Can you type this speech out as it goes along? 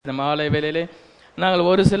இந்த மாலை வேளையிலே நாங்கள்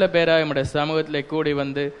ஒரு சில பேராக நம்முடைய சமூகத்திலே கூடி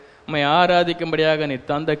வந்து உம்மை ஆராதிக்கும்படியாக நீ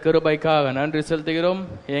தந்த கிருபைக்காக நன்றி செலுத்துகிறோம்.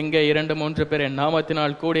 எங்கே 2-3 பேர் என்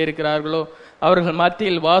நாமத்தினால் கூடியிருக்கிறார்களோ அவர்கள்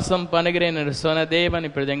மத்தியில் வாசம் பண்ணுகிறேன் என்று சொன்ன தேவன்,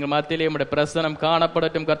 இப்பொழுது எங்கள் மத்தியிலே உம்முடைய பிரசனம்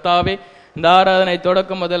காணப்படட்டும் கர்த்தாவே. இந்த ஆராதனை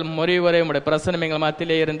தொடக்கம் முதல் முடிவு வரை உம்முடைய பிரசனம் எங்கள்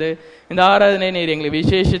மத்தியிலே இருந்து இந்த ஆராதனை நீர் எங்களை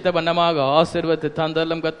விசேஷித்த வண்ணமாக ஆசீர்வதித்து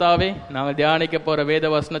தந்தள்ளும் கர்த்தாவே. நாங்கள் தியானிக்க போற வேத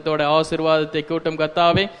வசனத்தோட ஆசீர்வாதத்தை கூட்டும்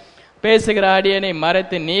கர்த்தாவே. பேசுகிற அடியனை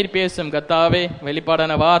மறைத்து நீர் பேசும் கர்த்தாவே.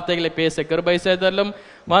 வெளிப்பாடான வார்த்தைகளை பேச கிருபை செய்தலும்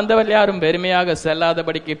வந்தவர் யாரும் பெருமையாக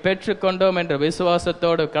செல்லாதபடிக்கு பெற்றுக்கொண்டோம் என்ற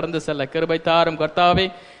விசுவாசத்தோடு கடந்து செல்ல கிருபை தாரும் கர்த்தாவே.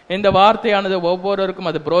 இந்த வார்த்தையானது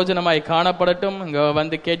ஒவ்வொருவருக்கும் அது பிரயோஜனமாய் காணப்படட்டும். இங்க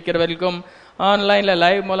வந்து கேட்கிறவர்களுக்கும் ஆன்லைன்ல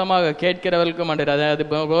லைவ் மூலமாக கேட்கிறவர்களுக்கும் அது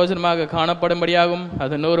பிரயோஜனமாக காணப்படும்படியாகும்.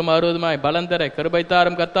 அது 100-60 பலன் தர கிருபை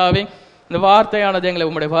தாரும் கர்த்தாவே. இந்த வார்த்தையானது எங்களை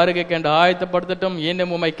உம்முடைய வருகைக்கு என்று ஆயத்தப்படுத்தட்டும்.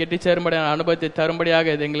 இன்னும் உம்மை கெட்டி சேரும்படியான அனுபவத்தை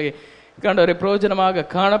தரும்படியாக இது எங்களுக்கு கண்ட ஒரு பிரயோஜனமாக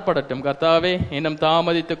காணப்படட்டும் கர்த்தாவே. இன்னும்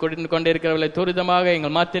தாமதித்து கொண்டிருக்கிறவர்களை துரிதமாக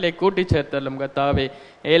எங்கள் மத்தியிலே கூட்டி சேர்த்தலும் கர்த்தாவே.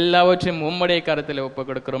 எல்லாவற்றையும் உம்முடைய கரத்தில் ஒப்புக்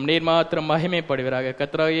கொடுக்கிறோம். நீர் மாத்திரம் மகிமைப்படுவீராக.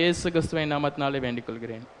 கர்த்தராகிய இயேசு கிறிஸ்துவின் நாமத்தினாலே வேண்டிக்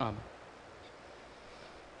கொள்கிறேன். ஆமாம்.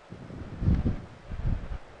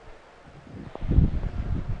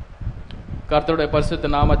 கர்த்தருடைய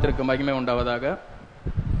பரிசுத்த நாமத்திற்கு மகிமை உண்டாவதாக.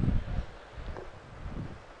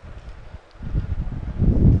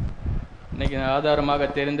 இன்னைக்கு ஆதாரமாக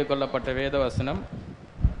தெரிந்து கொள்ளப்பட்ட வேத வசனம்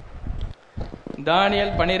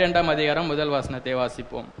தானியேல் 12ஆம் அதிகாரம் முதல் வசனத்தை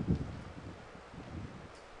வாசிப்போம்.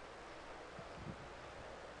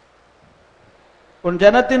 உன்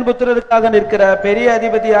ஜனத்தின் புத்திரருக்காக நிற்கிற பெரிய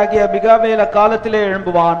அதிபதியாகிய மிகாவேல் அக்காலத்திலே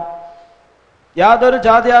எழும்புவான். யாதொரு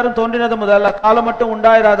ஜாதியாரும் தோன்றினது முதல் அக்காலம் மட்டும்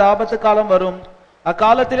உண்டாயிராத ஆபத்து காலம் வரும்.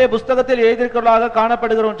 அக்காலத்திலே புஸ்தகத்தில் எழுதியிருக்கிறவர்களாக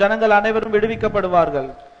காணப்படுகிற ஜனங்கள் அனைவரும்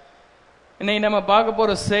விடுவிக்கப்படுவார்கள். இன்னைக்கு நம்ம பார்க்க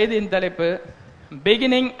போற செய்தியின் தலைப்பு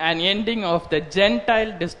beginning and ending of the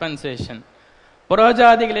gentile dispensation.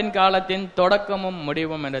 புறஜாதிகளின் காலத்தின் தொடக்கமும்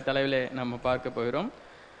முடிவும் என்ற தலைவிலே நம்ம பார்க்க போகிறோம்.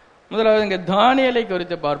 முதலாவது இங்க தானியேலை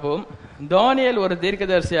குறித்து பார்ப்போம். தானியேல் ஒரு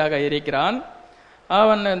தீர்க்கதரிசியாக இருக்கிறான்.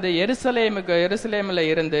 அவன் எருசலேமில்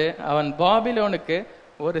இருந்து அவன் பாபிலோனுக்கு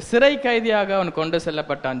ஒரு சிறை கைதியாக அவன் கொண்டு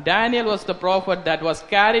செல்லப்பட்டான். Daniel was the prophet that was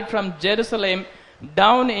carried from Jerusalem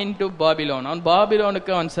down into Babylon. அவன்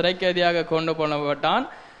பாபிலோனுக்கு அவன் சிறை கைதியாக கொண்டு போனப்பட்டான்.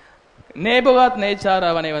 நேபுகாத் நேச்சார்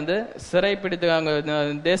அவனை சிறைப்பிடித்து அங்க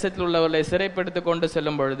தேசத்தில் உள்ளவர்களை சிறைப்பிடித்து கொண்டு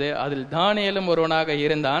செல்லும் பொழுது அதில் தானியேலும் ஒருவனாக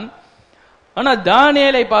இருந்தான். ஆனா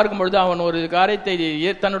தானியேலை பார்க்கும் பொழுது அவன் ஒரு காரியத்தை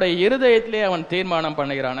தன்னுடைய இருதயத்திலே அவன் தீர்மானம்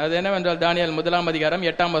பண்ணுகிறான். அது என்னவென்றால் தானியேல் 1ஆம் அதிகாரம்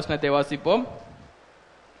 8ஆம் வசனத்தை வாசிப்போம்.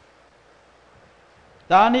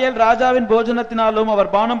 தானியேல் ராஜாவின் போஜனத்தினாலும் அவர்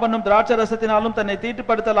பானம் பண்ணும் திராட்சை ரசத்தினாலும் தன்னை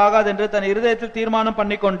தீட்டுப்படுத்தல் ஆகாது என்று தன் இருதயத்தில் தீர்மானம்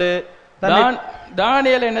பண்ணிக்கொண்டு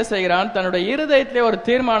தானியேல் என்ன செய்கிறான்? தன்னுடைய இருதயத்திலே ஒரு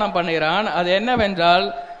தீர்மானம் பண்ணுகிறான். அது என்னவென்றால்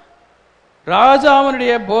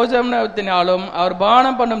ராஜாவினுடைய போஜனத்தினாலும் அவர்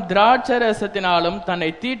பானம் பண்ணும் திராட்சை ரசத்தினாலும் தன்னை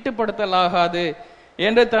தீட்டுப்படுத்தலாகாது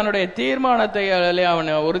என்று தன்னுடைய தீர்மானத்தை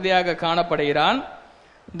அவன் உறுதியாக காணப்படுகிறான்.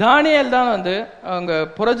 தானியேல் தான் அவங்க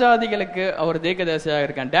புறஜாதிகளுக்கு அவர் தீர்க்கதரிசியாக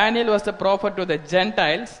இருக்கான். Daniel was the prophet to the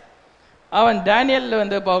Gentiles. அவன் தானியேல்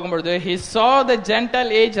பார்க்கும்பொழுது he saw the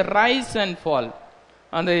Gentile age rise and fall.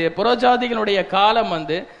 அந்த புறஜாதிகளுடைய காலம்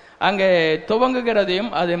அங்கே துவங்குகிறதையும்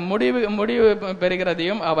அது முடிவு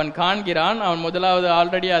பெறுகிறதையும் அவன் காண்கிறான். அவன் முதலாவது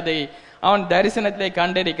ஆல்ரெடி அதை அவன் தரிசனத்திலே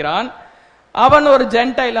கண்டிருக்கிறான். அவன் ஒரு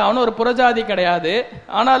ஜென்டைல், அவன் ஒரு புறஜாதி கிடையாது.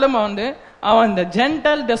 ஆனாலும் அவன் இந்த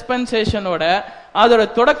ஜென்டைல் டிஸ்பென்சேஷனோட அதோட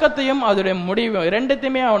தொடக்கத்தையும் அதோடைய முடிவு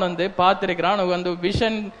ரெண்டுத்தையுமே அவன் பார்த்திருக்கிறான்.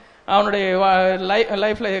 விஷன் அவனுடைய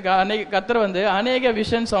லைஃப்ல கர்த்தர் அநேக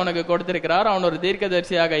விஷன்ஸ் அவனுக்கு கொடுத்திருக்கிறார். அவன் ஒரு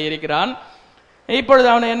தீர்க்கதரிசியாக இருக்கிறான். இப்பொழுது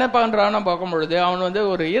அவன் என்ன பண்றான்னு பார்க்கும் பொழுது அவன்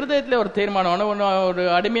ஒரு இருதயத்துல ஒரு தீர்மானம், ஒரு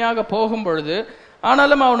அடிமையாக போகும் பொழுது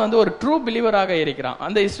ஆனாலும் அவன் ஒரு ட்ரூ பிலீவராக இருக்கிறான்.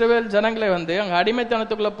 அந்த இஸ்ரவேல் ஜனங்களை அங்க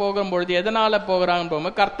அடிமைத்தனத்துக்குள்ள போகும்பொழுது எதனால போகிறாங்க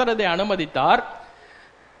போகும்போது கர்த்தர் அதை அனுமதித்தார்.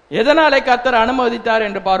 எதனாலே கர்த்தர் அனுமதித்தார்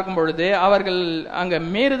என்று பார்க்கும் பொழுது அவர்கள் அங்க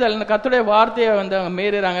மீறுதல், கர்த்தருடைய வார்த்தையை அங்க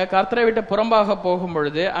மீறுறாங்க. கர்த்தரை விட்டு புறம்பாக போகும்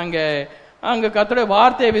பொழுது அங்க கர்த்தருடைய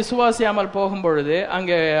வார்த்தையை விசுவாசியாமல் போகும் பொழுது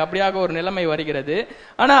அங்கே அப்படியாக ஒரு நிலைமை வருகிறது.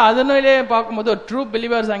 ஆனா அதனாலே பார்க்கும்போது ஒரு ட்ரூ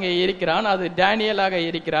பிலீவர்ஸ் அங்கே இருக்கிறான். அது டேனியலாக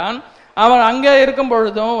இருக்கிறான். அவன் அங்க இருக்கும்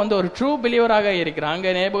பொழுதும் ஒரு ட்ரூ பிலீவராக இருக்கிறான். அங்க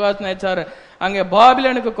நேபுகாத் நேச்சார் அங்க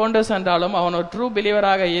பாபிலோனுக்கு கொண்டு சென்றாலும் அவன் ஒரு ட்ரூ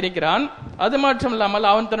பிலீவராக இருக்கிறான். அது மட்டும்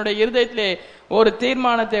இல்லாமல் அவன் தன்னுடைய இருதயத்திலே ஒரு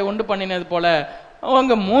தீர்மானத்தை உண்டு பண்ணினது போல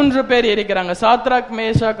அவங்க 3 பேர் இருக்கிறாங்க. சாத்ராக்,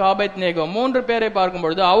 மேஷாக், ஆபேத்நேகோ 3 பேரை பார்க்கும்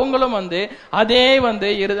பொழுது அவங்களும்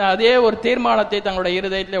அதே ஒரு தீர்மானத்தை தங்களுடைய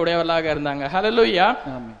இருதயத்திலே உடையவர்களாக இருந்தாங்க. ஹல்லேலூயா.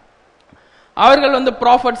 அவர்கள்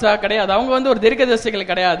ப்ராஃபட்ஸாக கிடையாது, அவங்க ஒரு தீர்க்கதரிசிகள்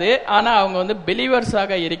கிடையாது. ஆனா அவங்க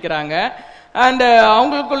பிலீவர்ஸாக இருக்கிறாங்க. அண்ட்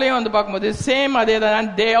அவங்களுக்குள்ளேயும் வந்து பார்க்கும்போது சேம் அதே தான்.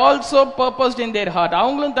 And they also பர்பஸ்ட் in there heart,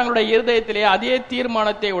 அவங்களும் தங்களுடைய இருதயத்திலேயே அதே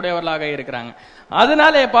தீர்மானத்தை உடையவர்களாக இருக்கிறாங்க.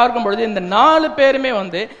 அதனால பார்க்கும் பொழுது இந்த 4 பேருமே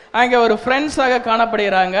வந்து அங்க ஒரு ஃப்ரெண்ட்ஸாக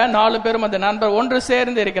காணப்படுகிறாங்க. 4 பேரும் அந்த நண்பர் ஒன்று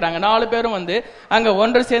சேர்ந்து இருக்கிறாங்க. 4 பேரும் வந்து அங்க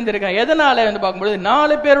ஒன்று சேர்ந்து இருக்காங்க. எதனால வந்து பார்க்கும்போது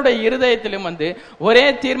 4 பேருடைய இருதயத்திலும் வந்து ஒரே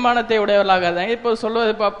தீர்மானத்தை உடையவர்களாக தான். இப்போ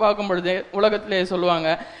சொல்வது பார்க்கும் பொழுது உலகத்திலே சொல்லுவாங்க,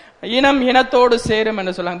 இனம் இனத்தோடு சேரும்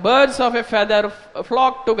என்று சொல்லுவாங்க. Birds of a feather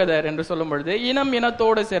flock together என்று சொல்லும் பொழுது இனம்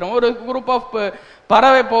இனத்தோடு சேரும். ஒரு குரூப் ஆஃப்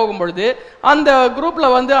பறவை போகும் பொழுது அந்த குரூப்ல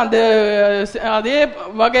வந்து அந்த அதே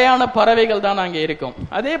வகையான பறவைகள் தான் அங்கே இருக்கும்.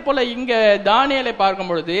 அதே போல இங்க தானியேலை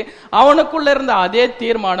பார்க்கும் பொழுது அவனுக்குள்ள இருந்த அதே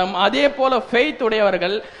தீர்மானம், அதே போல ஃபெய்த்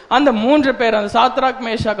உடையவர்கள் அந்த 3 பேர், அந்த சாத்ராக்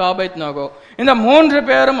மேஷாக் ஆபேத்நேகோ, இந்த 3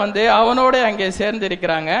 பேரும் வந்து அவனோட அங்கே சேர்ந்து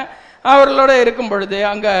இருக்கிறாங்க. அவர்களோட இருக்கும் பொழுது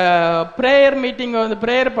அங்க பிரேயர் மீட்டிங் வந்து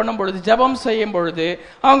பிரேயர் பண்ணும் பொழுது, ஜெபம் செய்யும் பொழுது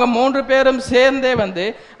அவங்க 3 பேரும் சேர்ந்தே வந்து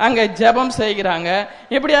அங்க ஜெபம் செய்கிறாங்க.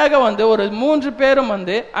 இப்படியாக வந்து ஒரு 3 பேரும்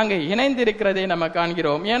வந்து அங்க இணைந்திருக்கிறதை நம்ம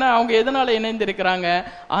காண்கிறோம். ஏன்னா அவங்க எதனால இணைந்திருக்கிறாங்க?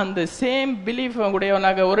 அந்த சேம் பிலீஃப்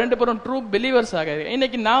உடையவனாக ஒரு 2 பேரும் ட்ரூ பிலீவர்ஸ் ஆக.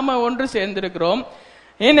 இன்னைக்கு நாம ஒன்று சேர்ந்திருக்கிறோம்.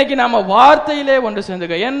 இன்னைக்கு நாம வார்த்தையிலே ஒன்று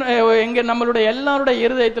சேர்ந்துக்கிறோம். எங்க நம்மளுடைய எல்லாருடைய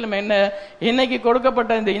இருதயத்திலும் என்ன இன்னைக்கு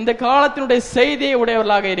கொடுக்கப்பட்ட இந்த காலத்தினுடைய செய்தியை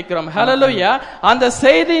உடையவர்களாக இருக்கிறோம். ஹல்லேலூயா. அந்த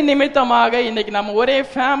செய்தி நிமித்தமாக இன்னைக்கு நம்ம ஒரே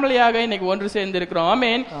ஃபேமிலியாக இன்னைக்கு ஒன்று சேர்ந்திருக்கிறோம்.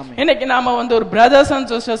 ஆமென். இன்னைக்கு நாம வந்து ஒரு பிரதர்ஸ்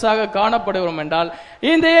அண்ட் சிஸ்டர்ஸாக காணப்படுகிறோம் என்றால்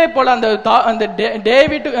இதே போல அந்த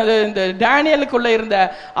டேவிட் இந்த டேனியலுக்குள்ள இருந்த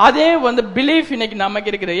அதே வந்து பிலீஃப் இன்னைக்கு நமக்கு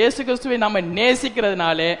இருக்கிற. இயேசு கிறிஸ்துவை நம்ம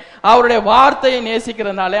நேசிக்கிறதுனாலே, அவருடைய வார்த்தையை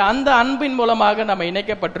நேசிக்கிறதுனாலே அந்த அன்பின் மூலமாக நம்ம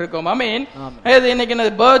இணைக்கப்பட்டிருக்கோம். ஆமென். இன்னைக்கு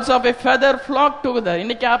birds of a feather flock together,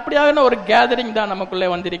 இன்னைக்கு அப்படியான ஒரு கேதரிங் தான் நமக்குள்ளே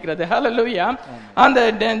வந்திருக்கிறது. ஹல்லேலூயா. அந்த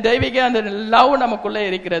தெய்வீக அந்த லவ் நமக்குள்ளே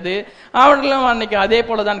இருக்கிறது. அவர்களும் அன்னைக்கு அதே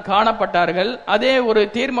போல தான் காணப்பட்டார்கள். அதே ஒரு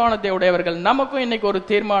தீர்மானத்தை உடையவர்கள். நமக்கும் இன்னைக்கு ஒரு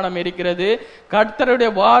தீர்மானம் இருக்கிறது. கர்த்தருடைய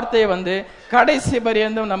வார்த்தையை வந்து கடைசி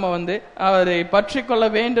பரியந்தம் நம்ம வந்து அவரை பற்றி கொள்ள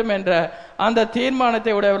வேண்டும் என்ற அந்த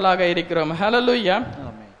தீர்மானத்தை உடையவர்களாக இருக்கிறோம். ஹல்லேலூயா.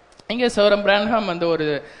 இங்க சௌரம் பிரான்ஹாம் வந்து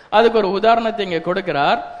அதுக்கு ஒரு உதாரணத்தை இங்க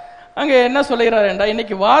கொடுக்கிறார். அங்க என்ன சொல்லுகிறார் என்றால்,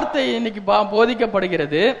 இன்னைக்கு வார்த்தை இன்னைக்கு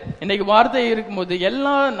போதிக்கப்படுகிறது. இன்னைக்கு வார்த்தை இருக்கும்போது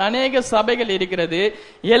அநேக சபைகள் இருக்கிறது.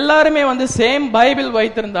 எல்லாருமே வந்து சேம் பைபிள்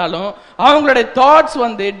வைத்திருந்தாலும் அவங்களுடைய தாட்ஸ்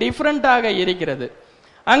வந்து டிஃபரெண்டாக இருக்கிறது.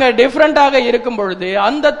 அங்க டிஃபரெண்டாக இருக்கும் பொழுது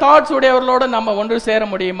அந்த தாட்ஸ் உடையவர்களோட நம்ம ஒன்று சேர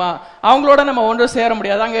முடியுமா? அவங்களோட நம்ம ஒன்று சேர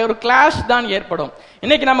முடியாது. அங்க ஒரு கிளாஷ் தான் ஏற்படும்.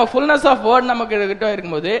 இன்னைக்கு நம்ம ஃபுல்னஸ் ஆஃப் வேர்ட் நமக்கு கிட்ட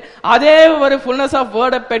இருக்கும்போது அதே ஒரு ஃபுல்னஸ் ஆஃப்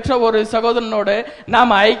வேர்டை பெற்ற ஒரு சகோதரனோடு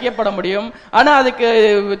நாம் ஐக்கியப்பட முடியும். ஆனா அதுக்கு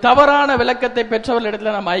தவறான விளக்கத்தை பெற்றவர்கள்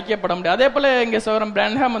இடத்துல நம்ம ஐக்கியப்பட முடியும். அதே போல இங்க சகோதரன்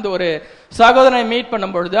பிரான்ஹாம் வந்து ஒரு சகோதரனை மீட்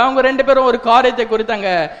பண்ணும் பொழுது அவங்க 2 பேரும் ஒரு காரியத்தை குறித்து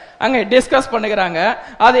அங்க டிஸ்கஸ் பண்ணுகிறாங்க.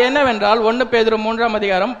 அது என்னவென்றால் 1 பேதுரு 3ஆம்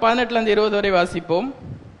அதிகாரம் 18-20 வரை வாசிப்போம்.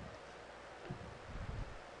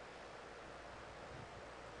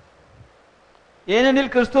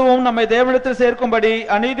 ஏனெனில் கிறிஸ்துவும் நம்மை தேவனிடத்தில் சேர்க்கும்படி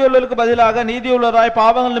அநீதியுள்ளவர்களுக்கு பதிலாக நீதியுள்ளவராய்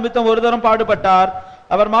பாவங்கள் நிமித்தம் ஒரு தரம் பாடுபட்டார்.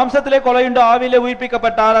 அவர் மாம்சத்திலே கொலையுண்டு ஆவியிலே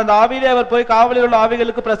உயிர்ப்பிக்கப்பட்டார். அந்த ஆவியிலே அவர் போய் காவலில் உள்ள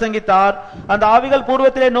ஆவிகளுக்கு பிரசங்கித்தார். அந்த ஆவிகள்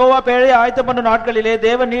பூர்வத்திலே நோவா பேழையை ஆயத்தம் பண்ணும் நாட்களிலே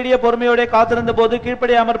தேவன் நீடிய பொறுமையோட காத்திருந்த போது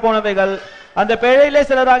கீழ்ப்படியாமற் போனவைகள். அந்த பேழையிலே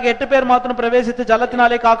சிலராக 8 பேர் மாத்திரம் பிரவேசித்து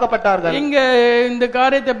ஜலத்தினாலே காக்கப்பட்டார்கள். இங்க இந்த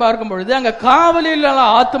காரியத்தை பார்க்கும் பொழுது அங்க காவலில் உள்ள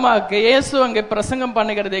ஆத்மாவுக்கு இயேசு அங்க பிரசங்கம்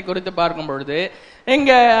பண்ணுகிறதை குறித்து பார்க்கும் பொழுது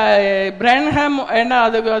இங்க பிரான்ஹாம் என்ன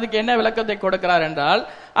அதுக்கு என்ன விளக்கத்தை கொடுக்கிறார் என்றால்,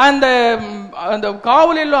 அந்த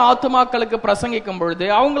காவலில் ஆத்துமாக்களுக்கு பிரசங்கிக்கும் பொழுது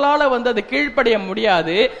அவங்களால வந்து அது கீழ்ப்படிய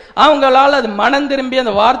முடியாது. அவங்களால அது மனம் திரும்பி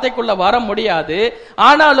அந்த வார்த்தைக்குள்ள வர முடியாது.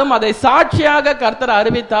 ஆனாலும் அதை சாட்சியாக கர்த்தர்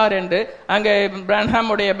அறிவித்தார் என்று அங்க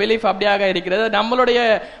பிரான்ஹாமுடைய பிலீஃப் அப்படியாக இருக்கிறது. நம்மளுடைய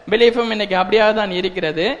பிலீஃபும் இன்னைக்கு அப்படியாக தான்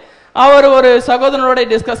இருக்கிறது. அவர் ஒரு சகோதரனோட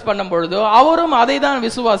டிஸ்கஸ் பண்ணும் பொழுது அவரும் அதை தான்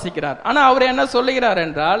விசுவாசிக்கிறார். ஆனா அவர் என்ன சொல்லுகிறார்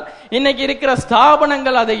என்றால், இன்னைக்கு இருக்கிற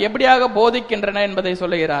ஸ்தாபனங்கள் அதை எப்படியாக போதிக்கின்றன என்பதை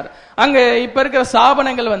சொல்லுகிறார். அங்க இப்ப இருக்கிற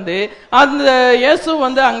ஸ்தாபனங்கள் வந்து அந்த இயேசு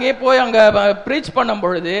வந்து அங்கே போய் அங்க பிரீச் பண்ணும்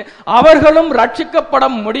பொழுது அவர்களும் ரட்சிக்கப்பட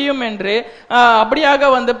முடியும் என்று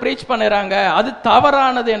அப்படியாக வந்து பிரீச் பண்ணுறாங்க. அது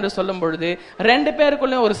தவறானது என்று சொல்லும் பொழுது 2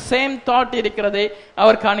 பேருக்குள்ள ஒரு சேம் தாட் இருக்கிறதை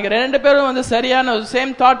அவர் காண்கிறார். 2 பேரும் வந்து சரியான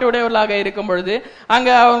சேம் தாட் உடையவர்களாக இருக்கும் பொழுது அங்க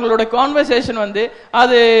அவங்களோட கான்வர்சேஷன் வந்து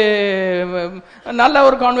அது நல்ல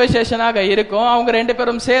ஒரு கான்வர்சேஷனாக இருக்கும். அவங்க 2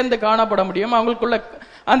 பேரும் சேர்ந்து காணப்பட முடியும். அவங்களுக்குள்ள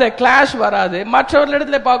அந்த கிளாஷ் வராது.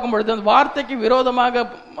 மற்றவர்களிடத்துல பார்க்கும் பொழுது அந்த வார்த்தைக்கு விரோதமாக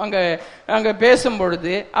அங்க பேசும்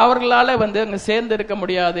பொழுது அவர்களால வந்து அங்க சேர்ந்து இருக்க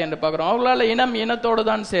முடியாது என்று பார்க்கிறோம். அவங்களால இனத்தோடு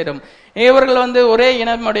தான் சேரும். இவர்கள் வந்து ஒரே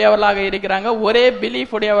இனமுடையவர்களாக இருக்கிறாங்க, ஒரே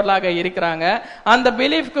பிலீஃப் உடையவர்களாக இருக்கிறாங்க. அந்த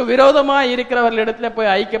பிலீஃப்க்கு விரோதமா இருக்கிறவர்களிடத்துல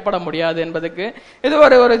போய் ஐக்கியப்பட முடியாது என்பதுக்கு இது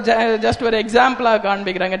ஒரு ஜஸ்ட் ஒரு எக்ஸாம்பிளாக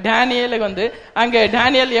காண்பிக்கிறாங்க. டேனியலுக்கு வந்து அங்க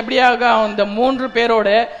டேனியல் எப்படியாக அந்த 3 பேரோட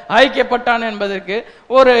ஐக்கியப்பட்டான் என்பதற்கு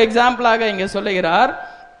ஒரு எக்ஸாம்பிளாக இங்க சொல்லுகிறார்.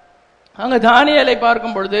 அங்க தானியேலை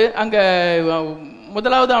பார்க்கும் பொழுது அங்க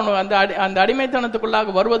முதலாவது அவனு அந்த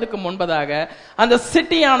அடிமைத்தனத்துக்குள்ளாக வருவதற்கு முன்பதாக அந்த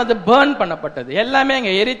சிட்டியானது பர்ன் பண்ணப்பட்டது, எல்லாமே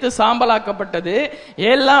அங்க எரித்து சாம்பலாக்கப்பட்டது,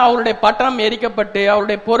 எல்லாம் அவருடைய பட்டணம் எரிக்கப்பட்டு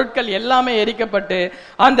அவருடைய பொருட்கள் எல்லாமே எரிக்கப்பட்டு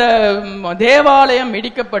அந்த தேவாலயம்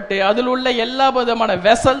இடிக்கப்பட்டு அதில் உள்ள எல்லா விதமான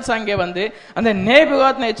வெசல்ஸ் அங்கே வந்து அந்த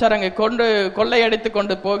நேபுகாத்நேச்சர் அங்கே கொள்ளையடித்து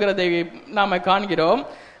கொண்டு போகிறதை நாம காண்கிறோம்.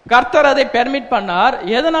 கர்த்தர் அதை பெர்மிட் பண்ணார்.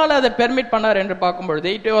 எதனால அதை பெர்மிட் பண்ணார் என்று பார்க்கும் பொழுது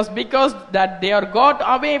it was because that they are God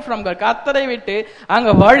away from God. கர்த்தரை விட்டு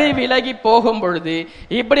அங்க வழி விலகி போகும் பொழுது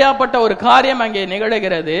இப்படியாப்பட்ட ஒரு காரியம் அங்கே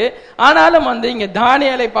நிகழ்கிறது. ஆனாலும் வந்து இங்க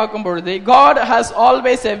தானியேலை பார்க்கும் பொழுது God has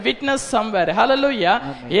always a witness somewhere. Hallelujah.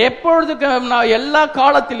 எப்பொழுதுக்கு எல்லா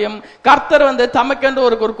காலத்திலும் கர்த்தர் வந்து தமக்கென்று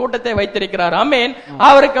ஒரு கூட்டத்தை வைத்திருக்கிறார். ஆமென்.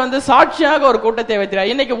 அவருக்கு வந்து சாட்சியாக ஒரு கூட்டத்தை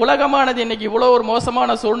வைத்திருக்கிறார். இன்னைக்கு உலகமானது இன்னைக்கு இவ்வளவு ஒரு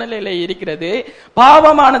மோசமான சூழ்நிலையில இருக்கிறது,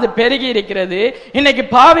 பாவமான பெருகி இருக்கிறது. இன்னைக்கு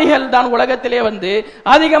பாவிகள் தான் உலகத்திலே வந்து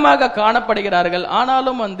அதிகமாக காணப்படுகிறார்கள்.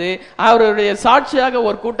 ஆனாலும் வந்து அவருடைய சாட்சியாக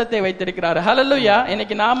ஒரு கூட்டத்தை வைத்திருக்கிறார். ஹல்லேலூயா.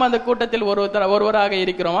 இன்னைக்கு நாம அந்த கூட்டத்தில் ஒருவராக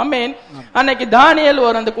இருக்கிறோம். ஆமென். அன்னைக்கு தானியேல்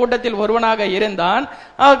அந்த கூட்டத்தில் ஒருவனாக இருந்தான்.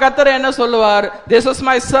 கர்த்தர் என்ன சொல்லுவார்? This is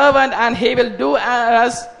my servant and he will do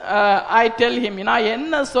as I tell him. நான்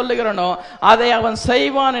என்ன சொல்லுகிறேனோ அதை அவன்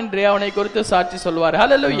செய்வான் என்று அவனை குறித்து சாட்சி சொல்வார்.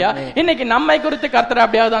 ஹல்லேலூயா. இன்னைக்கு நம்மை குறித்து கர்த்தர்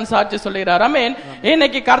அப்படியே தான் சாட்சி சொல்லுகிறார். ஆமென்.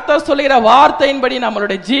 இன்னைக்கு கர்த்தர் சொல்லுகிற வார்த்தையின்படி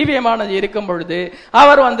நம்மளுடைய ஜீவியமானது இருக்கும் பொழுது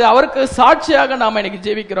அவர் வந்து அவருக்கு சாட்சியாக நாம இன்னைக்கு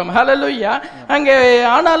ஜீவிக்கிறோம். ஹல்லேலூயா. அங்கே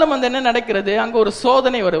ஆனாலும் வந்து என்ன நடக்கிறது? அங்க ஒரு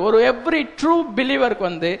சோதனை வரும். ஒரு எவ்ரி ட்ரூ பிலீவருக்கு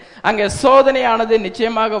வந்து அங்கே சோதனையானது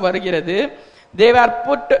நிச்சயமாக வருகிறது. They were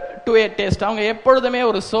put to a test. அவங்க எப்பொழுதுமே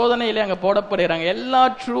ஒரு சோதனையில அங்க போடப்படுகிறாங்க. எல்லா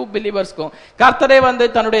ட்ரூ பிலீவர்ஸ்க்கும் கர்த்தரை வந்து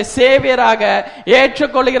தன்னுடைய சேவியராக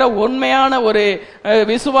ஏற்றுக்கொள்கிற உண்மையான ஒரு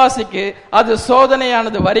விசுவாசிக்கு அது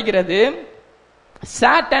சோதனையானது வருகிறது.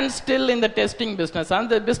 Satan still in the testing business.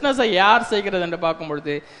 அந்த பிசினஸை யார் செய்கிறது என்று பார்க்கும்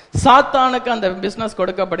பொழுது சாத்தானுக்கு அந்த பிசினஸ்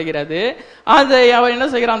கொடுக்கப்படுகிறது. அதை அவன் என்ன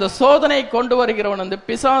செய்கிறான்? அந்த சோதனை கொண்டு வருகிறவன் வந்து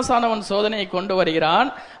பிசாசானவன் சோதனையை கொண்டு வருகிறான்.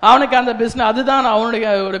 அவனுக்கு அந்த பிசினஸ் அதுதான் அவனுடைய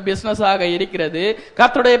ஒரு பிசினஸாக இருக்கிறது.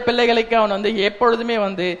 கர்த்தருடைய பிள்ளைகளுக்கு அவன் வந்து எப்பொழுதுமே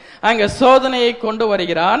வந்து அங்க சோதனையை கொண்டு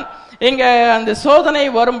வருகிறான். இங்க அந்த சோதனை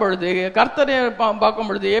வரும் பொழுது கர்த்தரை பார்க்கும்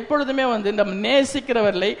பொழுது எப்பொழுதுமே வந்து நம்ம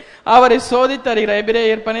நேசிக்கிறவர்களை அவரை சோதித்தருகிறார்.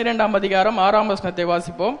 எபிரேயர் 12ஆம் அதிகாரம் 6ஆம் வசனத்தை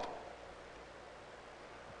வாசிப்போம்.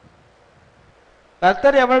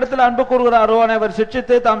 கர்த்தர் எவரிடத்தில் அன்பு கூறுகிறாரோ அவர்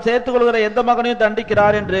சிட்சித்து தாம் சேர்த்துக் கொள்கிற எந்த மகனையும்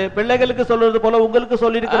தண்டிக்கிறார் என்று பிள்ளைகளுக்கு சொல்வது போல உங்களுக்கு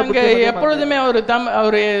சொல்லியிருக்கிறார். எப்பொழுதுமே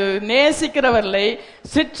அவர் நேசிக்கிறவர்களை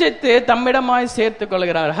சிட்சித்து தம்மிடமாய் சேர்த்துக்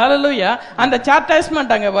கொள்கிறார். ஹல்லேலூயா. அந்த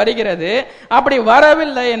சாஸ்டைஸ்மென்ட் அங்க வருகிறது. அப்படி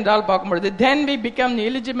வரவில்லை என்றால் பார்க்கும்பொழுது then we become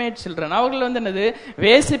illegitimate children. அவர்கள் வந்து என்னது?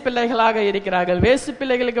 வேசி பிள்ளைகளாக இருக்கிறார்கள். வேசி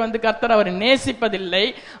பிள்ளைகளுக்கு வந்து கர்த்தர் அவர் நேசிப்பதில்லை,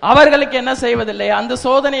 அவர்களுக்கு என்ன செய்வதில்லை, அந்த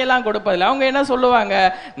சோதனையெல்லாம் கொடுப்பதில்லை. அவங்க என்ன சொல்லுவாங்க?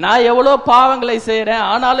 நான் எவ்வளவு பாவங்களை செய்யறேன்,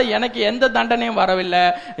 ஆனாலும் எனக்கு எந்த தண்டனையும் வரவில்லை,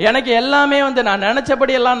 எனக்கு எல்லாமே வந்து நான்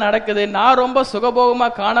நினைச்சபடி எல்லாம் நடக்குது, நான் ரொம்ப சுகபோகமா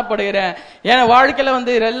காணப்படுகிறேன், என் வாழ்க்கையில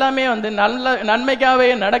வந்து எல்லாமே வந்து நன்மைக்காகவே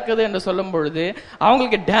நடக்குது என்று சொல்லும் பொழுது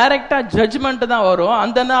அவங்களுக்கு டைரக்டா ஜட்ஜ்மெண்ட் தான் வரும்.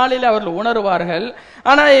 அந்த நாளில் அவர்கள் உணர்வார்கள்.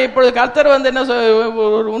 ஆனா இப்பொழுது கர்த்தர் வந்து என்ன,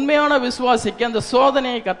 ஒரு உண்மையான விசுவாசிக்கு அந்த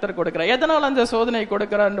சோதனையை கர்த்தர் கொடுக்கிறார். எதனால் அந்த சோதனையை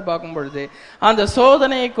கொடுக்கிறார் என்று பார்க்கும் பொழுது அந்த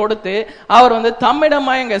சோதனையை கொடுத்து அவர் வந்து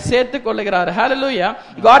தம்மிடமாய் அங்க சேர்த்துக் கொள்ளுகிறார். ஹல்லேலூயா.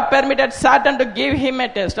 God permitted Satan to give him a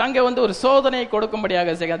test. அங்க வந்து ஒரு சோதனையை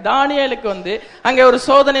கொடுக்கும்படியாக செய்கிறார். தானியேலுக்கு வந்து அங்க ஒரு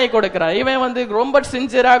சோதனையை கொடுக்கிறார். இவன் வந்து ரொம்ப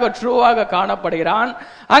சின்சியராக ட்ரூவாக காணப்படுகிறான்.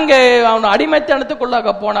 அங்கே அவன் அடிமைத்தனத்துக்குள்ளாக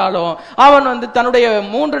போனாலும் அவன் வந்து தன்னுடைய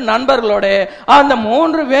 3 நண்பர்களோட அந்த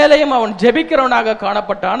 3 வேளையும் அவன் ஜெபிக்கிறவனாக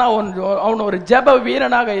காணப்பட்டான். அவன் ஒரு ஜெப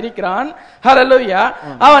வீரனாக இருக்கிறான். ஹல்லேலூயா.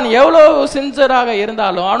 அவன் எவ்வளவு சின்சியராக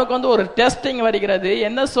இருந்தாலும் அவனுக்கு வந்து ஒரு டெஸ்டிங் வருகிறது.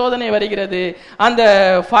 என்ன சோதனை வருகிறது? அந்த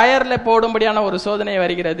ஃபயர்ல போடும்படியான ஒரு சோதனை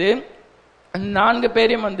வருகிறது. 4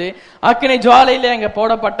 பேரும் வந்து அக்கினி ஜுவாலையிலே அங்க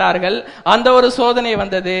போடப்பட்டார்கள். அந்த ஒரு சோதனை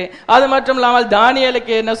வந்தது. அது மட்டும் இல்லாமல்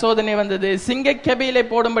தானியேலுக்கு என்ன சோதனை வந்தது? சிங்க கெபியிலே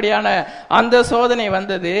போடும்படியான அந்த சோதனை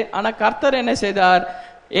வந்தது. ஆனா கர்த்தர் என்ன செய்தார்?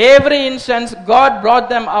 every instance God brought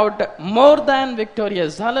them out more than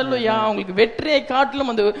victorious. Hallelujah. அவங்களுக்கு வெற்றியை காட்டிலும்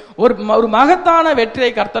வந்து ஒரு மகத்தான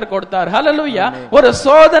வெற்றியை கர்த்தர் கொடுத்தார். Hallelujah. ஒரு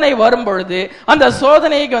சோதனை வரும் பொழுது அந்த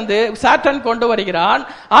சோதனைக்கு வந்து சாத்தான் கொண்டு வருகிறான்.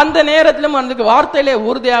 அந்த நேரத்திலும் வந்து வார்த்தையிலே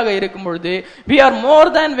உறுதியாக இருக்கும் பொழுது we are more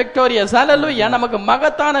than victorious. Hallelujah. நமக்கு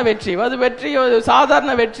மகத்தான வெற்றி, அது வெற்றி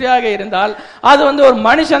சாதாரண வெற்றியாக இருந்தால் அது வந்து ஒரு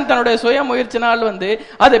மனுஷன் தன்னுடைய சுய முயற்சினால் வந்து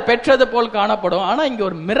அதை பெற்றது போல் காணப்படும். ஆனா இங்க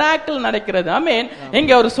ஒரு மிராக்கிள் நடக்கிறது. ஆமென்.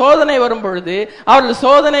 இங்க ஒரு சோதனை வரும் பொழுது அவர்கள்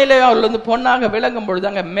சோதனையிலே அவர்கள் வந்து பொன்னாக விளங்கும் பொழுது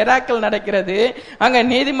அங்க மிராக்கிள் நடக்கிறது. அங்க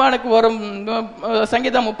நீதிமானுக்கு வரும்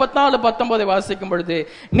சங்கீதம் 34:19 வாசிக்கும் பொழுது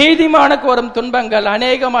நீதிமானுக்கு வரும் துன்பங்கள்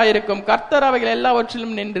அநேகமாயிருக்கும், கர்த்தர் அவைகள்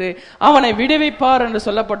எல்லாவற்றிலும் நின்று அவனை விடுவிப்பார் என்று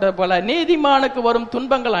சொல்லப்பட்டது போல நீதிமானுக்கு வரும்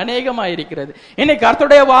துன்பங்கள் அநேகமாயிருக்கிறது. இன்னைக்கு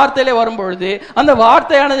கர்த்தருடைய வார்த்தையிலே வரும் பொழுது அந்த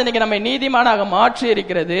வார்த்தையானது இன்னைக்கு நம்மை நீதிமானாக மாற்றி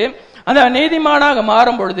இருக்கிறது. அந்த நீதிமானாக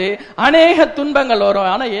மாறும் பொழுது அநேக துன்பங்கள் வரும்,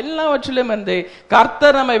 ஆனா எல்லாவற்றிலும் வந்து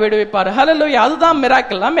கர்த்தர் நம்மை விடுவிப்பார். ஹல்லேலூயா. அதுதான்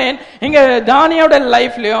மிராக்கிள். ஆமென். இங்க தானியோட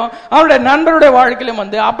லைஃப்லயும் அவருடைய நண்பருடைய வாழ்க்கையிலும்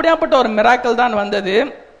வந்து அப்படியாப்பட்ட ஒரு மிராக்கிள் தான் வந்தது.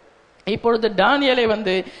 இப்பொழுது தானியேலை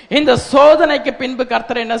வந்து இந்த சோதனைக்கு பின்பு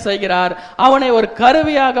கர்த்தர் என்ன செய்கிறார்? அவனை ஒரு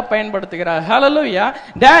கருவியாக பயன்படுத்துகிறார். ஹல்லேலூயா.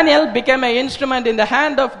 Daniel became an instrument in the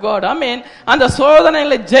hand of God. ஆமென். அந்த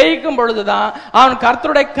சோதனைகளை ஜெயிக்கும் பொழுதுதான் அவன்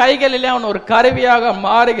கர்த்தருடைய கைகளிலே அவன் ஒரு கருவியாக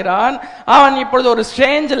மாறுகிறான். அவன் இப்பொழுது ஒரு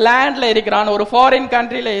ஸ்ட்ரேஞ்ச் லேண்ட்ல இருக்கிறான், ஒரு ஃபாரின்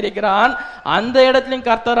கண்ட்ரில இருக்கிறான். அந்த இடத்திலும்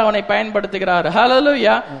கர்த்தர் அவனை பயன்படுத்துகிறார்.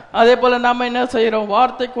 ஹல்லேலூயா. அதே போல நம்ம என்ன செய்யறோம்?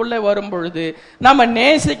 வார்த்தைக்குள்ளே வரும் பொழுது நம்ம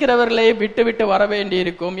நேசிக்கிறவர்களை விட்டு விட்டு வர வேண்டி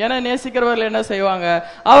இருக்கும். ஏன்னா நேசிக்கிறவர்கள் என்ன செய்வாங்க?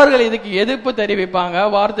 அவர்கள் இதுக்கு எதிர்ப்பு தெரிவிப்பாங்க.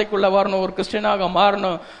 வார்த்தைக்குள்ள வரணும், ஒரு கிறிஸ்டியனாக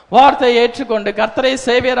மாறணும், வார்த்தையை ஏற்றுக்கொண்டு கர்த்தரை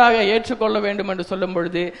சேவியராக ஏற்றுக்கொள்ள வேண்டும் என்று சொல்லும்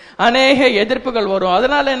பொழுது அநேக எதிர்ப்புகள் வரும்.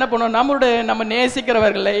 அதனால என்ன பண்ணுவோம்? நம்ம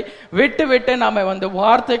நேசிக்கிறவர்களை விட்டு விட்டு நாம வந்து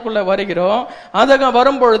வார்த்தைக்குள்ள வருகிறோம். அதுக்கு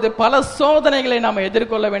வரும் பொழுது பல சோதனைகளை நாம்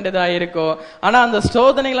எதிர்கொள்ள வேண்டியதாக இருக்கும். ஆனா அந்த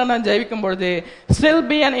சோதனைகளை நாம் ஜெயிக்கும் பொழுது still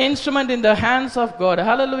be an instrument in the hands of God.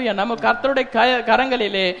 Hallelujah. நம்ம கர்த்தருடைய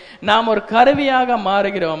கரங்களிலே நாம் ஒரு கருவியாக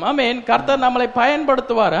மாறுகிறோம். ஆமென். கர்த்தர் நம்மளை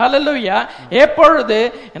பயன்படுத்துவார். ஹல்லேலூயா. எப்பொழுது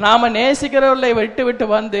நாம நேசிக்கிறவர்களை விட்டு விட்டு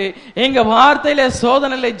வந்து இங்க வார்த்தையிலே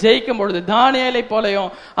சோதனைகளை ஜெயிக்கும் பொழுது தானியேலை போலயும்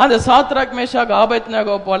அந்த சாத்ராக் மேஷாக்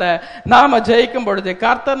ஆபேத்நேகோ போல நாம ஜெயிக்கும் பொழுது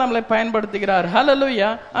கர்த்தர் நம்மளை பயன்படுத்துகிறார். ஹல்லேலூயா.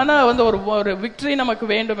 ஆனா வந்து ஒரு விக்டரி நமக்கு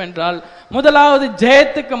வேண்டும் என்றால் முதலாவது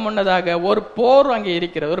ஜெயத்துக்கு முன்னதாக ஒரு போர் அங்கே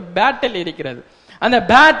இருக்கிறது, ஒரு பேட்டில் இருக்கிறது. அந்த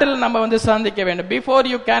பேட்டில் நம்ம வந்து சந்திக்க வேண்டும். Before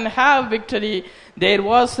you can have victory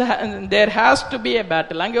there has to be a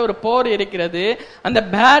battle. அங்கே ஒரு போர் இருக்கிறது. அந்த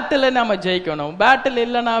பேட்டில் நம்ம ஜெயிக்கணும். பேட்டில்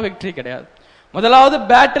இல்லைன்னா விக்டரி கிடையாது. முதலாவது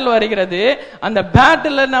பேட்டில் வருகிறது. அந்த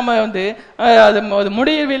பேட்டில் நம்ம வந்து அது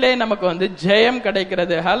முடிவிலே நமக்கு வந்து ஜெயம்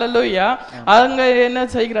கிடைக்கிறது. ஹல்லேலூயா. அங்க என்ன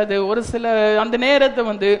செய்கிறது? ஒரு சில அந்த நேரத்தை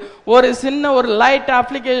வந்து ஒரு சின்ன ஒரு லைட்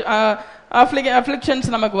அஃப்ளிக்ஷன்ஸ்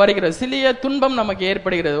நமக்கு வருகிறது, சிறிய துன்பம் நமக்கு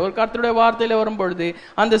ஏற்படுகிறது. ஒரு கர்த்தருடைய வார்த்தையில வரும்பொழுது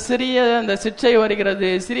அந்த சிற்றை வருகிறது,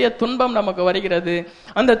 சிறிய துன்பம் நமக்கு வருகிறது.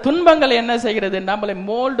 அந்த துன்பங்கள் என்ன செய்கிறது? நம்மளை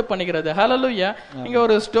மோல்டு பண்ணுகிறது. ஹல்லேலூயா. இங்க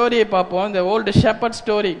ஒரு ஸ்டோரியை பார்ப்போம், இந்த ஓல்டு ஷெப்பர்ட்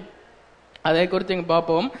ஸ்டோரி. அதை குறித்து இங்க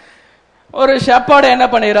பார்ப்போம். ஒரு ஷெப்பர்ட் என்ன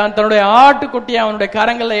பண்ணுகிறான்? தன்னுடைய ஆட்டுக்குட்டியை அவனுடைய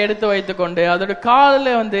கரங்களை எடுத்து வைத்துக் கொண்டு அதோட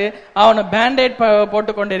காலில் வந்து அவனை பேண்டேட்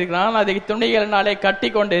போட்டு கொண்டிருக்கிறான், அதை துணிகளினாலே கட்டி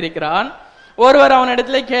கொண்டு இருக்கிறான். ஒருவர் அவன்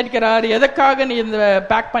இடத்துல கேட்கிறார், எதற்காக நீ இந்த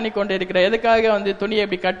பேக் பண்ணி கொண்டு இருக்கிற, எதுக்காக வந்து துணியை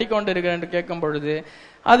எப்படி கட்டி கொண்டு இருக்கிற என்று கேட்கும் பொழுது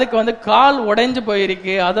அதுக்கு வந்து கால் உடைஞ்சு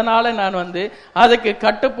போயிருக்கு, அதனால நான் வந்து அதுக்கு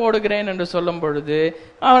கட்டு போடுகிறேன் என்று சொல்லும் பொழுது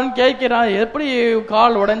அவன் கேட்கிறான், எப்படி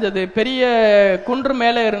கால் உடைஞ்சது? பெரிய குன்று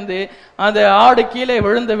மேலே இருந்து அந்த ஆடு கீழே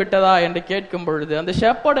விழுந்து விட்டதா என்று கேட்கும் பொழுது அந்த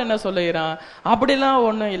ஷெப்பர்ட் என்ன சொல்லுகிறான், அப்படிலாம்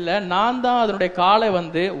ஒன்றும் இல்லை, நான் தான் அதனுடைய காலை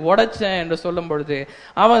வந்து உடைச்சேன் என்று சொல்லும் பொழுது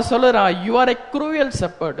அவன் சொல்லுறான், you are a cruel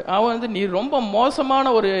shepherd. அவன் வந்து நீ ரொம்ப மோசமான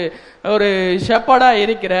ஒரு ஷெப்பர்டா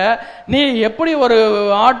இருக்கிற, நீ எப்படி ஒரு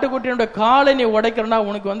ஆட்டுக்குட்டியினுடைய காலை நீ உடைக்கிறனா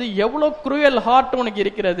உனக்கு வந்து எவ்வளவு க்ரூயல் ஹார்ட் உனக்கு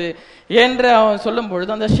இருக்கிறது என்று அவன் சொல்லும்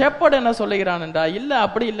பொழுது அந்த ஷெப்பர்ட் என்ன சொல்லுகிறான் என்றா, இல்ல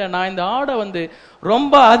அப்படி இல்லை, நான் இந்த ஆடை வந்து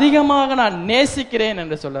ரொம்ப அதிகமாக நான் நேசிக்கிறேன்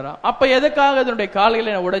என்று சொல்லுறான். அப்ப எதுக்காக இதனுடைய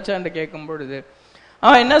கால்களை உடைச்சா என்று கேட்கும் பொழுது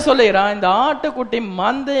அவன் என்ன சொல்லுகிறான், இந்த ஆட்டுக்குட்டி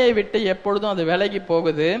மந்தையை விட்டு எப்பொழுதும் அது விலகி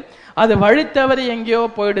போகுது, அது வழித்தவறி எங்கேயோ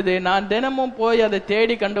போயிடுது, நான் தினமும் போய் அதை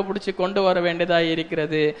தேடி கண்டுபிடிச்சு கொண்டு வர வேண்டியதா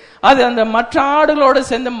இருக்கிறது, அது அந்த மற்ற ஆடுகளோடு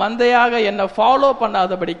சேர்ந்து மந்தையாக என்னை ஃபாலோ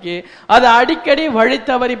பண்ணாதபடிக்கு அது அடிக்கடி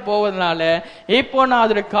வழித்தவறி போவதனால இப்போ நான்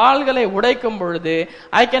அதோட கால்களை உடைக்கும் பொழுது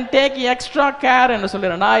I can take extra care என்று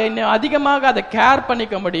சொல்லுறேன், நான் இன்னும் அதிகமாக அதை கேர்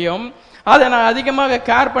பண்ணிக்க முடியும், அதை நான் அதிகமாக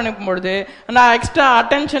கேர் பண்ணிக்கும் பொழுது, நான் எக்ஸ்ட்ரா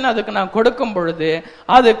அட்டென்ஷன் அதுக்கு நான் கொடுக்கும் பொழுது,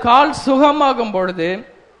 அது கால் சுகமாகும் பொழுது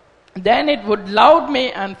then it would love me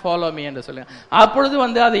and follow me என்று சொல்லுங்க. அப்பொழுது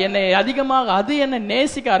வந்து அது என்னை அதிகமாக அது என்னை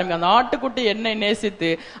நேசிக்க ஆரம்பிக்கும். அந்த ஆட்டுக்குட்டி என்னை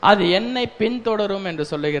நேசித்து அது என்னை பின்தொடரும் என்று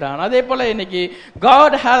சொல்லுகிறான். அதே போல இன்னைக்கு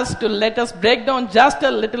God has to let us break down just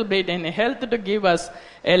a little bit in health to give us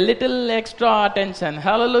a little extra attention.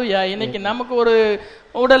 Hallelujah. இன்னைக்கு நமக்கு ஒரு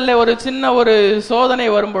உடல்ல ஒரு சின்ன ஒரு சோதனை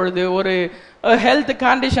வரும் பொழுது, ஒரு ஹெல்த்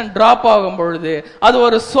கண்டிஷன் டிராப் ஆகும் பொழுது, அது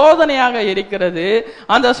ஒரு சோதனையாக இருக்கிறது.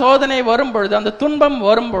 அந்த சோதனை வரும் பொழுது, அந்த துன்பம்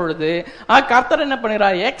வரும் பொழுது கர்த்தர் என்ன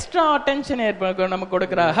பண்ணுகிறார்? எக்ஸ்ட்ரா அட்டென்ஷன் நமக்கு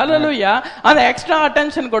கொடுக்கிறார். ஹல்லேலூயா. அந்த எக்ஸ்ட்ரா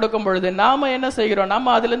அட்டென்ஷன் கொடுக்கும் பொழுது நாம என்ன செய்கிறோம்?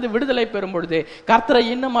 நம்ம அதிலிருந்து விடுதலை பெறும் பொழுது கர்த்தரை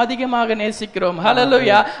இன்னும் அதிகமாக நேசிக்கிறோம்.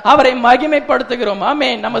 ஹல்லேலூயா. அவரை மகிமைப்படுத்துகிறோம்.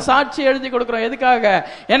 ஆமென். நம்ம சாட்சி எழுதி கொடுக்கிறோம். எதுக்காக?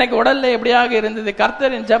 எனக்கு உடல்ல எப்படியாக இருந்தது,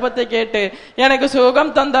 கர்த்தரின் ஜெபத்தை கேட்டு எனக்கு சுகம்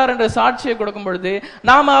தந்தார் என்று சாட்சியை கொடுக்கும் பொழுது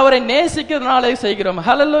நாம அவரை நேசிக்கிற செய்கிறோம்.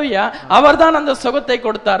 ஹல்லேலூயா. அவர்தான் அந்த சுகத்தை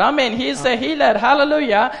கொடுத்தார். ஆமென். He is a healer.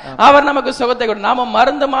 ஹல்லேலூயா. அவர் நமக்கு சுகத்தை கொடுத்தார். நாம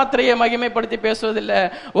மருந்து மாத்திரையை மகிமைப்படுத்தி பேசுவதில்லை,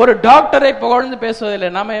 ஒரு டாக்டரை புகழ்ந்து பேசுவதில்லை.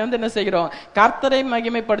 நாம வந்து என்ன செய்கிறோம்? கர்த்தரை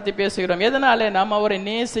மகிமைப்படுத்தி பேசுகிறோம். எதனால? நாம் அவரை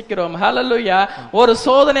நேசிக்கிறோம். ஹல்லேலூயா. ஒரு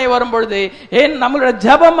சோதனை வரும் பொழுது ஏன் நம்மளுடைய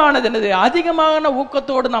ஜெபமானது என்னது? அதிகமான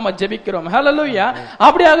ஊக்கத்தோடு நாம ஜெபிக்கிறோம். ஹல்லேலூயா.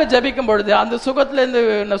 அப்படியாக ஜெபிக்கும் பொழுது அந்த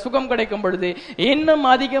சுகத்திலிருந்து சுகம் கிடைக்கும் பொழுது இன்னும்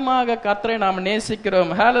அதிகமாக கர்த்தரை நாம்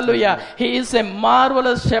நேசிக்கிறோம். ஹல்லேலூயா. He is a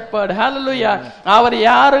marvelous shepherd. Hallelujah. அவர்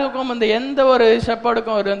யாருக்கும் வந்து எந்த ஒரு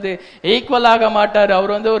ஷெப்பர்டுக்கும் அவர் வந்து ஈக்குவலாக மாட்டார்.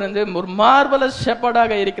 அவர் வந்து ஒரு மார்வலஸ்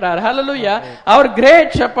ஷெப்பர்டாக இருக்கிறார். Hallelujah. அவர்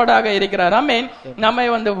கிரேட் ஷெப்பர்டாக இருக்கிறார். ஆமென். நம்மை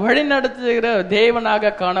வந்து வழிநடத்துகிற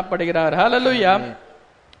தேவனாக காணப்படுகிறார். Hallelujah.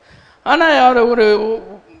 ஆனா அவர் ஒரு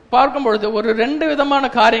பார்க்கும் பொழுது ஒரு ரெண்டு விதமான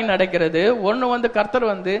காரியம் நடக்கிறது. ஒன்னு வந்து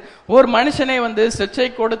கர்த்தர் வந்து ஒரு மனுஷனை வந்து சிக்ஷை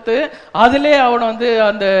கொடுத்து அதிலே அவன் வந்து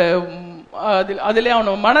அந்த அதிலே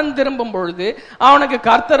அவன் மனம் திரும்பும் பொழுது அவனுக்கு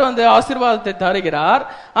கர்த்தர் வந்து ஆசீர்வாதத்தை தருகிறார்.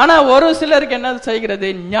 ஆனா ஒரு சிலருக்கு என்ன செய்கிறது?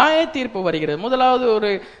 நியாய தீர்ப்பு வருகிறது. முதலாவது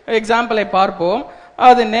ஒரு எக்ஸாம்பிளை பார்ப்போம்.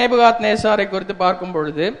 அது நேபுகாத்நேசாரை குறித்து பார்க்கும்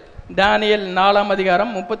பொழுது தானியேல் 4ஆம்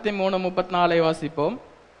அதிகாரம் 33-34 வாசிப்போம்.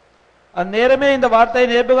 அந்நேரமே இந்த வார்த்தை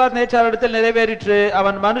நேபுகாத்நேச்சாரிடத்தில் நிறைவேறிற்று.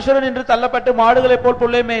 அவன் மனுஷன் என்று தள்ளப்பட்டு மாடுகளைப் போல்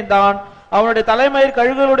புல்லை மேய்ந்தான். அவனுடைய தலைமயிர்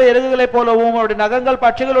கழுகுகளுடைய இறகுகளைப் போலவும் அவனுடைய நகங்கள்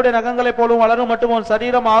பட்சிகளுடைய நகங்களைப் போலவும் வளரும் மட்டும் அவன்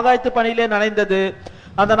சரீரம் ஆகாயத்து பனியிலே நனைந்தது.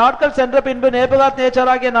 அந்த நாட்கள் சென்ற பின்பு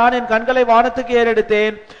நேபுகாத்நேச்சாராகிய நான் என் கண்களை வானத்துக்கு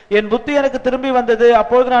ஏறெடுத்தேன். என் புத்தி எனக்கு திரும்பி வந்தது.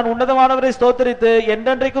 அப்பொழுது நான் உன்னதமானவரை ஸ்தோத்திரித்து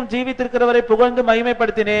என்றென்றைக்கும் ஜீவித்திருக்கிறவரை புகழ்ந்து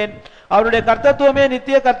மகிமைப்படுத்தினேன். அவருடைய கர்த்தத்துவமே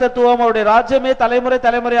நித்திய கர்த்தத்துவம், அவருடைய ராஜ்யமே தலைமுறை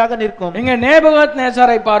தலைமுறையாக நிற்கும். இங்க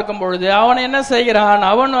நேபுகாத்நேச்சாரை பார்க்கும் பொழுது அவன் என்ன செய்கிறான்?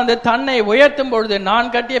 அவன் வந்து தன்னை உயர்த்தும் பொழுது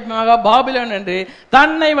நான் கட்டிய பாபிலோன் என்று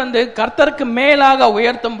தன்னை வந்து கர்த்தருக்கு மேலாக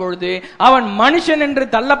உயர்த்தும் பொழுது அவன் மனுஷன் என்று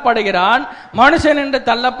தள்ளப்படுகிறான். மனுஷன் என்று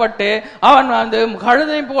தள்ளப்பட்டு அவன் வந்து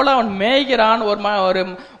கழுதை போல அவன் மேய்கிறான்.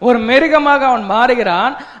 ஒரு மிருகமாக அவன்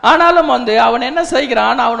மாறுகிறான். ஆனாலும் வந்து அவன் என்ன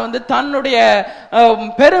செய்கிறான்? அவன் வந்து தன்னுடைய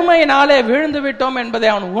பெருமையினாலே விழுந்து விட்டோம் என்பதை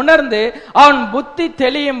அவன் உணர்ந்து அவன் புத்தி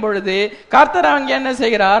தெளியும் பொழுது கர்த்தர் அவங்க என்ன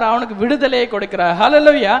செய்கிறார்? அவனுக்கு விடுதலை கொடுக்கிறார்.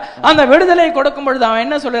 ஹல்லேலூயா. அந்த விடுதலை கொடுக்கும் பொழுது அவன்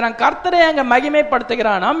என்ன சொல்றான்? கர்த்தரை அங்க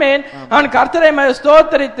மகிமைப்படுத்துகிறான். ஆமென். அவன் கர்த்தரை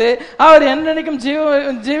ஸ்தோத்திரித்து அவர் என்னைக்கும்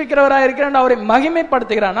ஜீவிக்கிறவராக இருக்கிறான் அவரை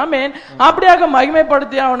மகிமைப்படுத்துகிறான். ஆமென். அப்படியாக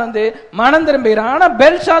மகிமைப்படுத்தி அவன் வந்து மனம் திரும்புகிறான். ஆனா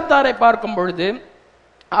பெல்ஷாத்தாரை பார்க்கும் பொழுது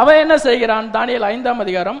அவன் என்ன செய்கிறான்? தானியேல் 5ஆம்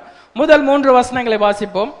அதிகாரம் முதல் 3 வசனங்களை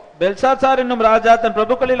வாசிப்போம். பெல்ஷாத்சார் என்னும் ராஜா தன்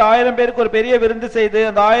பிரபுக்களில் 1000 பேருக்கு ஒரு பெரிய விருந்து செய்து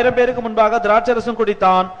அந்த 1000 பேருக்கு முன்பாக திராட்சரசம்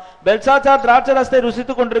குடித்தான். பெல்ஷாத்சார் திராட்சரசத்தை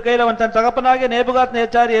ருசித்துக் கொண்டிருக்கையில் அவன் தன் தகப்பனாகிய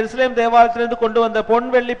நேபுகாத்நேச்சார் எருசலேம் தேவாலயத்திலிருந்து கொண்டு வந்த பொன்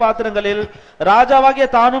வெள்ளி பாத்திரங்களில் ராஜாவாகிய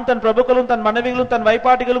தானும் தன் பிரபுக்களும் தன் மனைவிகளும் தன்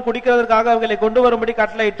வைப்பாட்டிகளும் குடிக்கிறதற்காக அவர்களை கொண்டு வரும்படி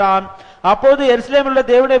கட்டளையிட்டான். அப்போது எருசலேமில் உள்ள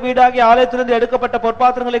தேவனுடைய வீடாகிய ஆலயத்திலிருந்து எடுக்கப்பட்ட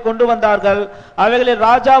பொற்பாத்திரங்களை கொண்டு வந்தார்கள். அவைகளில்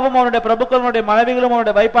ராஜாவும் அவனுடைய பிரபுக்களும் அவனுடைய மனைவிகளும்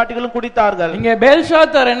அவனுடைய வைப்பாட்டிகளும் குடித்தார்கள். இங்கே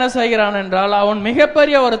பெல்ஷாத்சார் என்ன செய்கிறான் என்றால் அவன்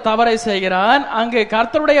மிகப்பெரிய ஒரு தவறை செய்கிறான். அங்கே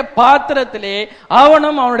கர்த்தருடைய பாத்திரத்திலே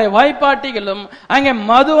அவனும் அவனுடைய வைப்பாட்டிகளும் அங்கே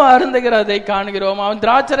மது அருந்துகிறதை காண்கிறோம். அவன்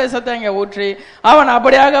திராட்சரசத்தை அங்கே ஊற்றி அவன்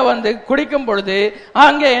அப்படியாக வந்து குடிக்கும் பொழுது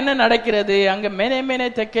அங்கே என்ன நடக்கிறது? அங்கே மெனே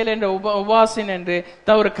தெக்கேல் என்ற உபாசின் என்று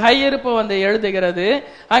ஒரு கையிருப்பு வந்து எழுதுகிறது.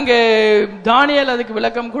 அங்கே தானியேல் அதுக்கு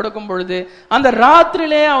விளக்கம் கொடுக்கும் பொழுது அந்த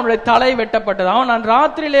ராத்திரியிலே அவனுடைய தலை வெட்டப்பட்டது. அவன்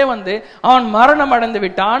ராத்திரியிலே வந்து அவன் மரணம் அடைந்து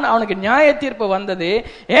விட்டான். அவனுக்கு நியாய தீர்ப்பு வந்தது.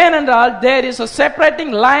 ஏனென்றால் there is a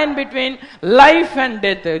separating line between life and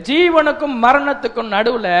death. ஜீவனுக்கும் மரணத்துக்கும்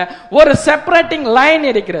நடுவுல ஒரு செப்பரேட்டிங் லைன்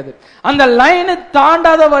இருக்கிறது. அந்த லைனை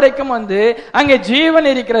தாண்டாத வரைக்கும் வந்து அங்கே ஜீவன்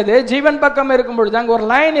இருக்கிறது. ஜீவன் பக்கம் இருக்கும் பொழுது அங்க ஒரு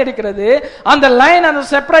லைன் இருக்கிறது. அந்த லைன் அந்த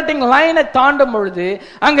செப்பரேட்டிங் லைனை தாண்டும் பொழுது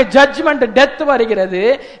அங்க ஜட்ஜ்மெண்ட் டெத் வருகிறது.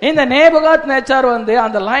 இந்த நேபுகாத்நேச்சார் வந்து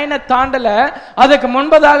அந்த லைனை தாண்டல. அதுக்கு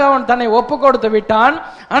முன்பதாக அவன் தன்னை ஒப்பு கொடுத்து விட்டான்.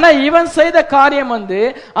 ஆனா இவன் செய்த காரியம்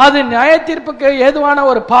அது நியாய தீர்ப்புக்கு ஏதுவான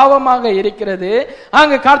ஒரு பாவமாக இருக்கிறது.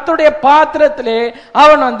 அங்க கர்த்தருடைய பாத்திரத்திலே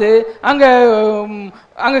அவன் அங்க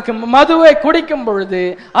அங்க மதுவை குடிக்கும் பொழுது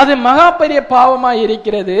அது மகா பெரிய பாவமா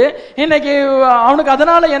இருக்கிறது. இன்னைக்கு அவனுக்கு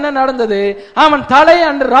அதனால என்ன நடந்தது? அவன் தலை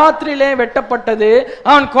அன்று ராத்திரியிலே வெட்டப்பட்டது,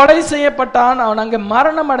 அவன் கொலை செய்யப்பட்டான், அவன் அங்க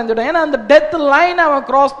மரணம் அடைஞ்சிட்டான். ஏன்னா அந்த டெத் லைன் அவன்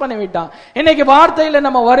கிராஸ் பண்ணி விட்டான். இன்னைக்கு வார்த்தையில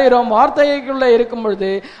நம்ம வருகிறோம், வார்த்தைக்குள்ள இருக்கும்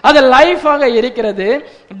பொழுது அது லைஃப் ஆக இருக்கிறது.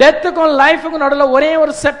 டெத்துக்கும் லைஃபுக்கும் நடுவில் ஒரே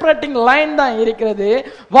ஒரு செப்பரேட்டிங் லைன் தான் இருக்கிறது.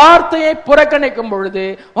 வார்த்தையை புறக்கணிக்கும் பொழுது,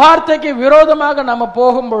 வார்த்தைக்கு விரோதமாக நம்ம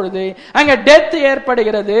போகும் பொழுது அங்க டெத் ஏற்படுகிறது.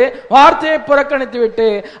 வார்த்தையை புறக்கணித்து விட்டு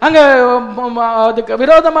அங்க அதுக்கு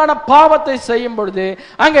விரோதமான பாவத்தை செய்யும் பொழுது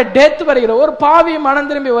அங்க டெத் வருகிறது. ஒரு பாவி மனம்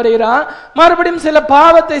திரும்பி வருகிறான், மறுபடியும் சில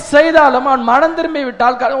பாவத்தை செய்தாலும் அவன் மனம் திரும்பி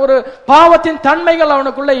விட்டால் ஒரு பாவத்தின் தன்மைகள்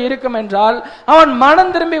அவனுக்குள்ள இருக்கும் என்றால் அவன்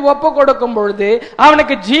மனம் திரும்பி ஒப்பு கொடுக்கும் பொழுது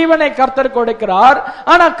அவனுக்கு ஜீவனை கர்த்தர் கொடுக்கிறார்.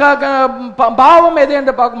 ஆனா பாவம் எது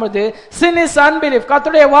என்று பார்க்கும்போது sin is unbelief,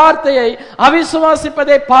 கர்த்தருடைய வார்த்தையை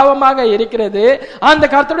அவிசுவாசிப்பதே பாவமாக இருக்கிறது. அந்த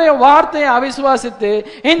கர்த்தருடைய வார்த்தையை அவிசுவாசித்து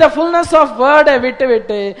இந்த ஃபுல்னஸ் ஆஃப் வேர்டை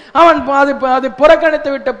விட்டு அவன் அது புறக்கணித்து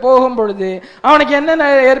விட்டு போகும் பொழுது அவனுக்கு என்ன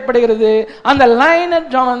ஏற்படுகிறது? அந்த லைனை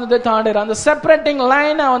தாண்டுகிறான், அந்த செப்பரேட்டிங்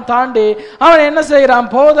லைனை அவன் தாண்டி அவன் என்ன செய்யறான்?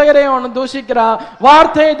 போதகரை அவன் தூஷிக்கிறான்,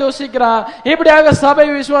 வார்த்தையை தூஷிக்கிறான், இப்படியாக சபை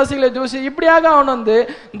விசுவாசிகளை இப்படியாக அவன்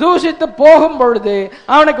தூஷித்து போகும் பொழுது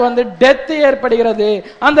அவனுக்கு டெத் ஏற்படுகிறது.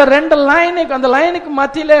 அந்த ரெண்டு லைனுக்கு அந்த லைனுக்கு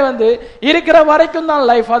மத்தியிலே இருக்கிற வரைக்கும் தான்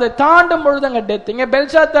லைஃப், அதை தாண்டும் பொழுது அங்க டெத். இங்க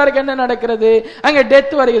பெல்ஷாத்தாருக்கு என்ன நடக்கிறது? அங்க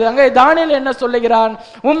டெத் வருகிறது. அங்க தானியேல் என்ன சொல்லுகிறான்?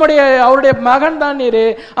 அவருடைய மகன் தான் நீரு,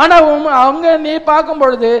 ஆனா அவங்க நீ பார்க்கும்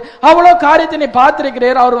பொழுது அவ்வளவு காரியத்தை நீ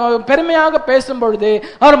பார்த்திருக்கிறீர். அவர் பெருமையாக பேசும் பொழுது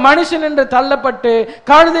அவர் மனுஷன் என்று தள்ளப்பட்டு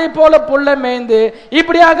கழுதை போல புல்ல மேய்ந்து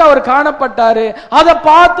இப்படியாக அவர் காணப்பட்டாரு. அதை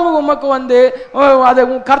பார்த்து உமக்கு அதை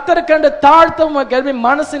கர்த்தருக்கென்று தாழ்த்த உமக்கு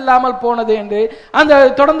மனசு இல்லாமல் போனது என்று அந்த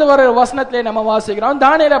தொடர்ந்து வர வசனத்திலே நம்ம வாசிக்கிறோம்.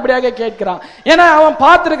 தானியேல் அப்படியாக கேட்கிறான். ஏன்னா அவன்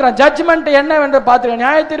பார்த்திருக்கிறான் ஜட்ஜ்மெண்ட் என்னவென்று பார்த்திருக்கான்.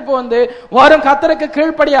 நியாய தீர்ப்பு வரும் கர்த்தருக்கு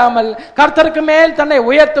கீழ்ப்படியாமல் கர்த்தருக்கு மேல் தன்னை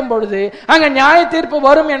உயர்த்தும் பொழுது அங்க நியாய தீர்ப்பு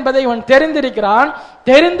வரும் என்பதை இவன் தெரிந்திருக்கிறான்.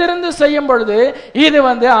 தெரிந்திருந்து செய்யும் பொழுது இது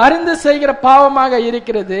அறிந்து செய்கிற பாவமாக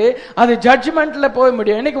இருக்கிறது. அது ஜட்ஜ்மெண்ட்ல போய்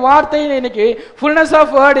முடியும். இன்னைக்கு வார்த்தையில் இன்னைக்கு ஃபுல்னஸ்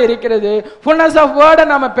ஆஃப் வேர்ட் இருக்கிறது. ஃபுல்னஸ் ஆஃப் வேர்டை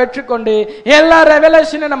நம்ம பெற்றுக்கொண்டு எல்லா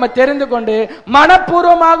ரெவலேஷனை நம்ம தெரிந்து கொண்டு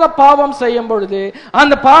மனப்பூர்வமாக பாவம் செய்யும் பொழுது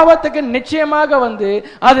அந்த பாவத்துக்கு நிச்சயமாக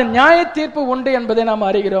அது நியாய தீர்ப்பு உண்டு என்பதை நாம்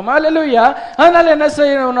அறிகிறோம். அல்லேலூயா. அதனால என்ன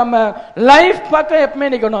செய்யணும்? நம்ம லைஃப் பக்கம்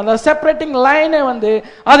எப்பவுமே நிக்கணும். அந்த செப்பரேட்டிங் லைனை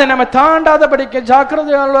அதை நம்ம தாண்டாதபடிக்கு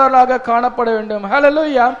ஜாக்கிரதையாளராக காணப்பட வேண்டும்.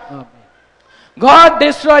 Hallelujah. God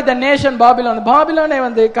destroyed the nation Babylon. பாபிலோனை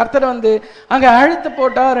கர்த்தர் அங்க அழித்து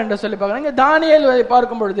போட்டார் என்று சொல்லி பார்க்கறாங்க. தானியேல்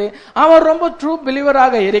பார்க்கும் பொழுது அவன் ரொம்ப ட்ரூ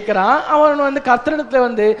பிலீவராக இருக்கிறான். அவன்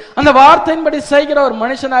கர்த்தரிடத்துல அந்த வார்த்தையின்படி செய்கிற ஒரு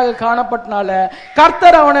மனுஷனாக காணப்பட்டனால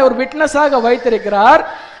கர்த்தர் அவனை ஒரு விட்னஸாக வைத்திருக்கிறார்.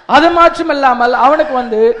 அது மாற்றமில்லாமல்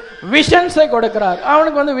அவனுக்கு விஷன்ஸை கொடுக்கிறார்.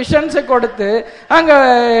 அவனுக்கு விஷன்ஸை கொடுத்து அங்க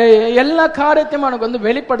எல்லா காரியத்தையும் அவனுக்கு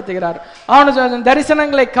வெளிப்படுத்துகிறார். அவனுக்கு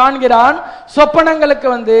தரிசனங்களை காண்கிறான்,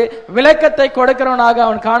 சொப்பனங்களுக்கு விளக்கத்தை கொடுக்கிறவனாக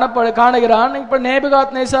அவன் காணுகிறான். இப்ப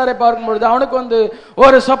நேபுகாத்நேசாரை பார்க்கும்பொழுது அவனுக்கு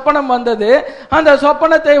ஒரு சொப்பனம் வந்தது. அந்த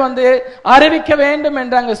சொப்பனத்தை அறிவிக்க வேண்டும்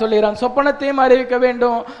என்று அங்க சொல்லுகிறான். சொப்பனத்தையும் அறிவிக்க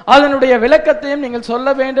வேண்டும், அதனுடைய விளக்கத்தையும் நீங்கள் சொல்ல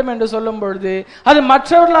வேண்டும் என்று சொல்லும் பொழுது அது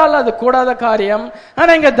மற்றவர்களால் அது கூடாத காரியம்.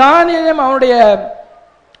 ஆனா இங்க தானியேலும் அவனுடைய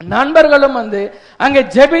நண்பர்களும் அங்க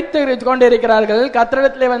ஜெபித்து கொண்டிருக்கிறார்கள்.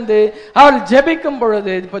 கர்த்தரிடத்திலே அவள் ஜெபிக்கும்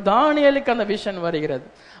பொழுது இப்ப தானியேலுக்கு அந்த விஷன் வருகிறது.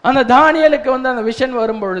 அந்த தானியேலுக்கு அந்த விஷன்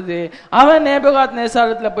வரும் பொழுது அவன்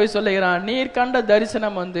நேபுகாத்நேசாரத்துல போய் சொல்லுகிறான், நீர் கண்ட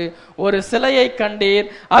தரிசனம் ஒரு சிலையை கண்டீர்,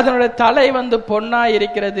 அதனுடைய தலை பொன்னா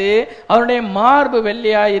இருக்கிறது, அதனுடைய மார்பு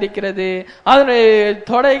வெள்ளியா இருக்கிறது, அதனுடைய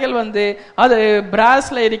தொடைகள் அது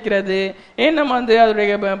பிராஸ்ல இருக்கிறது, இன்னும்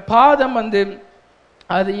அதனுடைய பாதம்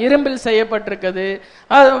அது இரும்பில் செய்யப்பட்டிருக்கிறது,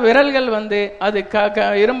 அது விரல்கள் அது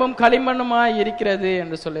இரும்பும் களிமண்ணுமா இருக்கிறது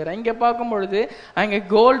என்று சொல்லுறேன். இங்க பார்க்கும் பொழுது அங்க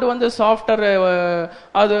கோல்டு சாஃப்டர்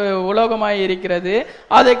அது உலோகமாய் இருக்கிறது,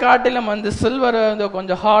 அதை காட்டிலும் சில்வர்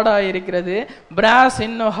கொஞ்சம் ஹார்டா இருக்கிறது, பிராஸ்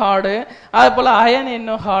இன்னும் ஹார்டு, அது போல அயன்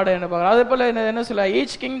இன்னும் ஹார்டு என்று பார்க்கலாம். அதே போல என்ன சொல்ல,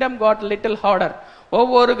 each kingdom got little harder.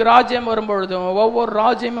 ஒவ்வொரு ராஜ்யம் வரும்பொழுதும் ஒவ்வொரு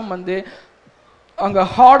ராஜ்யமும் அங்க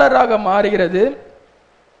ஹார்டராக மாறுகிறது.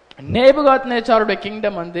 நேபுகாத்நேச்சாருடைய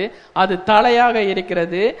கிங்டம் அது தலையாக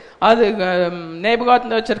இருக்கிறது. அது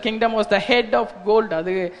Nebuchadnezzar kingdom was the head of gold.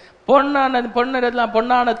 அது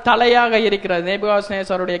பொன்னான தலையாக இருக்கிறது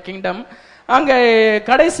நேபுகாத்நேச்சாருடைய கிங்டம். அங்க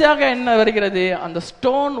கடைசியாக என்ன வருகிறது? அந்த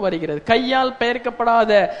ஸ்டோன் வருகிறது. கையால்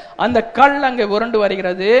பெயர்க்கப்படாத அந்த கல் அங்கே உருண்டு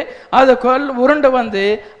வருகிறது. அது கல் உருண்டு வந்து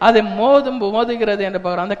அது மோதுகிறது என்று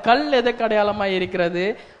பார்க்கிறோம். அந்த கல் எதற்கு அடையாளமாய் இருக்கிறது?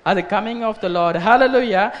 அது coming of the Lord.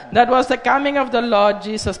 Hallelujah. That was the coming of the Lord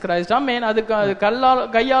Jesus Christ. ஆமென். அது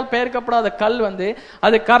கையால் பெயர்க்கப்படாத கல் வந்து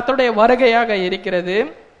அது கர்த்தருடைய வருகையாக இருக்கிறது.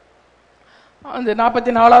 அந்த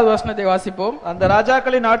 44வது வசனத்தை வாசிப்போம். அந்த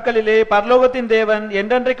ராஜாக்களின் நாட்களிலே பரலோகத்தின் தேவன்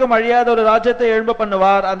என்றென்றைக்கும் அழியாத ஒரு ராஜ்யத்தை எழும்ப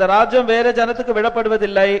பண்ணுவார். அந்த ராஜ்யம் வேற ஜனத்துக்கு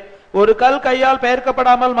விடப்படுவதில்லை. ஒரு கல் கையால்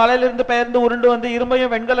பெயர்க்கப்படாமல் மலையிலிருந்து பெயர்ந்து உருண்டு வந்து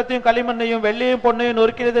இரும்பையும் வெண்கலத்தையும் களிமண்ணையும் வெள்ளியும் பொன்னையும்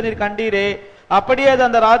நொறுக்கிறது நீர் கண்டீரே. அப்படியே அது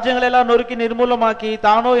அந்த ராஜ்யங்கள் எல்லாம் நொறுக்கி நிர்மூலமாக்கி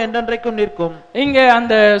தானோ என்றென்றைக்கும் நிற்கும். இங்க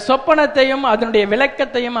அந்த சொப்பனத்தையும் அதனுடைய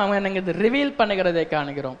விளக்கத்தையும் அவங்க ரிவீல் பண்ணுகிறதை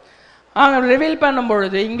காணுகிறோம். ரிவீல் பண்ணும்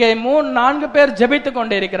பொழுது இங்கே 3-4 பேர் ஜெபித்து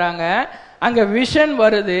கொண்டு இருக்கிறாங்க. அங்க விஷன்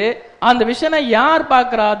வருது. அந்த விஷனை யார்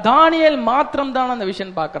பார்க்கிறா? தானியேல் மாத்திரம் தான் அந்த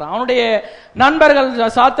விஷன் பார்க்கிறான். அவனுடைய நண்பர்கள்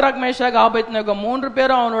சாத்ராக் மேஷாக் ஆபேத்நேகோ 3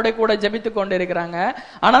 பேரும் அவனோட கூட ஜெபித்து கொண்டு இருக்கிறாங்க.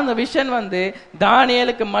 ஆனா அந்த விஷன் வந்து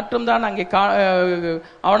தானியேலுக்கு மட்டும்தான் அங்கே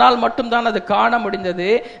அவனால் மட்டும்தான் அது காண முடிந்தது.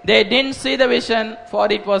 They didn't see the vision for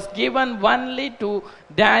it was given only to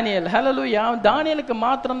Daniel. Hallelujah. தானியேலுக்கு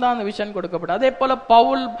மாத்திரம் தான் அந்த விஷன் கொடுக்கப்பட்டது. அதே போல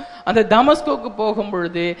பவுல் அந்த தமஸ்குக்கு போகும்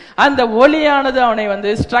பொழுது அந்த ஒளியானது அவனை வந்து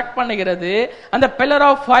ஸ்ட்ரக் பண்ணுகிறது. அந்த பில்லர்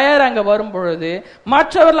ஆஃப் ஃபயர் அங்க வரும் பொழுது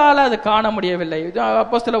மற்றவர்களால் அது காண முடியவில்லை.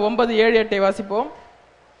 அப்போஸ்தலர் 9:7-8 வாசிப்போம்.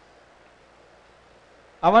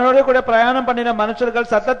 அவனோட கூட பிரயாணம் பண்ணின மனுஷர்கள்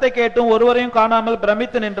சத்தத்தை கேட்டும் ஒருவரையும் காணாமல்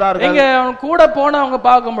பிரமித்து நின்றார்கள். இங்க கூட போனவங்க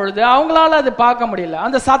பார்க்கும் பொழுது அவங்களால அது பார்க்க முடியல.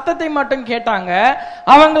 அந்த சத்தத்தை மட்டும் கேட்டாங்க.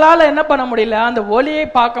 அவங்களால என்ன பண்ண முடியல? அந்த ஒளியை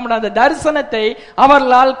பார்க்க முடியல. அந்த தரிசனத்தை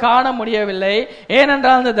அவர்களால் காண முடியவில்லை.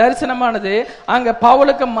 ஏனென்றால் அந்த தரிசனமானது அங்க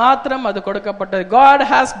பவுலுக்கு மாத்திரம் அது கொடுக்கப்பட்டது. God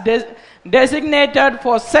has designated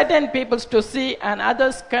for certain peoples to see and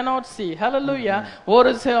others cannot see. Hallelujah.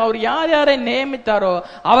 அவர் யாரை நியமித்தாரோ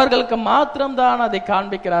அவர்களுக்கு மாத்திரம் தான் அதை காண்பிக்கிறார்.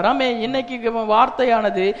 இன்னைக்கு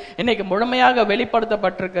வார்த்தையானது இன்னைக்கு முழுமையாக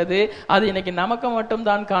வெளிப்படுத்தப்பட்டிருக்கிறது. அது இன்னைக்கு நமக்கு மட்டும்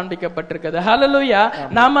தான் காண்பிக்கப்பட்டிருக்கிறது. ஹalleluya.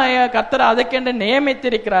 நாம கர்த்தர் அதுக்கென்று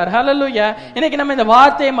நியமித்திருக்கிறார். ஹalleluya. இன்னைக்கு நம்ம இந்த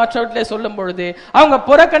வார்த்தையை மற்றவர்களே சொல்லும் பொழுது அவங்க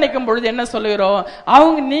புறக்கணிக்கும் பொழுது என்ன சொல்லுகிறோம்?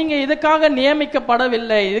 நீங்க இதுக்காக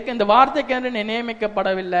நியமிக்கப்படவில்லை, இதுக்கு இந்த வார்த்தைக்கென்று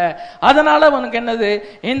நியமிக்கப்படவில்லை, அதனால உனக்கு என்னது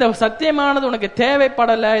இந்த சத்தியமானது உனக்கு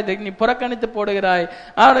தேவைப்படல, இது நீ புறக்கணித்து போடுகிறாய்.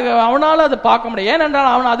 அவனால அது பார்க்க முடியும்.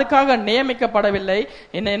 ஏனென்றால் அவன் அதுக்காக நியமிக்கப்படவில்லை.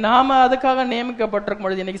 இன்னை நாம அதுக்காக நியமிக்கப்பட்டிருக்கும்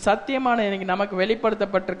பொழுது இன்னைக்கு சத்தியமான இன்னைக்கு நமக்கு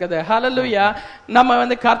வெளிப்படுத்தப்பட்டிருக்கிறது. ஹalleluya. நம்ம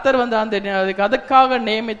வந்து கர்த்தர் வந்து அந்த அதுக்காக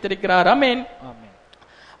நியமித்திருக்கிறார். ஆமென்.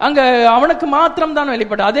 அங்க அவனுக்கு மாத்திரம் தான்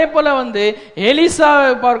வெளிப்படும். அதே போல வந்து எலிசா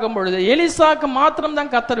பார்க்கும் பொழுது எலிசாக்கு மாத்திரம்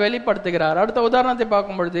தான் கர்த்தர் வெளிப்படுத்துகிறார். அடுத்த உதாரணத்தை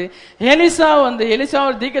பார்க்கும் பொழுது எலிசா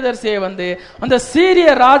தீர்க்கதரிசியை வந்து அந்த சீரிய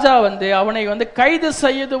ராஜா வந்து அவனை வந்து கைது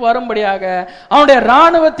செய்து வரும்படியாக அவனுடைய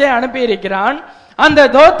ராணுவத்தை அனுப்பி இருக்கிறான். அந்த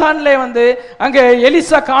தோத்தான்லே வந்து அங்க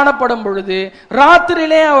எலிசா காணப்படும் பொழுது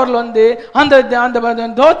ராத்திரியிலே அவர்கள் வந்து அந்த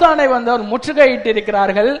தோத்தானை வந்து அவர் முற்றுகையிட்டு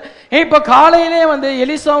இருக்கிறார்கள். இப்ப காலையிலே வந்து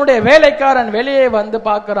எலிசாவுடைய வேலைக்காரன் வெளியே வந்து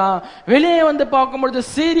பார்க்கிறான். வெளியே வந்து பார்க்கும் பொழுது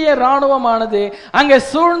சீரிய ராணுவமானது அங்கே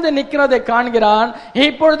சூழ்ந்து நிற்கிறதை காண்கிறான்.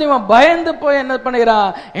 இப்பொழுது இவன் பயந்து போய் என்ன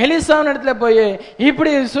பண்ணுகிறான்? எலிசாவின் இடத்துல போய்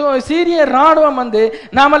இப்படி சீரிய ராணுவம் வந்து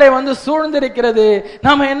நம்மளை வந்து சூழ்ந்திருக்கிறது,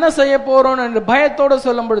 நாம என்ன செய்ய போறோம் என்று பயத்தோடு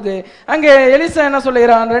சொல்லும் பொழுது அங்கே எலிசா என்ன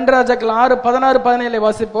சொல்லுகிறான்? 2 ராஜாக்கள் 6:16-17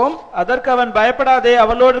 வாசிப்போம். அதற்கு அவன் பயப்படாதே,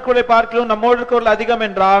 அவளோடு பார்க்கலும் நம்மோடு அதிகம்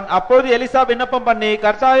என்றான். அப்போது எலிசா விண்ணப்பம் பண்ணி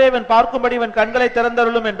கர்த்தாவே இவன் பார்க்கும்படி இவன் கண்களை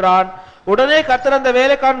திறந்தருளும் என்றான். உடனே கர்த்தர் அந்த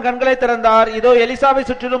வேலைக்காரன் கண்களை திறந்தார். இதோ எலிசாவை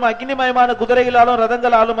சுற்றிலும் அக்னிமயமான குதிரைகளாலும்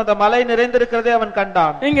ரதங்களாலும் அந்த மலை நிறைந்திருக்கிறதை அவன்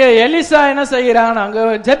கண்டான். இங்க எலிசா என்ன செய்கிறான்? அங்க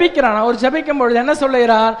ஜெபிக்கிறான். அவர் ஜெபிக்கும் பொழுது என்ன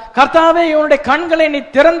சொல்லுகிறான்? கர்த்தாவே இவனுடைய கண்களை நீ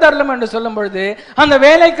திறந்தருளும் என்று சொல்லும் பொழுது அந்த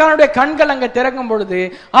வேலைக்காரனுடைய கண்கள் அங்க திறக்கும் பொழுது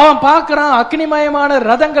அவன் பார்க்கிறான் அக்னிமயமான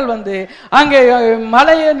ரதங்கள் வந்து அங்கே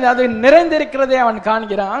மலையில் அது நிறைந்திருக்கிறதை அவன்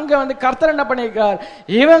காண்கிறான். அங்க வந்து கர்த்தர் என்ன பண்ணியிருக்கார்?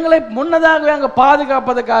 இவங்களை முன்னதாகவே அங்க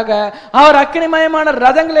பாதுகாப்பதற்காக அவர் அக்னிமயமான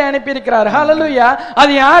ரதங்களை அனுப்பி ஹalleluya.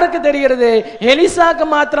 அது யாருக்கு தெரிகிறது? எலிசாக்கு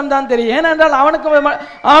மாத்திரம் தான் தெரியும். ஏனென்றால்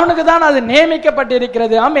அவனுக்கு தான் அது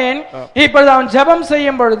நியமிக்கப்பட்டிருக்கிறது. ஆமென். இப்பொழுது அவன் ஜெபம்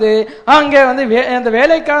செய்யும் பொழுது அங்கே வந்து அந்த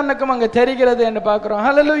வேலைக்காரனுக்கும் அங்க தெரிகிறது என்று பார்க்கிறோம்.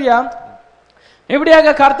 ஹalleluya.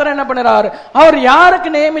 இப்படியாக கர்த்தர் என்ன பண்ணுறார்? அவர்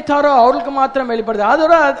யாருக்கு நியமித்தாரோ அவருக்கு மாத்திரம் வெளிப்படுது.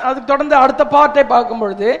 அதுக்கு தொடர்ந்து அடுத்த பாட்டை பார்க்கும்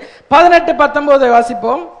பொழுது 18-19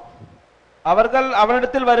 வாசிப்போம். அவர்கள்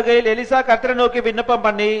அவனிடத்தில் வருகையில் எலிசா கர்த்தரை நோக்கி விண்ணப்பம்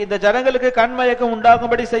பண்ணி இந்த ஜனங்களுக்கு கண்மயக்கம்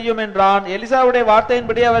உண்டாகும்படி செய்யும் என்றான். எலிசாவுடைய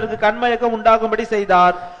வார்த்தையின்படி அவருக்கு கண்மயக்கம் உண்டாகும்படி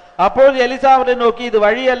செய்தார். அப்பொழுது எலிசா அவரை நோக்கி, இது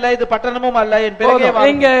வழி அல்ல, இது பட்டணமும் அல்ல, என் பிறகே வா.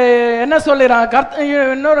 இங்க என்ன சொல்லிறான்?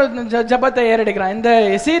 இன்னொரு ஜெபத்தை ஏறெடுக்கிறான். இந்த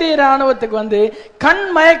சீரிய ராணுவத்துக்கு கண்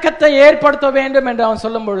மயக்கத்தை ஏற்படுத்த வேண்டும் என்று அவன்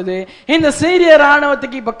சொல்லும் பொழுது, இந்த சீரிய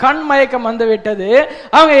ராணுவத்துக்கு இப்ப கண் மயக்கம் வந்து விட்டது.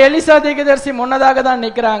 அவங்க எலிசா தீர்க்கதரிசி முன்னதாக தான்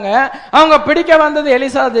நிக்கிறாங்க. அவங்க பிடிக்க வந்தது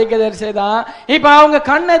எலிசா தீர்க்கதரிசி தான். இப்ப அவங்க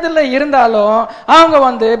கண் எதிரில் இருந்தாலும்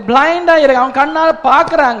அவங்க பிளைண்டா இருக்கு, அவங்க கண்ணால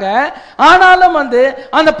பாக்குறாங்க. ஆனாலும்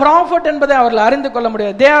அந்த ப்ராஃபட் என்பதை அவர்கள் அறிந்து கொள்ள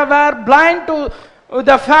முடியாது. They were blind to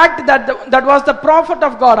the fact that was the prophet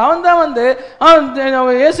of God. அவன்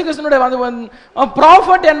தான் இயேசு கிறிஸ்துனுடைய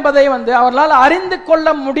ப்ராஃபட் என்பதை அவர்களால் அறிந்து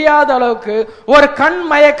கொள்ள முடியாத அளவுக்கு ஒரு கண்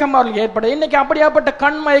மயக்கம் அவர்களுக்கு ஏற்படும். இன்னைக்கு அப்படியாப்பட்ட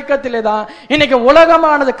கண் மயக்கத்திலே தான் இன்னைக்கு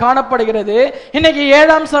உலகமானது காணப்படுகிறது. இன்னைக்கு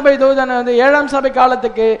 7ஆம் சபை தூதன் 7ஆம் சபை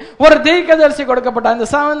காலத்துக்கு ஒரு தீர்க்கதரிசி கொடுக்கப்பட்ட அந்த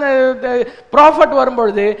ப்ராஃபட்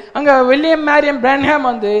வரும்பொழுது அங்க வில்லியம் மேரியம் பிரான்ஹாம்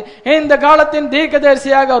இந்த காலத்தின்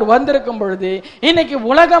தீர்க்கதரிசியாக அவர் வந்திருக்கும் பொழுது இன்னைக்கு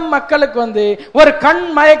உலகம் மக்களுக்கு ஒரு கண்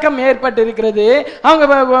மயக்கம் ஏற்பட்டிருக்கிறது. அவங்க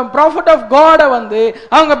ப்ராஃபட் ஆஃப் காட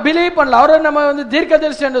அவங்க பிலீவ் பண்ணல. அவர் நம்ம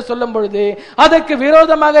தீர்க்கதரிசி என்று சொல்லும் பொழுது அதற்கு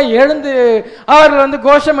விரோதமாக எழுந்து அவர்கள்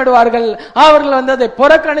கோஷமிடுவார்கள். அவர்கள் அதை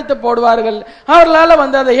புறக்கணித்து போடுவார்கள்.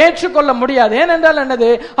 அவர்களால் அதை ஏற்றுக்கொள்ள முடியாது. ஏனென்றால் என்னது,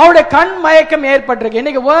 அவருடைய கண் மயக்கம் ஏற்பட்டிருக்கு.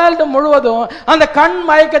 இன்னைக்கு வேர்ல்டு முழுவதும் அந்த கண்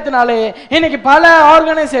மயக்கத்தினாலே இன்னைக்கு பல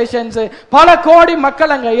ஆர்கனைசேஷன்ஸ் பல கோடி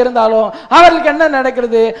மக்கள் அங்க இருந்தாலும் அவர்களுக்கு என்ன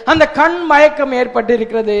நடக்கிறது, அந்த கண் மயக்கம்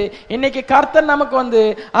ஏற்பட்டிருக்கிறது. இன்னைக்கு கர்த்தர் நமக்கு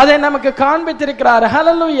அதை நமக்கு காண்பித்திருக்கிறார்.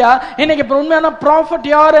 ஹல்லேலூயா. இன்னைக்கு உண்மையான ப்ராஃபட்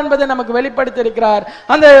யார் என்பதை நமக்கு வெளிப்படுத்தி இருக்கிறார்.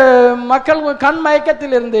 அந்த மக்கள் கண்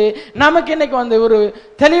மயக்கத்தில் இருந்து நமக்கு இன்னைக்கு ஒரு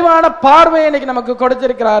தெளிவான பார்வை இன்னைக்கு நமக்கு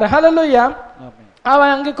கொடுத்திருக்கிறார். ஹல்லேலூயா.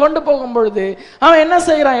 அவன் அங்கு கொண்டு போகும் பொழுது அவன் என்ன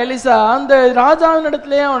செய்யறான், எலிசா அந்த ராஜாவின்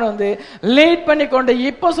இடத்திலேயே அவன் லீட் பண்ணி கொண்டு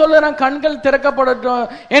இப்ப சொல்லுறான் கண்கள் திறக்கப்படட்டும்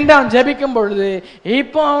என்று அவன் ஜெபிக்கும் பொழுது,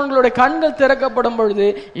 இப்போ அவங்களுடைய கண்கள் திறக்கப்படும் பொழுது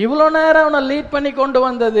இவ்வளவு நேரம் அவனை லீட் பண்ணி கொண்டு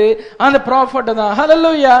வந்தது அந்த ப்ராஃபட் தான்.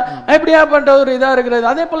 ஹல்லேலூயா. எப்படியா பண்ற ஒரு இதா இருக்கிறது.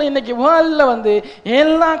 அதே போல இன்னைக்கு வேர்ல்ட்ல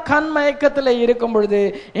எல்லா கண் மயக்கத்துல இருக்கும் பொழுது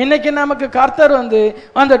இன்னைக்கு நமக்கு கர்த்தர்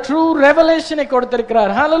அந்த ட்ரூ ரெவலேஷனை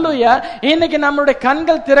கொடுத்திருக்கிறார். ஹல்லேலூயா. இன்னைக்கு நம்மளுடைய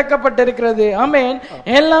கண்கள் திறக்கப்பட்டிருக்கிறது. ஆமென்.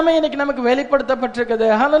 எல்லாமே இன்னைக்கு நமக்கு வெளிப்படுத்தப்பட்டிருக்கிறது.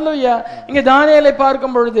 ஹல்லேலூயா. இங்க தானியேலை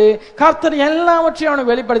பார்க்கும் பொழுது கர்த்தர் எல்லாவற்றையும்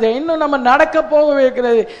அவனுக்கு வெளிப்படுத்த, இன்னும் நம்ம நடக்க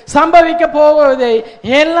போகிறது சம்பவிக்க போவதை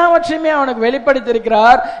எல்லாவற்றையுமே அவனுக்கு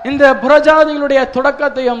வெளிப்படுத்தியிருக்கிறார். இந்த புறஜாதிகளுடைய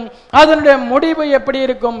தொடக்கத்தையும் அதனுடைய முடிவு எப்படி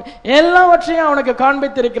இருக்கும் எல்லாவற்றையும் அவனுக்கு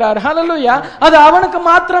காண்பித்திருக்கிறார். ஹல்லேலூயா. அது அவனுக்கு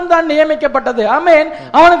மாத்திரம் தான் நியமிக்கப்பட்டது. ஆமென்.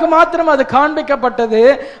 அவனுக்கு மாத்திரம் அது காண்பிக்கப்பட்டது.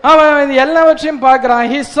 அவன் எல்லாவற்றையும் பார்க்கிறான்.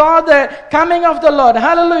 He saw the coming of the Lord.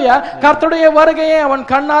 ஹல்லேலூயா. கர்த்தருடைய வருகை அவன்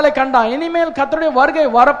கண்ணாலே கண்டான். இனிமேல் கர்த்தருடைய வருகை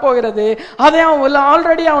வரப்போகிறது. அதை அவன்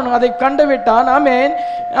ஆல்ரெடி அவன் அதை கண்டுவிட்டான். ஆமென்.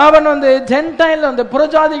 அவன் ஜென்டைல்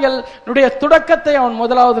புறஜாதிகளுடைய தொடக்கத்தை அவன்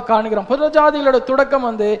முதலாவது காணுகிறான். புறஜாதிகளுடைய தொடக்கம்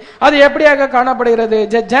அது எப்படியாக காணப்படுகிறது.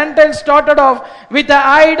 Gentile started off with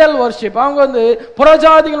Idol worship. அவங்க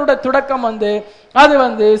புறஜாதிகளுடைய தொடக்கம்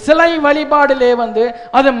அது சிலை வழிபாடிலே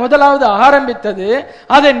அது முதலாவது ஆரம்பித்தது.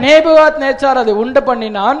 அதை நேபுகாத் நேச்சார் அதை உண்டு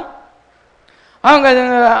பண்ணினான். அவங்க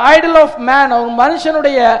ஐடல் ஆஃப் மேன், ஒரு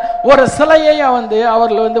மனுஷனுடைய ஒரு சிலையை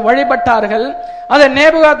அவர்கள் வழிபட்டார்கள். அதை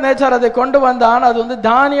நேபுகாத் நேச்சார் அதை கொண்டு வந்தான். அது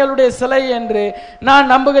தானியேலுடைய சிலை என்று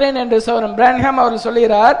நான் நம்புகிறேன் என்று பிரான்ஹாம் அவர்கள்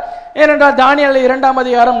சொல்கிறார். ஏனென்றால் தானியேல் 2ஆம்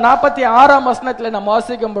அதிகாரம் 46ஆம் வசனத்தில் நாம்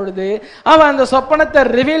வாசிக்கும் பொழுது அவன் அந்த சொப்பனத்தை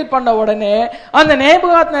ரிவீல் பண்ண உடனே அந்த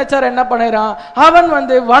நேபுகாத் நேச்சார் என்ன பண்ணுகிறான், அவன்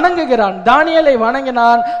வணங்குகிறான். தானியேலை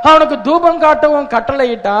வணங்கினான். அவனுக்கு தூபம் காட்டவும்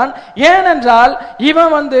கட்டளையிட்டான். ஏனென்றால்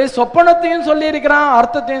இவன் சொப்பனத்தையும் சொல்லி இருக்கிறான்,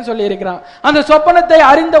 அர்த்தத்தையும் சொல்லி இருக்கிறான். அந்த சொப்பனத்தை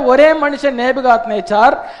அறிந்த ஒரே மனுஷன் நேபுகாத்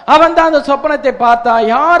நேச்சார். அவன் தான் அந்த சொப்பனத்தை பார்த்தா.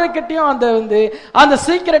 யாருக்கிட்டையும் அந்த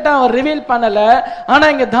சீக்கிரட்டை அவன் ரிவீல் பண்ணல. ஆனா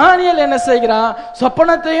இங்க தானியேல் என்ன செய்கிறான்,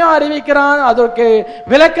 சொப்பனத்தையும் அறிவிக்கிறான், அதற்கு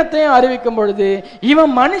விளக்கத்தையும் அறிவிக்கும் பொழுது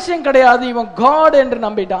இவன் மனுஷன் கிடையாது, இவன் காட் என்று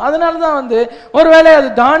நம்பிட்டான். அதனாலதான் ஒருவேளை அது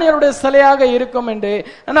தானியேலுடைய சிலையாக இருக்கும் என்று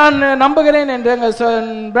நான் நம்புகிறேன் என்று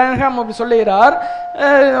பிரான்ஹாம் சொல்லுகிறார்.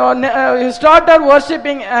 started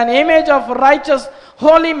worshipping an image of righteous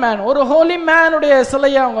holy man. ஒரு holy man உடைய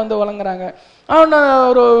சிலையை அவங்க வழங்குறாங்க. அவன்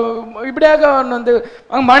ஒரு இப்படியாக அவன்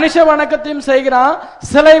மனுஷ வணக்கத்தையும் செய்கிறான்,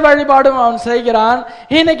 சிலை வழிபாடும் அவன் செய்கிறான்.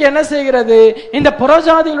 இன்னைக்கு என்ன செய்கிறது, இந்த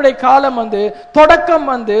புறஜாதிகளுடைய காலம் தொடக்கம்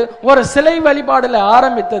ஒரு சிலை வழிபாடுல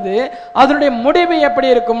ஆரம்பித்தது. அதனுடைய முடிவு எப்படி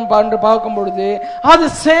இருக்கும் என்று பார்க்கும் பொழுது அது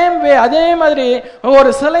சேம் வே, அதே மாதிரி ஒரு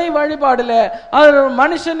சிலை வழிபாடுல அது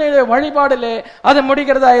மனுஷனுடைய வழிபாடுல அது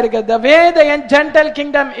முடிகிறதா இருக்கு. The way the Gentile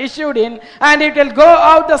kingdom issued in and it will go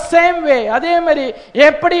out the same way. அதே மாதிரி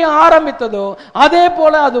எப்படி ஆரம்பித்ததோ அதே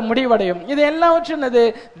போல அது முடிவடையும். இது எல்லாவற்றும்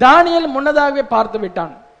தானியேல் முன்னதாகவே பார்த்து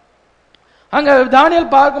விட்டான். அங்க தானியேல்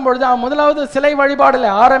பார்க்கும் பொழுது அவன் முதலாவது சிலை வழிபாடுல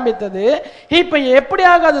ஆரம்பித்தது. இப்ப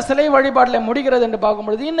எப்படியாக அது சிலை வழிபாடுல முடிகிறது என்று பார்க்கும்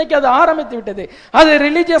பொழுது இன்னைக்கு அது ஆரம்பித்து விட்டது. அது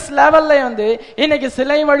ரிலிஜியஸ் லெவல்ல இன்னைக்கு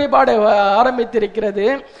சிலை வழிபாடு ஆரம்பித்திருக்கிறது.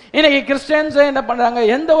 இன்னைக்கு கிறிஸ்டியன்ஸ் என்ன பண்றாங்க,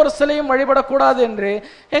 எந்த ஒரு சிலையும் வழிபடக்கூடாது என்று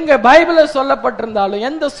எங்க பைபிள்ல சொல்லப்பட்டிருந்தாலும்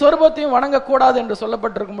எந்த சொரூபத்தையும் வணங்கக்கூடாது என்று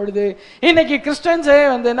சொல்லப்பட்டிருக்கும் பொழுது இன்னைக்கு கிறிஸ்டியன்ஸே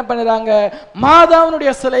என்ன பண்ணுறாங்க,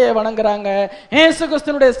 மாதாவினுடைய சிலையை வணங்குறாங்க, இயேசு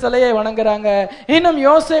கிறிஸ்துனுடைய சிலையை வணங்குறாங்க, இன்னும்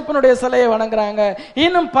யோசேப்பினுடைய சிலையை வணங்குறாங்க,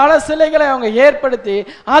 இன்னும் பல சிலைகளை அவங்க ஏற்படுத்தி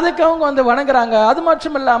அதுக்கு அவங்க வணங்குறாங்க. அது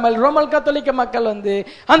மட்டும் இல்லாமல் ரோமன் கத்தோலிக்க மக்கள்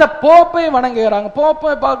அந்த போப்பை வணங்குகிறாங்க.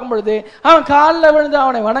 போப்பை பார்க்கும் பொழுது அவன் காலில் விழுந்து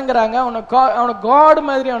அவனை வணங்குறாங்க, அவனை காட்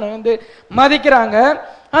மாதிரி அவனை மதிக்கிறாங்க.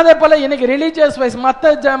 அதே போல இன்னைக்கு ரிலீஜியஸ் வைஸ்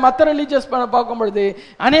மற்ற ரிலீஜியஸ் பார்க்கும் பொழுது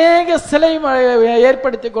அநேக சிலை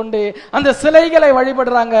ஏற்படுத்தி கொண்டு அந்த சிலைகளை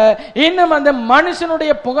வழிபடுறாங்க. இன்னும் அந்த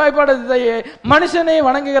மனுஷனுடைய புகைப்படத்தை மனுஷனை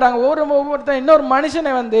வணங்குகிறாங்க. ஒவ்வொருத்தன் இன்னொரு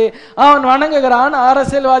மனுஷனை அவன் வணங்குகிறான்.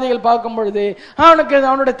 அரசியல்வாதிகள் பார்க்கும் பொழுது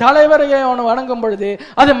அவனுடைய தலைவரை அவன் வணங்கும் பொழுது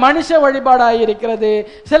அது மனுஷ வழிபாடாக இருக்கிறது,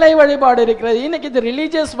 சிலை வழிபாடு இருக்கிறது. இன்னைக்கு இது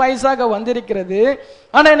ரிலீஜியஸ் வைஸாக வந்திருக்கிறது.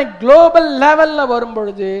 ஆனா இன்னைக்கு குளோபல் லெவல்ல வரும்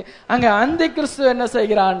பொழுது அங்க அந்தி கிறிஸ்து என்ன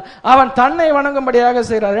செய்கிறான், அவன் தன்னை வணங்கும்படியாக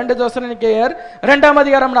செய்கிறான். 2 தெசலோனிக்கேயர் 2ஆம்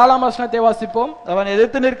அதிகாரம் 4ஆம் வசனத்தை வாசிப்போம். அவன்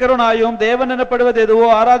எதிர்த்து நிற்கிறவனாயும் தேவன் எனப்படுவது எதுவோ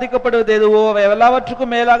ஆராதிக்கப்படுவது எதுவோ அவை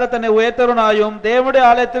எல்லாவற்றுக்கும் மேலாக தன்னை உயர்த்தவனாயும் தேவனுடைய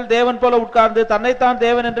ஆலயத்தில் தேவன் போல உட்கார்ந்து தன்னைத்தான்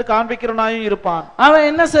தேவன் என்று காண்பிக்கிறவனாயும் இருப்பான். அவன்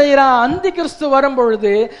என்ன செய்யறான், அந்தி கிறிஸ்து வரும்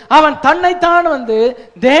பொழுது அவன் தன்னைத்தான்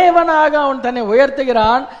தேவனாக அவன் தன்னை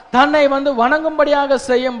உயர்த்துகிறான். தன்னை வணங்கும்படியாக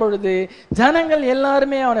செய்யும் பொழுது ஜனங்கள்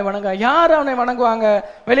எல்லாருமே அவனை வணங்க. யார் அவனை வணங்குவாங்க?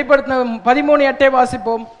 வெளிப்படுத்தின 13:8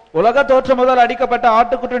 வாசிப்போம். உலக தோற்றம் முதல் அடிக்கப்பட்ட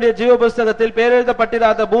ஆட்டுக்குட்டியுடைய ஜீவ புஸ்தகத்தில் பேர்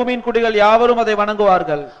எழுதப்பட்டிராத பூமியின் குடிகள் யாவரும் அதை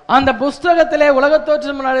வணங்குவார்கள். அந்த புஸ்தகத்திலே உலக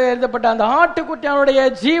தோற்றம் எழுதப்பட்ட அந்த ஆட்டுக்குட்டியானுடைய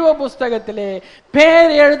ஜீவ புஸ்தகத்திலே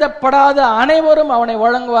பேர் எழுதப்படாத அனைவரும் அவனை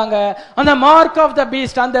வணங்குவாங்க. அந்த மார்க் ஆஃப் த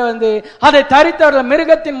பீஸ்ட் அந்த அதை தரித்தவர்கள்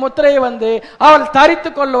மிருகத்தின் முத்திரையை அவர்கள்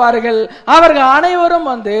தரித்துக் கொள்வார்கள். அவர்கள்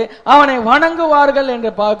அனைவரும் அவனை வணங்குவார்கள்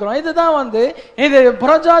என்று பார்க்கிறோம். இதுதான் இது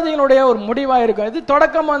புறஜாதிகளுடைய ஒரு முடிவா இருக்கும். இது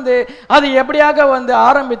தொடக்கம் அது எப்படியாக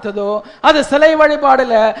ஆரம்பித்து அது சிலை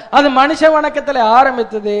வழிபாடுல அது மனுஷ வணக்கத்தில்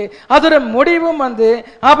ஆரம்பித்தது. அதோட முடிவும்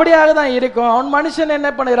அப்படியாக தான் இருக்கும். அவன் மனுஷன் என்ன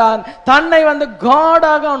பண்ணுகிறான், தன்னை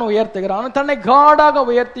காடாக அவன் உயர்த்துகிறான். தன்னை காடாக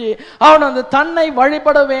உயர்த்தி அவன் தன்னை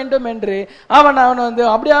வழிபட வேண்டும் என்று அவன்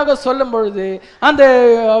அப்படியாக சொல்லும் பொழுது அந்த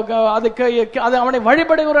அதுக்கு அவனை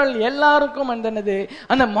வழிபடுகிறவர்கள் எல்லாருக்கும்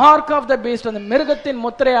அந்த மார்க் ஆஃப் த பீஸ்ட் அந்த மிருகத்தின்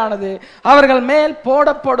முத்திரையானது அவர்கள் மேல்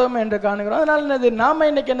போடப்படும் என்று காணுகிறோம். அதனால நாம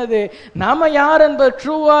இன்னைக்கு நாம யார் என்பது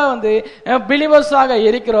ட்ரூவா பிலீவர்ஸாக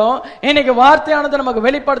இருக்கிறோம். இன்னைக்கு வார்த்தையானது நமக்கு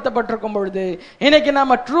வெளிப்படுத்தப்பட்டிருக்கும் பொழுது இன்னைக்கு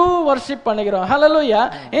நாம ட்ரூ வர்ஷிப் பண்ணுகிறோம். ஹல்லேலூயா.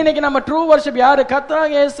 இன்னைக்கு நம்ம ட்ரூ வர்ஷிப் யாரு?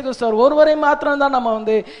 கர்த்தராகிய இயேசு கிறிஸ்து ஒருவரை மாத்திரம் தான்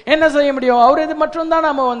நம்ம என்ன செய்ய முடியும், அவர் இது மட்டும் தான்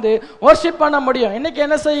நம்ம வர்ஷிப் பண்ண முடியும். இன்னைக்கு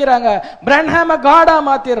என்ன செய்யறாங்க, பிரன்ஹாம காடா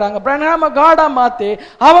மாத்திடுறாங்க. பிரன்ஹாம காடா மாத்தி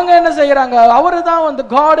அவங்க என்ன செய்யறாங்க, அவரு தான்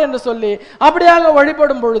காட் என்று சொல்லி அப்படியாக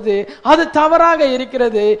வழிபடும் பொழுது அது தவறாக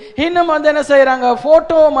இருக்கிறது. இன்னும் என்ன செய்யறாங்க,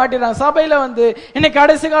 போட்டோ மாட்டிடுறாங்க. சபையில இன்னைக்கு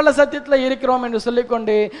கடைசி கால சத்தியத்துல இருக்கிறோம் என்று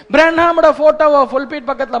சொல்லிக்கொண்டு பிரன்ஹாமோட போட்டோவை புல்பீட்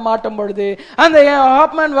பக்கத்துல மாட்டும் பொழுது அந்த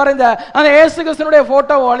ஹாப்மேன் வரைந்த அந்த இயேசு கிறிஸ்துவினுடைய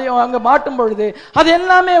போட்டோவை அங்க மாட்டும் பொழுது அது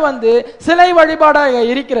எல்லாமே சிலை வழிபாடாக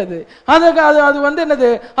இருக்கிறது. அது என்னது,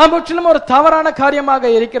 முற்றிலும் ஒரு தவறான காரியமாக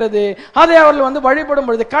இருக்கிறது. அதை அவர்கள் வழிபடும்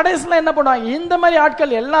பொழுது கடைசியில் என்ன பண்ணுவாங்க, இந்த மாதிரி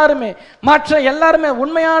ஆட்கள் எல்லாருமே மற்ற எல்லாருமே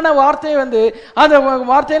உண்மையான வார்த்தையை அந்த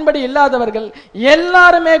வார்த்தையின்படி இல்லாதவர்கள்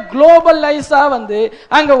எல்லாருமே குளோபலைஸா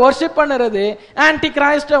அங்க வர்ஷிப் பண்ணுறது ஆன்டி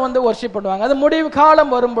கிரைஸ்ட வர்ஷிப் பண்ணுவாங்க. அது முடிவு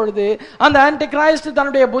காலம் வரும் பொழுது அந்த ஆன்டி கிரைஸ்ட்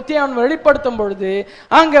தன்னுடைய புத்தியை அவன் வெளிப்படுத்தும் பொழுது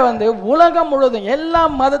அங்க உலகம் முழுவதும் எல்லா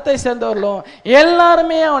மதத்தை சேர்ந்தவர்களும்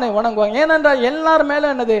எல்லாருமே அவனை வணங்குவாங்க. ஏனென்றால் எல்லார்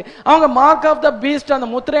மேல என்னது, அவங்க மார்க் ஆஃப் த பீஸ்ட் அந்த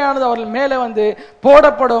முத்திரையானது அவர்கள் மேல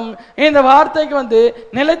போடப்படும். இந்த வார்த்தைக்கு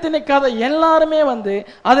நிலைத்து நிற்காத எல்லாருமே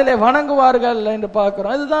அதிலே வணங்குவார்கள் என்று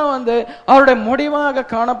பார்க்கிறோம். இதுதான் அவருடைய முடிவாக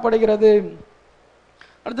காணப்படுகிறது.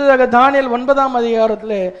 அடுத்ததாக தானியேல் 9ஆம்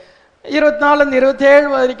அதிகாரத்தில் 24-27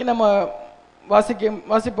 வரைக்கும் நம்ம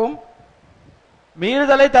வாசிப்போம்.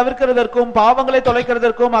 மீறுதலை தவிர்க்கிறதற்கும் பாவங்களை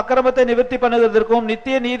தொலைக்கிறதற்கும் அக்கிரமத்தை நிவர்த்தி பண்ணுவதற்கும்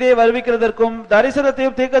நித்திய நீதியை வருவிக்கிறதற்கும்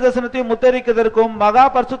தரிசனத்தையும் தீர்க்க தரிசனத்தையும் முத்தரிக்கிறதற்கும் மகா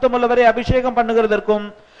பரிசுத்தமுள்ளவரை அபிஷேகம் பண்ணுகிறதற்கும்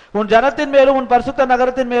உன் ஜனத்தின் மேலும் உன் பரிசுத்த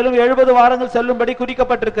நகரத்தின் மேலும் 70 வாரங்கள் செல்லும்படி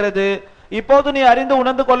குறிக்கப்பட்டிருக்கிறது. இப்போது நீ அறிந்து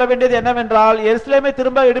உணர்ந்து கொள்ள வேண்டியது என்னவென்றால், எருசலேமை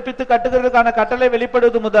திரும்ப எடுப்பித்து கட்டுகிறதுக்கான கட்டளை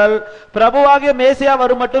வெளிப்படுவது முதல் பிரபுவாகிய மேசியா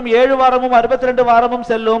வரும் மட்டும் 7 வாரமும் 62 வாரமும்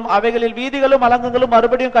செல்லும். அவைகளில் வீதிகளும் அலங்கங்களும்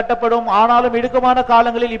மறுபடியும் கட்டப்படும். ஆனாலும் இடுக்கமான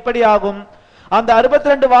காலங்களில் இப்படி ஆகும். அந்த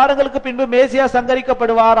 62 வாரங்களுக்கு பின்பு மேசியா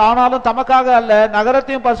சங்கரிக்கப்படுவார். ஆனாலும் தமக்காக அல்ல,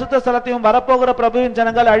 நகரத்தையும் பரிசுத்த ஸ்தலத்தையும் வரப்போகிற பிரபுவின்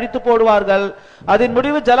ஜனங்கள் அழித்து போடுவார்கள். அதன்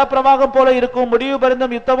முடிவு ஜலப்பிரவாகம் போல இருக்கும். முடிவு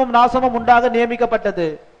பரிந்தும் யுத்தமும் நாசமும் உண்டாக நியமிக்கப்பட்டது.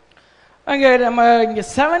 அங்கே நம்ம இங்க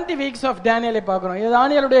 70 வீக்ஸ் ஆஃப் டேனியலை பார்க்கிறோம்.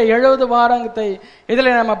 தானியேலுடைய 70 வாரத்தை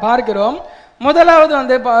இதுல நம்ம பார்க்கிறோம். முதலாவது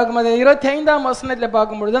வந்து பார்க்கும்போது 25ஆம் வசனத்துல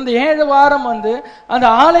பார்க்கும்பொழுது அந்த 7 வாரம் வந்து அந்த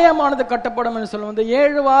ஆலயமானது கட்டப்படும் என்று சொல்லுவோம். இந்த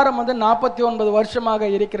 7 வாரம் வந்து 49 வருஷமாக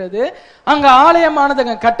இருக்கிறது. அங்க ஆலயமானது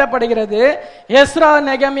அங்க கட்டப்படுகிறது. எஸ்ரா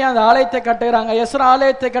நெகமியா அந்த ஆலயத்தை கட்டுகிறாங்க. எஸ்ரா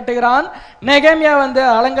ஆலயத்தை கட்டுகிறான், நெகமியா வந்து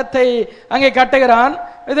அலங்கத்தை அங்கே கட்டுகிறான்.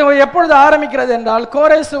 இது எப்பொழுது ஆரம்பிக்கிறது என்றால்,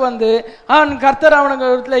 கோரேசு வந்து அவன் கர்த்தர்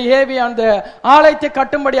அவனுக்கு ஏவி அந்த ஆலயத்தை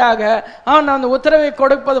கட்டும்படியாக அவன் அந்த உத்தரவை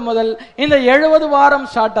கொடுப்பது முதல் இந்த 70 வாரம்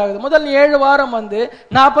ஸ்டார்ட் ஆகுது. முதல் 7 வாரம் வந்து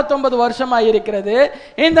 49 வருஷமாக இருக்கிறது.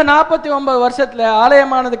 இந்த 49 வருஷத்துல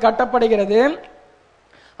ஆலயமானது கட்டப்படுகிறது.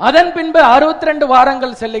 அதன் பின்பு 62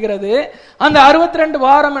 வாரங்கள் செல்லுகிறது. அந்த 62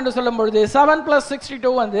 வாரம் என்று சொல்லும் பொழுது 7 +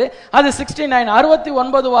 62 வந்து அது 69,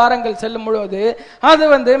 69 வாரங்கள் செல்லும் பொழுது அது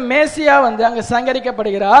வந்து மேசியா வந்து அங்க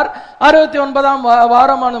சங்கரிக்கப்படுகிறார். 69ஆம்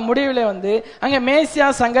வாரமான முடிவிலே வந்து அங்க மேசியா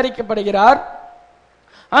சங்கரிக்கப்படுகிறார்.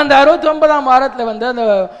 அந்த 69ஆம் வாரத்துல வந்து அந்த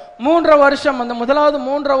 3 வருஷம் வந்து முதலாவது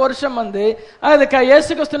 3 வருஷம் வந்து அது இயேசு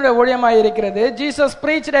கிறிஸ்துவினுடைய ஊழியமாக இருக்கிறது. Jesus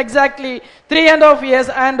preached exactly 3.5 years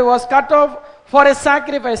and was cut off for a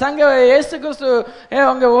sacrifice. அங்க இயேசு கிறிஸ்து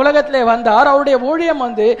அங்க உலகத்திலே வந்தார். அவருடைய ஊழியம்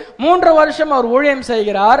வந்து 3 வருஷம் அவர் ஊழியம்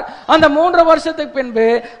செய்கிறார். அந்த 3 வருஷத்துக்கு பின்பு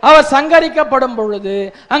அவர் சங்கரிக்கப்படும் பொழுது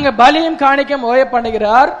அங்க பலியும் காணிக்கையும் ஓய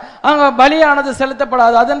பண்ணுகிறார். அங்க பலியானது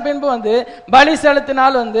செலுத்தப்படாது. அதன் பின்பு வந்து பலி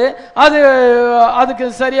செலுத்தினால் வந்து அதுக்கு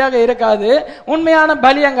சரியாக இருக்காது. உண்மையான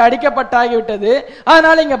பலி அங்க அடிக்கப்பட்டாகிவிட்டது.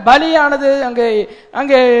 அதனால இங்க பலியானது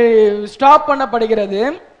அங்கே ஸ்டாப் பண்ணப்படுகிறது.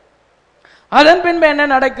 அதன் பின்பு என்ன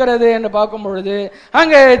நடக்கிறது என்று பார்க்கும் பொழுது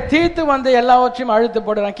அங்க தீத்து வந்து எல்லாவற்றையும் அழித்து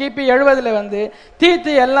போடுகிறான். கிபி 70 வந்து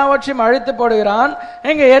தீத்து எல்லாவற்றையும் அழித்து போடுகிறான்.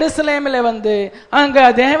 இங்க எருசலேமில் வந்து அங்க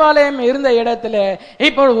தேவாலயம் இருந்த இடத்துல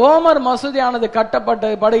இப்போ ஓமர் மசூதியானது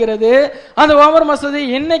கட்டப்படுகிறது. அந்த ஓமர் மசூதி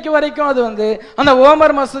இன்னைக்கு வரைக்கும் அது வந்து அந்த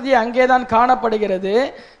ஓமர் மசூதி அங்கேதான் காணப்படுகிறது.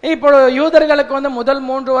 இப்போ யூதர்களுக்கு வந்து முதல்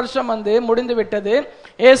 3 வருஷம் வந்து முடிந்து விட்டது.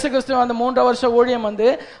 இயேசு கிறிஸ்து அந்த 3 வருஷ ஊழியம் வந்து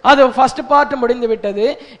அது ஃபர்ஸ்ட் பார்ட் முடிந்து விட்டது.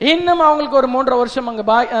 இன்னும் அவங்களுக்கு ஒரு 3 வருஷம் அங்க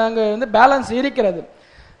வந்து பேலன்ஸ் இருக்கிறது.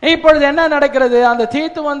 இப்பொழுது என்ன நடக்கிறது? அந்த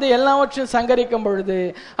தீத்து வந்து எல்லாவற்றையும் சங்கரிக்கும் பொழுது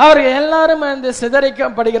அவர்கள் எல்லாரும் வந்து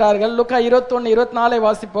சிதறிக்கப்படுகிறார்கள். லூக்கா 21:24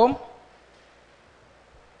 வாசிப்போம்.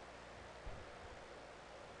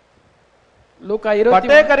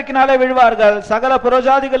 பட்டயக்கருக்கினாலே விழுவார்கள். சகல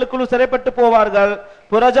புறஜாதிகளுக்குள் சிறைப்பட்டு போவார்கள்.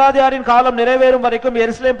 புறஜாதியாரின் காலம் நிறைவேறும் வரைக்கும்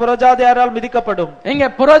எருசலேம் புறஜாதியாரால் மிதிக்கப்படும். இங்க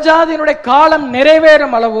புறஜாதியினுடைய காலம்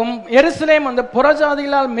நிறைவேறும் அளவும் எருசலேம் வந்து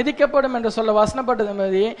புறஜாதிகளால் மிதிக்கப்படும் என்று சொல்ல வசனப்பட்டது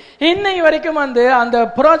மாதிரி இன்னைக்கு வரைக்கும் வந்து அந்த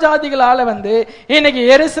புறஜாதிகளால வந்து இன்னைக்கு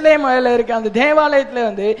எருசலேம்ல இருக்க அந்த தேவாலயத்துல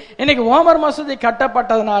வந்து இன்னைக்கு ஓமர் மசூதி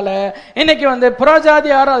கட்டப்பட்டதுனால இன்னைக்கு வந்து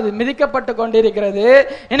புறஜாதியாரால் அது மிதிக்கப்பட்டு கொண்டிருக்கிறது.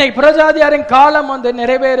 இன்னைக்கு புறஜாதியாரின் காலம் வந்து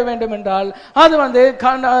நிறைவேற வேண்டும் என்றால் அது வந்து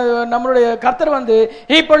நம்மளுடைய கர்த்தர் வந்து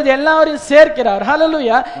இப்பொழுது எல்லாரையும் சேர்க்கிறார். ஹல்லேலூயா.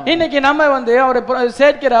 இன்னைக்கு நம்ம வந்து அவரை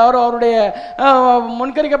சேர்க்கிறார். அவருடைய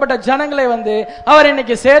முன்கரிக்கப்பட்ட ஜனங்களை வந்து அவர்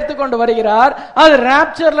இன்னைக்கு சேர்த்து கொண்டு வருகிறார். அது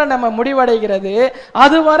ராப்சர்ல நம்ம முடிவடைகிறது.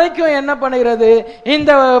 அது வரைக்கும் என்ன பண்ணுகிறது?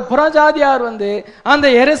 இந்த புறஜாதியார் வந்து அந்த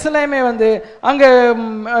எருசலேமை வந்து அங்க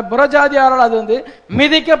புறஜாதியாரால் அது வந்து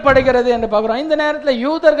மிதிக்கப்படுகிறது என்று பார்க்கிறோம். இந்த நேரத்தில்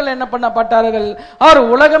யூதர்கள் என்ன பண்ணப்பட்டார்கள்? அவர்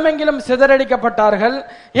உலகமெங்கிலும் சிதறடிக்கப்பட்டார்கள்.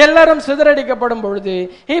 எல்லாரும் சிதறடிக்கப்படும் பொழுது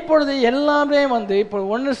இப்பொழுது எல்லாமே வந்து இப்போ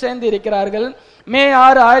ஒன்று சேர்ந்து இருக்கிறார்கள். மே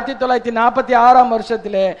 6, 1946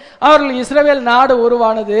 வருஷத்திலே அவர்கள் இஸ்ரவேல் நாடு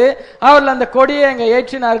உருவானது. அவர்கள் அந்த கொடியை அங்கே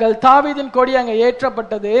ஏற்றினார்கள். தாவீதின் கொடி அங்கே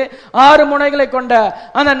ஏற்றப்பட்டது. 6 முனைகளை கொண்ட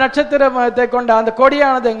அந்த நட்சத்திரத்தை கொண்ட அந்த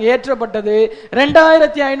கொடியானது அங்கே ஏற்றப்பட்டது.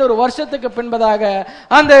 2500 வருஷத்துக்கு பின்பதாக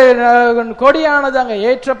அந்த கொடியானது அங்கே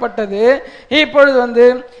ஏற்றப்பட்டது. இப்பொழுது வந்து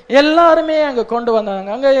எல்லாருமே அங்க கொண்டு வந்தாங்க.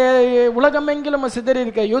 அங்க உலகமெங்கிலும் சிதறி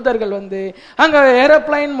இருக்க யூதர்கள் வந்து அங்க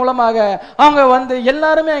ஏரோப்ளைன் மூலமாக அவங்க வந்து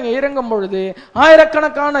எல்லாருமே அங்க இறங்கும் பொழுது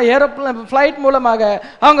ஆயிரக்கணக்கான ஏரோப்ளைன் ஃபிளைட் மூலமாக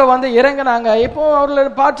அவங்க வந்து இறங்கினாங்க. இப்போ அவர்கள்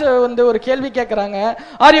பார்த்து வந்து ஒரு கேள்வி கேட்கிறாங்க,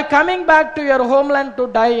 are you coming back to your homeland to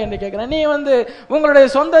die என்று கேட்கிறாங்க. நீ வந்து உங்களுடைய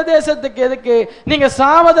சொந்த தேசத்துக்கு எதுக்கு நீங்க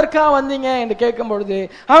சாவதற்காக வந்தீங்க என்று கேட்கும் பொழுது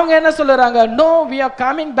அவங்க என்ன சொல்றாங்க? No, we are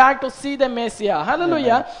coming back to see the Messiah.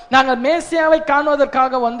 ஹல்லேலூயா. நாங்கள் மேசியாவை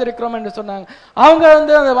காணுவதற்காக வந்திருக்கிறோம் என்று சொன்னாங்க. அவங்க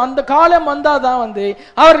வந்து அந்த காலம் வந்தாதான் வந்து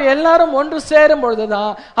அவர்கள் எல்லாரும் ஒன்று சேரும்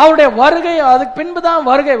பொழுதுதான் அவருடைய வருகை, அதுக்கு பின்புதான்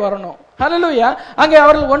வருகை வரணும். ஹல்லேலூயா. அங்கே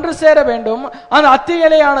அவர்கள் ஒன்று சேர வேண்டும். அந்த அத்தி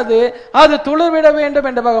இலையானது அது துளிர்விட வேண்டும்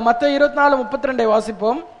என்று மத்தேயு 24:32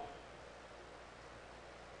 வாசிப்போம்.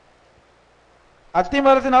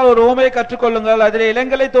 அத்திமரத்தினால் ஒரு ஓமையை கற்றுக்கொள்ளுங்கள். அதில்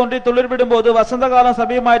இளங்கலை தோன்றி துளிர்விடும் போது வசந்த காலம்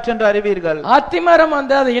சமீபமாயிற்று என்று அறிவீர்கள். அத்திமரம்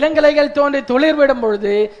வந்து அது இளங்கலைகள் தோன்றி துளிர்விடும்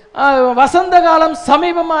பொழுது வசந்த காலம்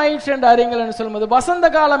சமீபமாயிற்று என்று அறியுங்கள் என்று சொல்லும்போது வசந்த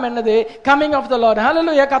காலம் என்னது? Coming of the Lord.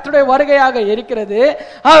 ஹல்லேலூயா. கர்த்தருடைய வருகையாக இருக்கிறது.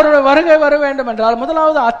 அவருடைய வருகை வர வேண்டும் என்றால்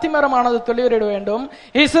முதலாவது அத்திமரமானது துளிர்விட வேண்டும்.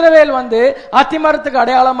 இஸ்ரவேல் வந்து அத்திமரத்துக்கு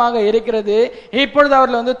அடையாளமாக இருக்கிறது. இப்பொழுது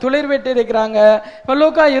அவர்கள் வந்து துளிர்விட்டு இருக்கிறாங்க.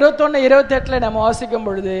 லூக்கா 21:28 நம்ம வாசிக்கும்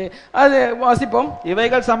பொழுது அது வாசிப்போம்.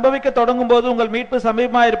 இவைகள் சம்பவிக்க தொடங்கும் போது உங்கள் மீட்பு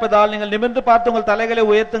சமீபமாக இருப்பதால் நீங்கள் நிமிர்ந்து பார்த்து உங்கள் தலைகளை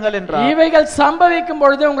உயர்த்துங்கள் என்றார். இவைகள் சம்பவிக்கும்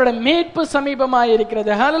பொழுது உங்களுடைய மீட்பு சமீபமாக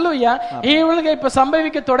இருக்கிறது. ஹல்லேலூயா. இவைகள் இப்ப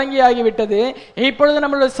சம்பவிக்க தொடங்கியாகிவிட்டது. இப்பொழுது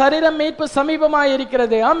நம்மளுடைய சரீரம் மீட்பு சமீபமாக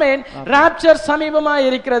இருக்கிறது. ஆமென். ராப்சர் சமீபமாக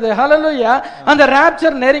இருக்கிறது. ஹல்லேலூயா. அந்த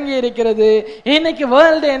ராப்சர் நெருங்கி இருக்கிறது. இன்னைக்கு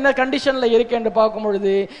வேர்ல்டு என்ன கண்டிஷன்ல இருக்கு என்று பார்க்கும்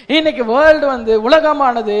பொழுது இன்னைக்கு வேர்ல்டு வந்து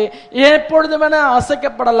உலகமானது எப்பொழுது வேணா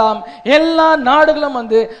அசைக்கப்படலாம். எல்லா நாடுகளும்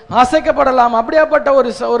வந்து அசைக்கப்படலாம். அப்படியாப்பட்ட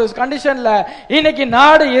ஒரு கண்டிஷன்ல இன்னைக்கு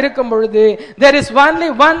நாடு இருக்கும் பொழுது there is only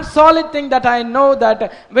one solid thing that I know that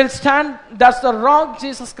will stand, that's the rock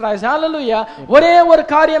Jesus Christ. hallelujah. ஒரே ஒரு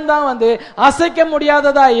காரியம் தான் வந்து அசைக்க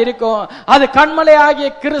முடியாததா இருக்கும். அது கன்மலையாகிய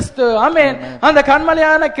கிறிஸ்து. ஆமென். அந்த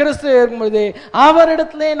கன்மலையான கிறிஸ்து இருக்கும்போது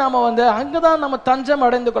அவரிடத்திலே நாம வந்து அங்கதான் நம்ம தஞ்சம்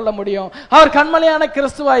அடைந்து கொள்ள முடியும். அவர் கன்மலையான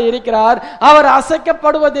கிறிஸ்துவாய் இருக்கிறார். அவர்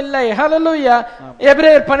அசைக்கப்படுவதில்லை. hallelujah.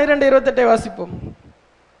 எபிரேயர் 12:28 வாசிப்போம்.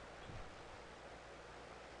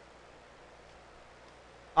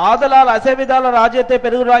 ஆதலால் அசைவிதால ராஜ்யத்தை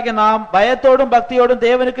பெறுகிறாகிய நாம் பயத்தோடும் பக்தியோடும்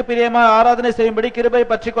தேவனுக்கு பிரியமாக ஆராதனை செய்யும்படி கிருபை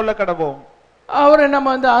பற்றிக் கொள்ள கடவோம். அவரை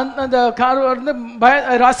நம்ம அந்த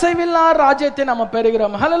அசைவில்லா ராஜ்யத்தை நம்ம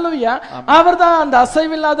பெறுகிறோம். ஹல்லேலூயா. அவர் தான் அந்த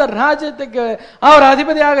அசைவில்லாத ராஜ்யத்துக்கு அவர்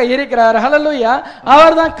அதிபதியாக இருக்கிறார். ஹல்லேலூயா.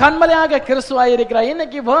 அவர் தான் கன்மலையாக கிறிஸ்துவாய் இருக்கிறார்.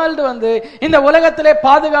 இன்னைக்கு வேர்ல்டு வந்து இந்த உலகத்திலே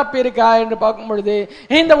பாதுகாப்பு இருக்கா என்று பார்க்கும் பொழுது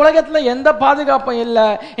இந்த உலகத்துல எந்த பாதுகாப்பும் இல்ல.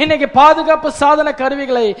 இன்னைக்கு பாதுகாப்பு சாதன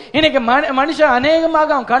கருவிகளை இன்னைக்கு மனுஷன் அநேகமாக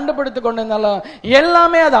அவன் கண்டுபிடித்துக் கொண்டிருந்தாலும்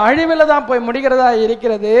எல்லாமே அது அழிவில தான் போய் முடிகிறதா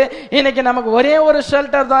இருக்கிறது. இன்னைக்கு நமக்கு ஒரே ஒரு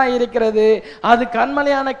ஷெல்டர் தான் இருக்கிறது. அது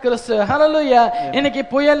கன்மலையான கிறிஸ்து. ஹல்லேலூயா. இன்னைக்கு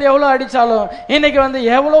புயல் எவ்வளவு அடிச்சாலும் இன்னைக்கு வந்து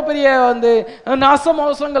எவ்வளவு பெரிய வந்து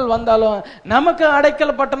நாசமோசங்கள் வந்தாலும் நமக்கு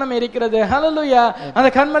அடைக்கல பட்டணம் இருக்கிறது. ஹல்லேலூயா. அந்த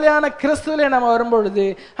கன்மலையான கிறிஸ்துவிலே நம்ம வரும்பொழுது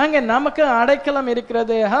அங்கே நமக்கு அடைக்கலம்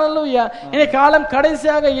இருக்கிறது. ஹல்லேலூயா. இன்னைக்கு காலம்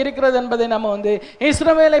கடைசியாக இருக்கிறது என்பதை நம்ம வந்து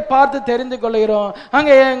இஸ்ரவேலை பார்த்து தெரிந்து கொள்கிறோம்.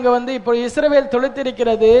 அங்க வந்து இப்போ இஸ்ரவேல்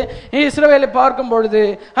தொலைத்திருக்கிறது. இஸ்ரவேலை பார்க்கும் பொழுது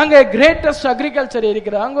அங்க கிரேட்டஸ்ட் அக்ரிகல்ச்சர்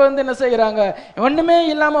இருக்கிறது. அங்க வந்து என்ன செய்யறாங்க? ஒண்ணுமே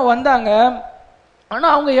இல்லாம வந்தாங்க. ஆனா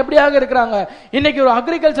அவங்க எப்படியாக இருக்கிறாங்க? இன்னைக்கு ஒரு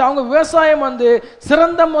அக்ரிகல்ச்சர், அவங்க விவசாயம் வந்து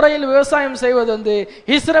சிறந்த முறையில் விவசாயம் செய்வது வந்து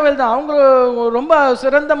இஸ்ரவேல் தான். அவங்க ரொம்ப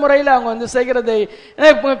சிறந்த முறையில் அவங்க வந்து செய்கிறதை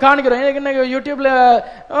காணிக்கிறோம். இன்னைக்கு யூடியூப்ல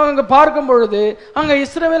அவங்க பார்க்கும் பொழுது அங்க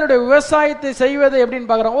இஸ்ரவேலுடைய விவசாயத்தை செய்வது எப்படின்னு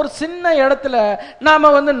பாக்குறோம். ஒரு சின்ன இடத்துல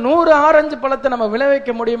நாம வந்து 100 ஆரஞ்சு பழத்தை நம்ம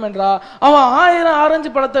விளைவிக்க முடியும் என்றா அவன் 1000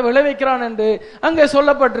 ஆரஞ்சு பழத்தை விளைவிக்கிறான் என்று அங்கே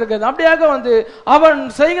சொல்லப்பட்டிருக்கிறது. அப்படியாக வந்து அவன்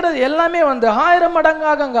செய்கிறது எல்லாமே வந்து 1000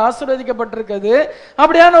 மடங்காக அங்க ஆசீர்வதிக்கப்பட்டிருக்கிறது.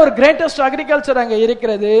 அப்படியான ஒரு கிரேட்டஸ்ட் அக்ரிகல்ச்சர் அங்க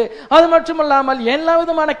இருக்கிறது. அது மட்டுமல்லாமல் எல்லா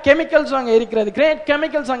விதமான கெமிக்கல்ஸ் அங்க இருக்கிறது. கிரேட்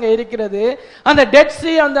கெமிக்கல்ஸ் அங்க இருக்கிறது. அந்த டெட்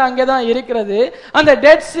சீ வந்து அங்கதான் இருக்கிறது. அந்த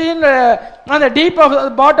டெட் சீ அந்த deep of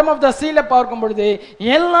bottom of the சீல பார்க்கும் பொழுது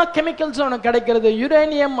எல்லா கெமிக்கல்ஸும் அவனுக்கு கிடைக்கிறது.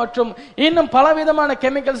 யுரேனியம் மற்றும் இன்னும் பலவிதமான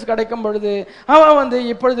கெமிக்கல்ஸ் கிடைக்கும் பொழுது அவன் வந்து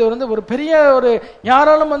இப்பொழுது வந்து ஒரு பெரிய ஒரு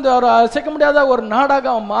யாராலும் வந்து ஒரு அசைக்க முடியாத ஒரு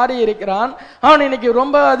நாடாக அவன் மாறி இருக்கிறான். அவன் இன்னைக்கு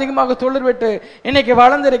ரொம்ப அதிகமாக துளிர் விட்டு இன்னைக்கு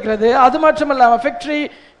வளர்ந்திருக்கிறது. அது மட்டுமல்ல fig tree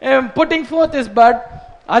putting forth his bud.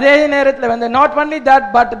 அதே நேரத்தில் வந்து not only that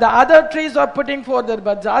but the other trees are putting forth their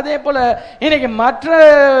buds. அதே போல இன்னைக்கு மற்ற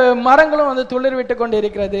மரங்களும் வந்து துளிர் விட்டு கொண்டு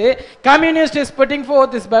இருக்கிறது. Communist is putting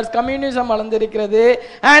forth his buds. Communism வளர்ந்து இருக்கிறது.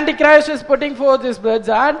 Antichrist is putting forth his buds.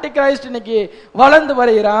 Antichrist இன்னைக்கு வளர்ந்து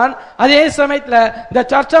வருகிறான். அதே சமயத்துல the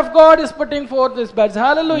church of God is putting forth his buds.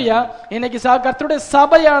 hallelujah. இன்னைக்கு கர்த்தருடைய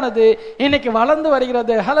சபையானது இன்னைக்கு வளர்ந்து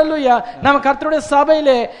வருகிறது. hallelujah. நம்ம கர்த்தருடைய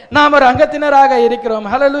சபையிலே நாம் ஒரு அங்கத்தினராக இருக்கிறோம்.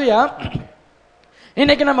 hallelujah.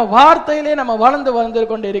 இன்னைக்கு நம்ம வார்த்தையிலே நம்ம வளர்ந்து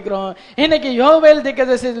கொண்டு இருக்கிறோம். இன்னைக்கு யோவேல்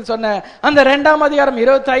தீர்க்கதரிசியில் சொன்ன அந்த 2ஆம் அதிகாரம்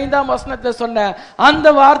 25ஆம் வசனத்தில் சொன்ன அந்த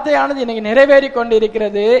வார்த்தையானது இன்னைக்கு நிறைவேறி கொண்டு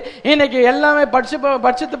இருக்கிறது. இன்னைக்கு எல்லாமே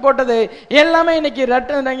பட்சித்து போட்டது எல்லாமே இன்னைக்கு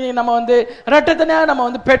நம்ம வந்து இரட்டத்தனையாக நம்ம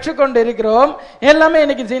வந்து பெற்றுக்கொண்டு இருக்கிறோம். எல்லாமே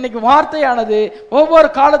இன்னைக்கு வார்த்தையானது ஒவ்வொரு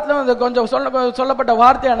காலத்திலும் வந்து கொஞ்சம் சொல்லப்பட்ட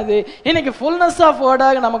வார்த்தையானது இன்னைக்கு ஃபுல்னஸ் ஆஃப்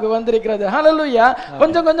வேர்டாக நமக்கு வந்திருக்கிறது. ஹல்லேலூயா.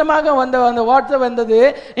 கொஞ்சம் கொஞ்சமாக வந்த அந்த வார்த்தை வந்தது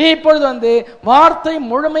இப்பொழுது வந்து வார்த்தை வார்த்தை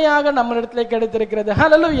முழுமையாக நம்மிடத்திலே கிடைத்திருக்கிறது.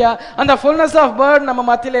 ஹல்லேலூயா. அந்த fullness of word நம்ம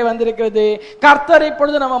மத்தியிலே வந்திருக்கிறது. கர்த்தர்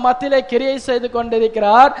இப்பொழுது நம்ம மத்தியிலே கிரியை செய்து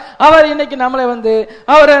கொண்டிருக்கிறார். அவர் இன்னைக்கு நம்மளை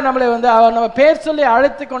அவர் நம்ம பேர் சொல்லி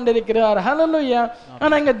அழைத்து கொண்டிருக்கிறார். ஹல்லேலூயா.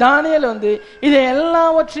 ஆனா இங்க தானியேல் இதை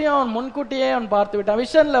எல்லாவற்றையும் அவன் முன்கூட்டியே அவன் பார்த்து விட்டான்.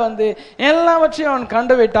 விஷன்ல எல்லாவற்றையும் அவன்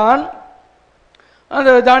கண்டு விட்டான். அந்த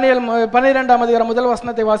தானியேல் 12ஆம் அதிகாரம் முதல்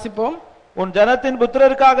வசனத்தை வாசிப்போம். உன் ஜனத்தின்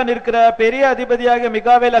புத்திரருக்காக நிற்கிற பெரிய அதிபதியாக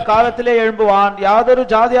மிகாவேல் அக்காலத்திலே எழும்புவான். யாதொரு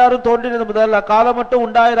ஜாதியாரும் தோன்றினது முதல் அக்காலம் மட்டும்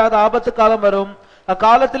உண்டாயிராத ஆபத்து காலம் வரும்.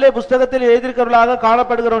 அக்காலத்திலே புஸ்தகத்தில் எழுதியிருக்கிறவர்களாக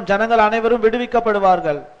காணப்படுகிற ஜனங்கள் அனைவரும்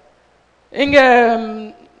விடுவிக்கப்படுவார்கள். இங்க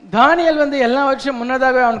தானியேல் எல்லாவற்றையும்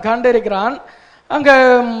முன்னதாக அவன் கண்டிருக்கிறான். அங்க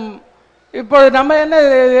இப்போ நம்ம என்ன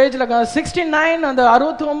ஏஜ்ல 69 அந்த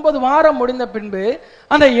 69 வாரம் முடிந்த பின்பு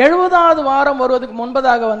அந்த 70வது வாரம் வருவதற்கு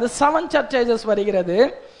முன்பதாக 7 சர்ச் ஏஜஸ் வருகிறது.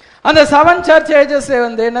 அந்த 7 சர்ச் ஏஜஸ்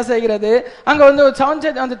என்ன செய்கிறது, அங்க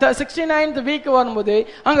அந்த 69th வீக் வரும்போது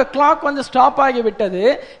அங்க கிளாக் ஸ்டாப் ஆகி விட்டது.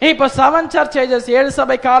 இப்ப 7 சர்ச் ஏஜஸ் 7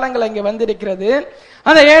 சபை காலங்கள் அங்கே வந்திருக்கிறது.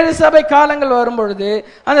 அந்த 7 சபை காலங்கள் வரும் பொழுது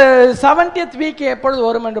அந்த 70th வீக் எப்பொழுது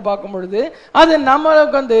வரும் என்று பார்க்கும் பொழுது அது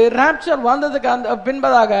நம்மளுக்கு ராப்சர் வந்ததுக்கு அந்த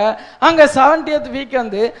பின்பதாக அங்க 70th வீக்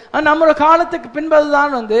நம்மளோட காலத்துக்கு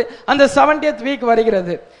பின்பதுதான் அந்த 70th வீக்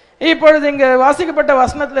வருகிறது. இப்பொழுது இங்க வாசிக்கப்பட்ட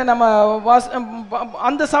வசனத்துல நம்ம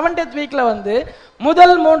அந்த 70th வீக்ல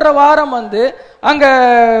முதல் 3 வாரம் அங்க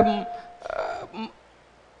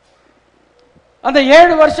அந்த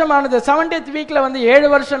 7 வருஷமானது 70th வீக்ல 7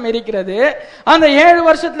 வருஷம் இருக்கிறது. அந்த 7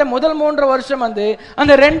 வருஷத்துல முதல் 3 வருஷம்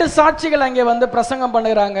அந்த 2 சாட்சிகள் அங்கே பிரசங்கம்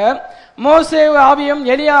பண்ணுகிறாங்க. மோசே ஆவியும்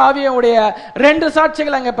எலியா ஆவியும் உடைய 2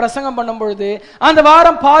 சாட்சிகள் அங்க பிரசங்கம் பண்ணும் பொழுது அந்த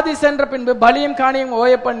வாரம் பாதி சென்ற பின்பு பலியும் காணியும்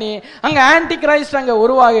ஓய பண்ணி அங்க ஆன்டி கிரைஸ்ட் அங்க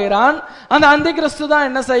உருவாகிறான். அந்த அந்தி கிறிஸ்து தான்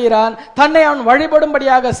என்ன செய்கிறான், தன்னை அவன்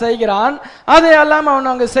வழிபடும்படியாக செய்கிறான். அதையெல்லாம்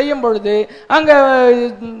அவன் அங்க செய்யும் பொழுது அங்க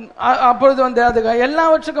அப்பொழுது அது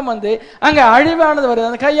எல்லாவற்றுக்கும் அங்க அழிவானது வருது.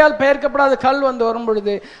 அந்த கையால் பெயர்க்கப்படாத கல் வரும்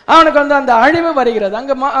பொழுது அவனுக்கு அந்த அழிவு வருகிறது.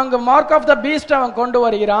 அங்க மார்க் ஆஃப் த பீஸ்ட் அவன் கொண்டு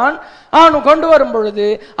வருகிறான். அவன் கொண்டு வரும் பொழுது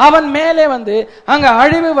அவன் மேலே அங்க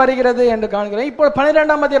அழிவு வருகிறது என்று காண்கிறோம். இப்போ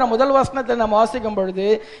 12ஆம் அதிகாரம் முதல் வசனத்தை நாம் வாசிக்கும் பொழுது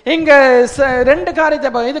இங்க 2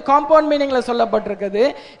 காரியத்தை இது காம்பவுண்ட் மீனிங்ல சொல்லப்பட்டிருக்கிறது.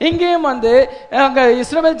 இங்கேயும் அங்க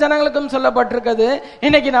இஸ்ரவேல் ஜனங்களுக்கும் சொல்லப்பட்டிருக்கிறது,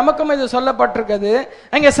 இன்னைக்கு நமக்கும் இது சொல்லப்பட்டிருக்கிறது.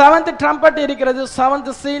 அங்க 7th ட்ரம்பட் இருக்கிறது,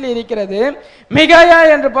 7th சீல் இருக்கிறது.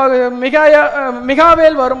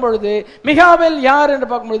 மிகாவேல் வரும் பொழுது மிகாவேல் யார் என்று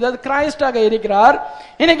பார்க்கும் பொழுது அது கிரைஸ்டாக இருக்கிறார்.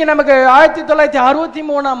 இன்னைக்கு நமக்கு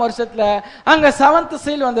 1963ஆம் வருஷத்துல அங்க 7th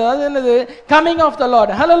சீல் அது என்னது, கமிங் ஆஃப் த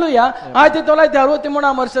லார்ட். ஹல்லேலூயா.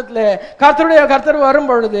 1963ஆம் வருஷத்துல கர்த்தர் வரும்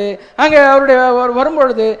பொழுது அங்க அவருடைய வரும்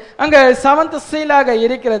பொழுது அங்க 7th சீலாக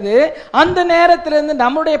இருக்கிறது. அந்த நேரத்திலிருந்து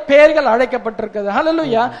நம்முடைய பெயர்கள் அழைக்கப்பட்டிருக்கிறது.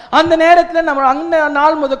 ஹல்லேலூயா. அந்த நேரத்தில் நம்ம அந்த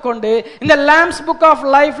நாள் முதற்கொண்டு இந்த லாம்ப்ஸ் புக் ஆஃப்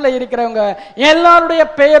லைஃப்ல இருக்கிறவங்க எல்லாருடைய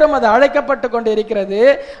பெயரும் அது அழைக்கப்பட்டு கொண்டு இருக்கிறது.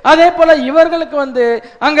 அதே போல இவர்களுக்கு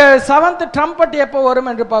அங்க 7th ட்ரம்பட் எப்போ வரும்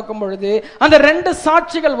என்று பார்க்கும் பொழுது அந்த 2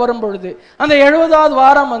 சாட்சிகள் வரும் பொழுது அந்த 70வது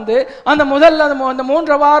வாரம் அந்த முதல் அந்த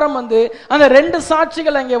 3 வாரம் அந்த 2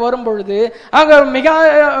 சாட்சிகள் அங்கே வரும் பொழுது அங்க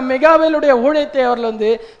மிகாவேலுடைய ஊழியத்தை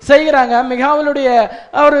அவர்கள் செய்கிறாங்க. மிகாவேலுடைய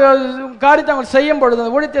அவர் காரியத்தை அவங்க செய்யும் பொழுது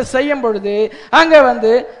அந்த ஊழியத்தை செய்யும் பொழுது அங்க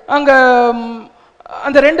அங்க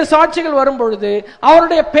அந்த 2 சாட்சிகள் வரும் பொழுது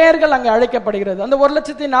அவருடைய பெயர்கள் அங்கே அழைக்கப்படுகிறது. அந்த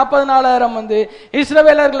 1,40,000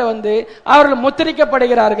 இஸ்ரவேலர்கள் அவர்கள்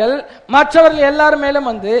முத்திரிக்கப்படுகிறார்கள். மற்றவர்கள் எல்லாரும் மேலும்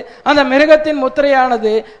அந்த மிருகத்தின்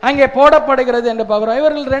முத்திரையானது அங்கே போடப்படுகிறது என்று பார்க்கிறோம்.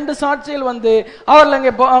 இவர்கள் 2 சாட்சிகள் அவர்கள்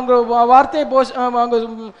அங்கே வார்த்தையை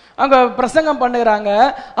அங்க பிரசங்கம் பண்ணுகிறாங்க.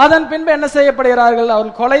 அதன் பின்பு என்ன செய்யப்படுகிறார்கள்,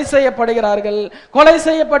 அவர்கள் கொலை செய்யப்படுகிறார்கள். கொலை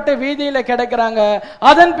செய்யப்பட்டு வீதியில கிடக்கிறாங்க.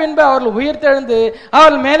 அதன் பின்பு அவர்கள் உயிர்த்தெழுந்து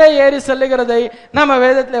அவர்கள் மேலே ஏறி செல்லுகிறதை நம்ம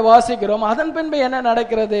வேதத்தில் வாசிக்கிறோம். அதன் பின்பு என்ன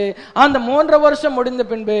நடக்கிறது, அந்த 3 வருஷம் முடிந்த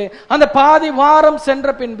பின்பு அந்த பாதி வாரம் சென்ற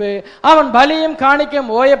பின்பு அவன் பலியும்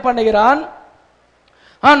காணிக்கையும் ஓய பண்ணுகிறான்.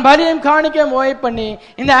 அவன் பலியும் காணிக்கையும் ஓய பண்ணி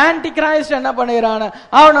இந்த ஆன்டி கிரைஸ்ட் என்ன பண்ணுகிறான்,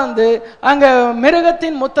 அவன் அங்க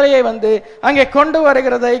மிருகத்தின் முத்திரையை அங்கே கொண்டு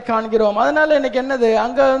வருகிறதை காண்கிறோம். அதனால இன்னைக்கு என்னது,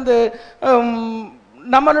 அங்க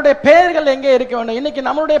நம்மளுடைய பெயர்கள் எங்கே இருக்க வேண்டும், இன்னைக்கு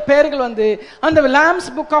நம்மளுடைய பெயர்கள் அந்த லாம்ப்ஸ்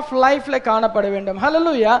புக் ஆஃப் லைஃப்ல காணப்பட வேண்டும்.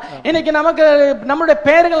 ஹல்லேலூயா. இன்னைக்கு நமக்கு நம்மளுடைய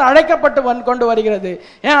பெயர்கள் அழைக்கப்பட்டு கொண்டு வருகிறது.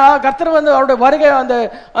 கர்த்தர் அவருடைய வருகை அந்த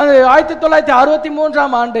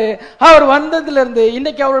 1963ஆம் ஆண்டு அவர் வந்ததிலிருந்து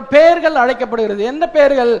இன்னைக்கு அவருடைய பெயர்கள் அழைக்கப்படுகிறது. எந்த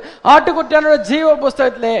பெயர்கள், ஆட்டுக்குட்டியானோட ஜீவ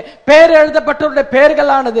புஸ்தகத்திலே பெயர் எழுதப்பட்டவருடைய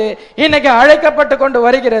பெயர்களானது இன்னைக்கு அழைக்கப்பட்டு கொண்டு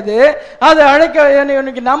வருகிறது. அது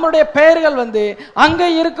இன்னைக்கு நம்முடைய பெயர்கள் அங்க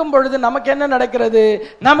இருக்கும் பொழுது நமக்கு என்ன நடக்கிறது,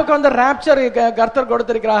 நமக்கு ராப்சர் கர்த்தர்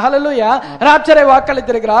கொடுத்திருக்கிறார். ஹல்லேலூயா. ராப்சரை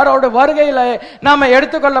வாக்களித்திருக்கிறார். அவருடைய வருகையில நாம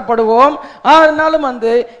எடுத்துக்கொள்ளப்படுவோம். ஆனாலும்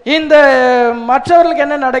இந்த மற்றவர்களுக்கு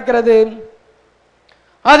என்ன நடக்கிறது,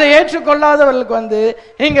 அதை ஏற்றுக்கொள்ளாதவர்களுக்கு வந்து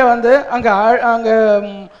இங்க வந்து அங்க அங்க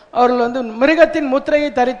அவர்கள் வந்து மிருகத்தின் முத்திரையை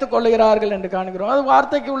தரித்துக் கொள்ளுகிறார்கள் என்று காணுகிறோம். அது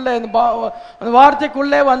வார்த்தைக்குள்ள அந்த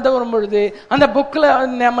வார்த்தைக்குள்ளே வந்து வரும் பொழுது அந்த புக்ல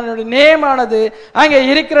நம்மளுடைய நேமானது அங்கே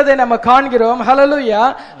இருக்கிறதை நம்ம காண்கிறோம். ஹல்லேலூயா.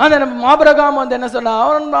 அந்த ஆபிரகாம் வந்து என்ன சொன்னா,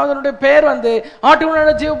 அவனுடைய பேர் வந்து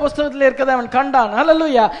ஆட்டுக்குட்டியோட ஜீவ புஸ்தகத்தில் இருக்கிறதை அவன் கண்டான்.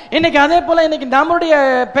 ஹல்லேலூயா. இன்னைக்கு அதே போல இன்னைக்கு நம்முடைய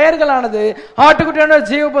பெயர்களானது ஆட்டுக்குட்டியோட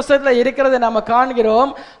ஜீவ புஸ்தகத்தில் இருக்கிறதை நாம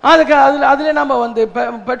காண்கிறோம். அதுக்கு அதுல நாம வந்து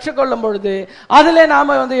பெற்றுக்கொள்ளும் பொழுது அதிலே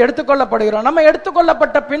நாம வந்து எடுத்துக்கொள்ளப்படுகிறோம். நம்ம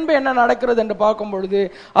எடுத்துக்கொள்ளப்பட்ட பின்பு என்ன நடக்கிறது என்று பார்க்கும் பொழுது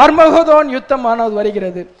அர்மகதோன் யுத்தமானது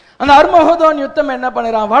வருகிறது. அந்த அர்மகதோன் யுத்தம் என்ன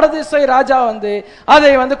பண்ணுறான், வடதிசை ராஜா வந்து அதை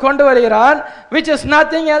வந்து கொண்டு வருகிறான், which is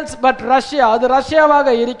nothing else but Russia. அது ரஷ்யாவாக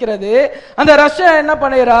இருக்கிறது. அந்த ரஷ்யா என்ன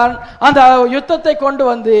பண்ணுகிறான், அந்த யுத்தத்தை கொண்டு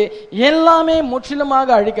வந்து எல்லாமே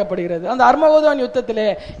முற்றிலுமாக அழிக்கப்படுகிறது. அந்த அர்மகதோன் யுத்தத்திலே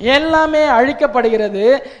எல்லாமே அழிக்கப்படுகிறது.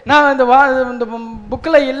 நான் இந்த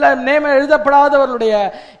புக்ல இல்ல நேம் எழுதப்படாதவர்களுடைய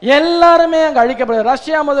எல்லாருமே அங்க அழிக்கப்படுகிறது.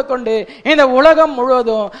 ரஷ்யா முதற்கொண்டு இந்த உலகம்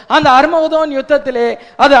முழுவதும் அந்த அர்மகதோன் யுத்தத்திலே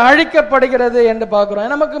அது அழிக்கப்படுகிறது என்று பார்க்கிறோம்.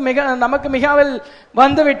 நமக்கு மிகாவில்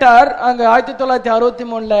வந்து விட்டார் அங்க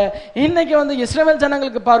 1963. இன்னைக்கு வந்து இஸ்ரவேல்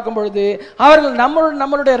ஜனங்களுக்கு பார்க்கும் பொழுது அவர்கள்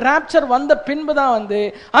நம்மளுடைய ராப்சர் வந்த பின்புதான் வந்து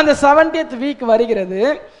அந்த 70th வீக் வருகிறது.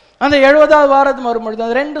 அந்த 70வது வாரம் வரும்பொழுது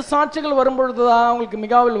அந்த 2 சாட்சிகள் வரும்பொழுதுதான் அவங்களுக்கு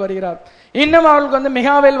மிகாவில் வருகிறார். இன்னும் அவர்களுக்கு வந்து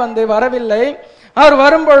மிகாவில் வந்து வரவில்லை. அவர்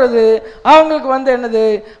வரும்பொழுது அவங்களுக்கு வந்து என்னது,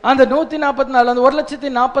 அந்த 144 அந்த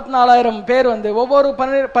 1,44,000 பேர் வந்து ஒவ்வொரு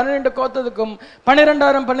 12 கோத்தத்துக்கும்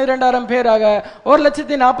 12,000 பேராக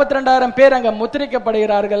 1,42,000 பேர் அங்க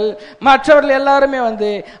முத்திரிக்கப்படுகிறார்கள். மற்றவர்கள் எல்லாருமே வந்து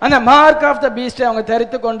அந்த மார்க் ஆஃப் த பீஸ்ட் அவங்க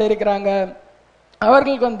தரித்து கொண்டு இருக்கிறாங்க.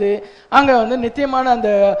 அவர்களுக்கு வந்து அங்க வந்து நித்தியமான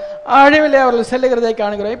அந்த அழிவிலே அவர்கள் செல்லுகிறதை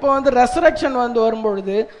காணுகிறோம். இப்போ வந்து ரெசரக்ஷன் வந்து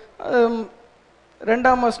வரும்பொழுது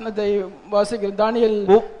 2ஆம் வசனத்தை வாசிக்கிறோம். தானியேல்,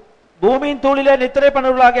 பூமியின் தூளிலே நித்திரை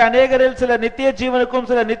பண்ணவர்களாகிய அநேகரில் சிலர் நித்திய ஜீவனுக்கும்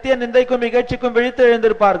சிலர் நித்திய நிந்தைக்கும் இகழ்ச்சிக்கும் விழித்து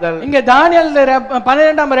எழுந்திருப்பார்கள். இங்க தானியேல்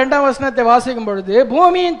 12ஆம் வசனத்தை வாசிக்கும் பொழுது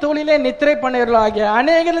பூமியின் தூளிலே நித்திரை பண்ணவர்களாகிய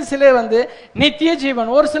அநேகரில் சிலர் வந்து நித்திய ஜீவன்,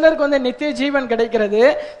 ஒரு சிலருக்கு வந்து நித்திய ஜீவன் கிடைக்கிறது,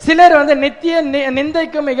 சிலர் வந்து நித்திய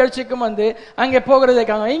நிந்தைக்கும் இகழ்ச்சிக்கும் வந்து அங்கே போகிறதை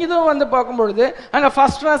காணும். இதுவும் வந்து பார்க்கும் பொழுது அங்க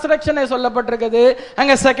ஃபர்ஸ்ட் ரெசரக்ஷனை சொல்லப்பட்டிருக்குது,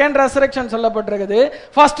 அங்க செகண்ட் ரெசரக்ஷன் சொல்லப்பட்டிருக்குது.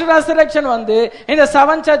 ஃபர்ஸ்ட் ரெசரக்ஷன் வந்து இந்த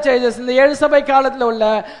 7 சர்ச் ஏஜஸ், இந்த 7 சபை காலத்தில் உள்ள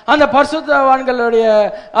அந்த பரிசுத்தவான்களுடைய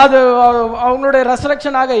அது அவங்களுடைய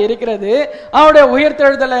ரெசரக்ஷனாக இருக்கிறது. அவருடைய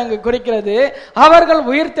உயிர்த்தெழுதலை அங்கு குறிக்கிறது. அவர்கள்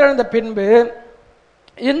உயிர்த்தெழுந்த பின்பு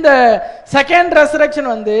இந்த செகண்ட் ரெசரக்ஷன்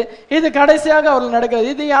வந்து இது கடைசியாக அவர்கள் நடக்கிறது.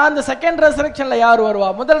 இது அந்த செகண்ட் ரெசரக்ஷன்ல யார் வருவா?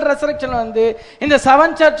 முதல் ரெசரக்ஷன் வந்து இந்த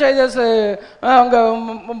 7 சர்ச் ஏஜஸ் அவங்க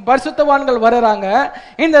பரிசுத்தவான்கள் வருறாங்க.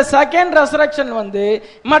 இந்த செகண்ட் ரெசரக்ஷன் வந்து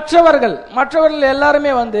மற்றவர்கள்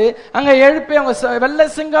எல்லாருமே வந்து அங்க எழுப்பி அவங்க வெள்ளை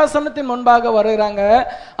சிங்காசனத்தின் முன்பாக வருகிறாங்க.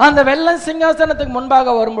 அந்த வெள்ளை சிங்காசனத்துக்கு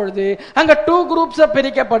முன்பாக வரும்பொழுது அங்க 2 குரூப்ஸ்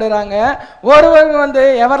பிரிக்கப்படுறாங்க. ஒருவர் வந்து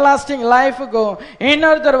எவர்லாஸ்டிங் லைஃபுக்கும்,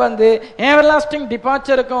 இன்னொருத்தர் வந்து எவர்லாஸ்டிங் டிபார்ச்சருக்கும்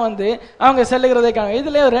வந்து அவங்க செல்லுகிறதை காண.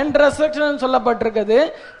 இதுல 2 ரெசரக்ஷன் சொல்லப்பட்டிருக்குது.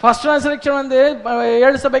 ஃபர்ஸ்ட் ரெசரக்ஷன் வந்து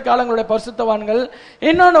 7 சபை காலங்களுடைய பரிசுத்தவான்கள்,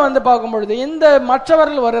 இன்னொன்னு வந்து பார்க்கும் பொழுது இந்த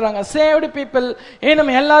மற்றவர்கள் வருறாங்க, சேவ்டு பீப்புள்.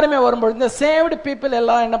 இன்னும் எல்லாருமே வரும்பொழுது இந்த சேவ்டு பீப்புள்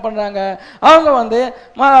எல்லாம் என்ன பண்றாங்க, அவங்க வந்து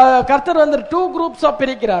கர்த்தர் வந்து 2 குரூப்ஸ்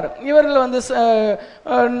பிரிக்கிறார். இவர்கள் வந்து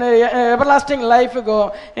எவர்லாஸ்டிங் லைஃபுக்கும்,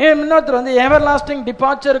 இன்னொருத்தர் வந்து எவர்லாஸ்டிங்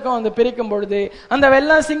டிபார்ச்சருக்கும் வந்து பிரிக்கும் பொழுது அந்த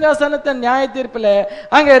வெள்ளை சிங்காசனத்தை நியாய தீர்ப்புல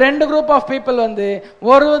அங்க 2 குரூப் ஆஃப் பீப்புள் வந்து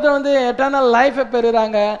ஒருவர் வந்து எட்டர்னல் லைஃப்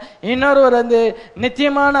பெறுறாங்க, இன்னொருவர் வந்து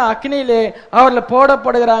நித்தியமான அக்னியிலே அவர்கள்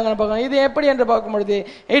போடப்படுகிறாங்க. இது எப்படி என்று பார்க்கும் பொழுது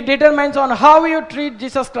it determines on how you treat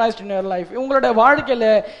Jesus Christ in your life. உங்களுடைய வாழ்க்கையில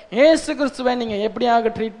இயேசு கிறிஸ்துவை நீங்க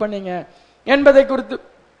எப்படியாக ட்ரீட் பண்ணீங்க என்பதை குறித்து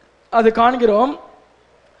அது காண்கிறோம்.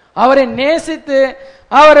 அவரை நேசித்து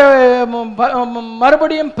அவர்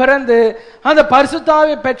மறுபடியும் பிறந்து அந்த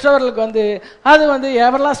பரிசுத்தாவி பெற்றவர்களுக்கு வந்து அது வந்து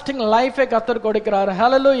எவர்லாஸ்டிங் லைஃபை கர்த்தர் கொடுக்கிறார்.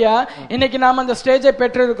 ஹல்லேலூயா. இன்னைக்கு நாம் அந்த ஸ்டேஜை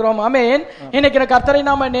பெற்றிருக்கிறோம். ஆமென். இன்னைக்கு கர்த்தரை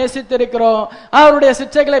நாம நேசித்திருக்கிறோம், அவருடைய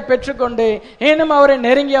சிச்சைகளை பெற்றுக்கொண்டு இன்னும் அவரை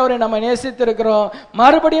நெருங்கி அவரை நம்ம நேசித்திருக்கிறோம்,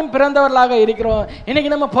 மறுபடியும் பிறந்தவர்களாக இருக்கிறோம்.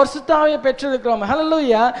 இன்னைக்கு நம்ம பரிசுத்தாவியை பெற்றிருக்கிறோம்.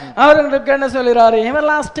 ஹல்லேலூயா. அவர்களுக்கு என்ன சொல்கிறார்,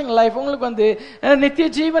 எவர்லாஸ்டிங் லைஃப், உங்களுக்கு வந்து நித்திய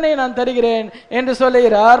ஜீவனை நான் தருகிறேன் என்று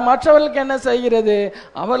சொல்லுகிறார். மற்றவர்களுக்கு என்ன செய்கிறது,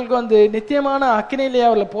 அவர்களுக்கு வந்து நித்தியமான அக்கினியிலே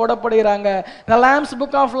அவர்கள் போடப்படுகிறாங்க. The Lamb's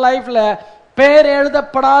Book of Lifeல பெயர்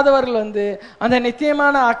எழுதப்படாதவர்கள் வந்து அந்த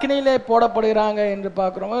நித்தியமான அக்கினியிலே போடப்படுகிறாங்க என்று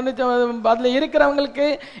பார்க்கிறோம். அதுல இருக்கிறவங்களுக்கு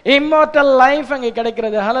இம்மார்டல் லைஃப் அங்கே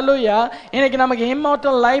கிடைக்கிறது. ஹல்லேலூயா. இன்னைக்கு நமக்கு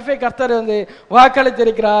இம்மார்டல் லைஃபை கர்த்தர் வந்து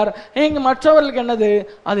வாக்களித்திருக்கிறார். இங்க மற்றவர்களுக்கு என்னது,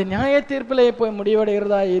 அது நியாய தீர்ப்பிலே போய்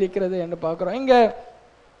முடிவடைகிறதா இருக்கிறது என்று பார்க்கிறோம். இங்க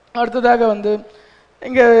அடுத்ததாக வந்து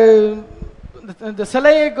இங்க இந்த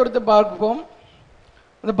சிலையை குறித்து பார்ப்போம்.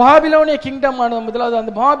 இந்த பாபிலோனிய கிங்டம் முதலாவது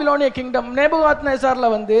அந்த பாபிலோனிய கிங்டம் நேபுகாத்நேச்சார்ல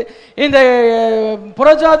இந்த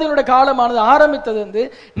புறஜாதியினுடைய காலமானது ஆரம்பித்தது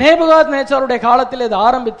நேபுகாத்நேச்சாருடைய காலத்தில் இது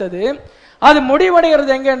ஆரம்பித்தது. அது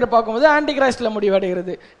முடிவடைகிறது எங்க என்று பார்க்கும்போது ஆன்டி கிரைஸ்ட்ல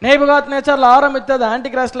முடிவடைகிறது. நேபுகாத்நேச்சார்ல ஆரம்பித்தது ஆன்டி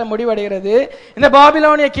கிரைஸ்ட்ல முடிவடைகிறது. இந்த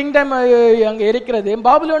பாபிலோனிய கிங்டம் அங்க இருக்கிறது.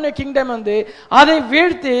 பாபிலோனிய கிங்டம் அதை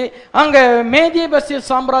வீழ்த்தி அங்க மேதிய பர்சிய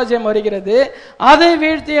சாம்ராஜ்யம் வருகிறது. அதை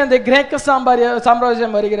வீழ்த்தி அந்த கிரேக்க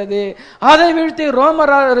சாம்ராஜ்யம் வருகிறது. அதை வீழ்த்தி ரோம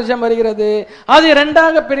ராஜ்யம் வருகிறது. அது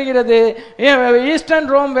இரண்டாக பிரிகிறது. ஈஸ்டர்ன்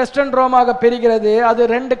ரோம் வெஸ்டர்ன் ரோமாக பிரிகிறது. அது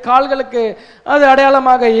ரெண்டு கால்களுக்கு அது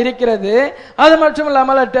அடையாளமாக இருக்கிறது. அது மட்டும்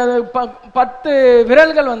இல்லாமல் 10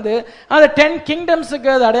 விரல்கள் அந்த 10 கிங்டம்ஸுக்கு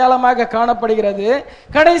அது அடையாளமாக காணப்படுகிறது.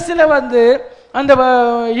 கடைசியில அந்த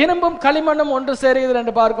இரும்பும் களிமண்ணும் ஒன்று சேருகிறது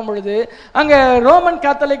என்று பார்க்கும் பொழுது அங்க ரோமன்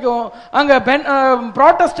கேத்தலிக்கும் அங்க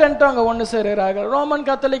புராட்டஸ்டன்ட்டும் அங்க ஒன்று சேருகிறார்கள். ரோமன்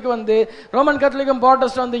கேத்தலிக்கும்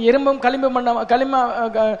புராட்டஸ்டன்ட் இரும்பும் களிம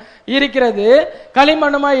இருக்கிறது.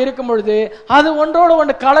 களிமண்ணுமா இருக்கும் பொழுது அது ஒன்றோடு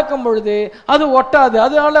ஒன்று கலக்கும் பொழுது அது ஒட்டாது.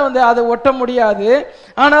 அதனால அது ஒட்ட முடியாது.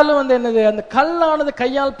 ஆனாலும் என்னது அந்த கல்லானது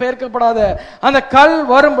கையால் பெயர்க்கப்படாத அந்த கல்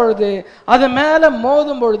வரும் பொழுது அது மேல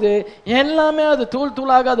மோதும் பொழுது எல்லாமே அது தூள்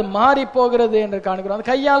தூளாக அது மாறி போகிறது என்று காணுகிறோம்.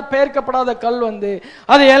 கையால் பெயர்க்கப்படாத கல்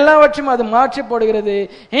அது எல்லாவற்றையும் அது மாற்றி போடுகிறது.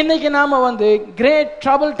 இன்னைக்கு நாம கிரேட்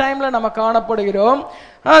ட்ரபிள் டைம்ல நம்ம காணப்படுகிறோம்.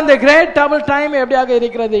 அந்த கிரேட் டபுள் டைம் எப்படியாக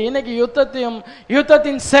இருக்கிறது? இன்னைக்கு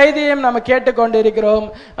யுத்தத்தின் செய்தியையும் நம்ம கேட்டுக்கொண்டிருக்கிறோம்.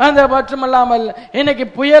 அந்த மட்டுமல்லாமல் இன்னைக்கு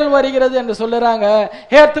புயல் வருகிறது என்று சொல்லுறாங்க,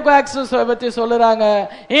 எர்த்குவேக்ஸ் பத்தி சொல்லுறாங்க.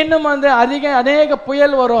 இன்னும் அநேக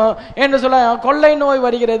புயல் வரும் என்று சொல்ல, கொள்ளை நோய்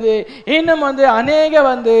வருகிறது. இன்னும் அநேக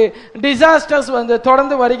டிசாஸ்டர்ஸ்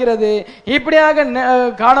தொடர்ந்து வருகிறது. இப்படியாக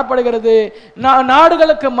காணப்படுகிறது.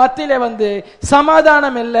 நாடுகளுக்கு மத்தியிலே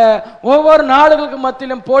சமாதானம் இல்லை. ஒவ்வொரு நாடுகளுக்கு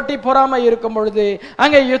மத்தியிலும் போட்டி பொறாமை இருக்கும் பொழுது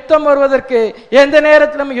அங்கே யுத்தம் வருவதற்கு எந்த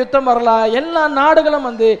நேரத்திலும் யுத்தம் வரலாம். எல்லா நாடுகளும்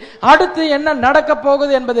அடுத்து என்ன நடக்க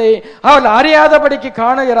போகுது என்பதை அவர்கள் அறியாதபடிக்கு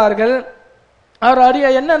காணுகிறார்கள். அவர்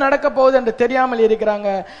என்ன நடக்க போகுது என்று தெரியாமல் இருக்கிறாங்க.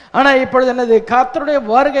 ஆனா இப்பொழுது என்னது, கர்த்தருடைய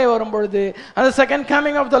வருகை வரும் பொழுது, அந்த second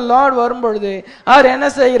coming of the Lord வரும் பொழுது அவர் என்ன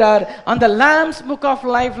செய்கிறார்? அந்த லாம்ஸ் புக் ஆஃப்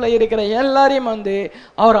லைஃப்ல இருக்கிற எல்லாரையும்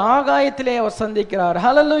அவர் ஆகாயத்திலே அவர் சந்திக்கிறார்.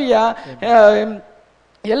 ஹல்லேலூயா.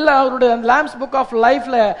 எல்லா அவருடைய லாம்ஸ் புக் ஆஃப்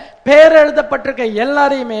லைஃப்ல பேர் எழுதப்பட்டிருக்க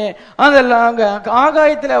எல்லாரையுமே அந்த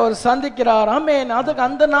ஆகாயத்தில் அவர் சந்திக்கிறார். ஆமென். அதுக்கு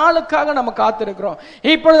அந்த நாளுக்காக நம்ம காத்திருக்கிறோம்.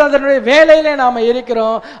 இப்பொழுது அதனுடைய வேலையிலே நாம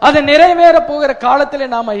இருக்கிறோம். அது நிறைவேற போகிற காலத்திலே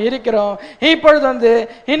நாம இருக்கிறோம். இப்பொழுது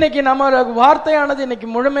இன்னைக்கு நம்ம வார்த்தையானது இன்னைக்கு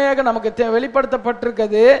முழுமையாக நமக்கு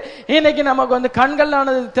வெளிப்படுத்தப்பட்டிருக்கிறது. இன்னைக்கு நமக்கு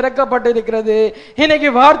கண்களானது திறக்கப்பட்டிருக்கிறது.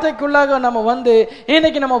 இன்னைக்கு வார்த்தைக்குள்ளாக நம்ம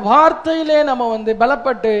இன்னைக்கு நம்ம வார்த்தையிலே நம்ம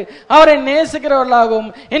பலப்பட்டு அவரை நேசிக்கிறவர்களாகவும்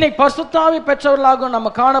இன்னைக்கு பரிசுத்தாவி பெற்றவர்களாகவும் நம்ம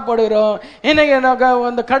காணப்படுகிறோம். இன்னைக்கு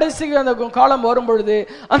அந்த கடைசி அந்த காலம் வரும் பொழுது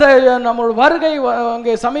அந்த நம்ம வருகை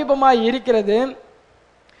அங்கே சமீபமாய் இருக்கிறது.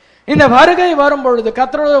 இந்த வருகை வரும் பொழுது,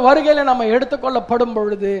 கர்த்தருடைய வருகையில நம்ம எடுத்துக்கொள்ளப்படும்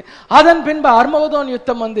பொழுது, அதன் பின்பு அர்மகதோன்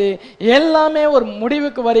யுத்தம் எல்லாமே ஒரு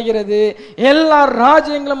முடிவுக்கு வருகிறது. எல்லா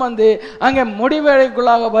ராஜ்யங்களும் அங்க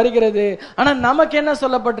முடிவுக்குள்ளாக வருகிறது. ஆனா நமக்கு என்ன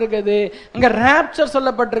சொல்லப்பட்டிருக்கிறது? அங்க ராப்சர்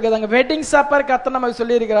சொல்லப்பட்டிருக்கிறது. அங்க வெட்டிங் சப்பர் கர்த்தர் நமக்கு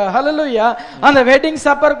சொல்லி இருக்கிறார். ஹல்லேலூயா. அந்த வெட்டிங்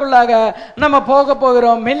சப்பருக்குள்ளாக நம்ம போக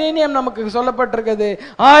போகிறோம். மில்லேனியம் நமக்கு சொல்லப்பட்டிருக்கிறது.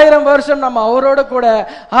 1000 வருஷம் நம்ம அவரோட கூட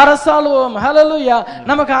அரசாளுவோம். ஹல்லேலூயா.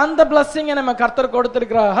 நமக்கு அந்த பிளஸிங்கை நம்ம கர்த்தர்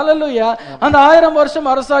கொடுத்திருக்கிறார். ஹல்லேலூயா. அந்த 1000 வருஷம்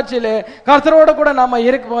அரசாட்சியிலே கர்த்தரோட கூட நாம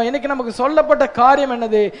இருப்போம். இன்னைக்கு நமக்கு சொல்லப்பட்ட காரியம்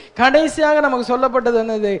என்னது? கடைசியாக நமக்கு சொல்லப்பட்டது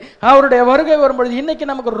என்னது? அவருடைய வருகை வரும்பொழுது இன்னைக்கு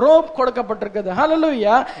நமக்கு ரோப் கொடுக்கப்பட்டிருக்கிறது.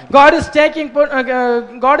 ஹல்லேலூயா.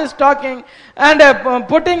 God is talking and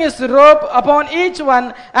putting his robe upon each one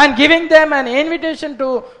and giving them an invitation to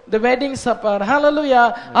the wedding supper. Hallelujah.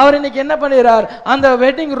 அவர் இன்னைக்கு என்ன பண்ணுகிறார்? அந்த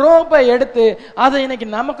வெட்டிங் ரோபை எடுத்து அதை இன்னைக்கு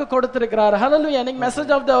நமக்கு கொடுத்திருக்கிறார். Hallelujah. இன்னைக்கு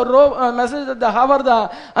message of the rope, message of the hour தான்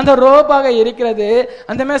அந்த ரோபாக இருக்கிறது.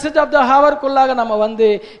 அந்த மெசேஜ் ஆஃப் த ஹவர்க்குள்ளாக நம்ம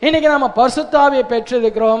இன்னைக்கு நம்ம பரிசுத்த ஆவியை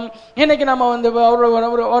பெற்றிருக்கிறோம். இன்னைக்கு நம்ம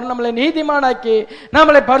அவர் நம்மளை நீதிமானாக்கி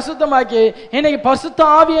நம்மளை பரிசுத்தமாக்கி இன்னைக்கு பரிசுத்த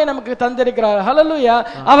ஆவியை நமக்கு தந்திருக்கிறார். ஹல்லேலூயா.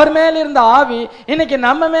 அவர் மேல இருந்த ஆவி இன்னைக்கு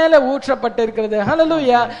நம்ம மேல ஊற்றப்பட்டிருக்கிறது.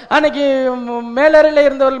 ஹல்லேலூயா. அன்னைக்கு மேலறையில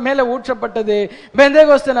இருந்தவர்கள் மேல ஊற்றப்பட்டது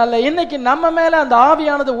பெந்தேகோஸ்து நாள்ல. இன்னைக்கு நம்ம மேல அந்த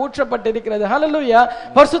ஆவியானது ஊற்றப்பட்டிருக்கிறது. ஹல்லேலூயா.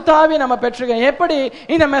 பரிசுத்த ஆவி நம்ம பெற்றிருக்கோம். எப்படி?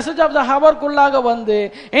 இந்த மெசேஜ் ஆஃப் த ஹவர்க்குள்ளாக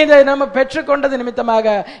இதை நம்ம பெற்றுக்கொண்டது நிமித்தமாக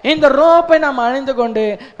இந்த ரோப்பை நாம் அணிந்து கொண்டு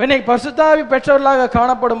இன்னைக்கு பரிசுத்த ஆவி பெற்றவர்களாக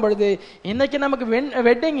காணப்படும் பொழுது இன்னைக்கு நமக்கு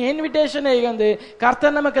வெட்டிங் இன்விடேஷனை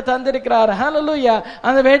கர்த்தர் நமக்கு தந்திருக்கிறார். ஹல்லேலூயா.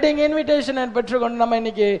 அந்த வெட்டிங் இன்விடேஷனை பெற்றுக்கொண்டு நம்ம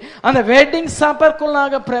இன்னைக்கு அந்த வெட்டிங்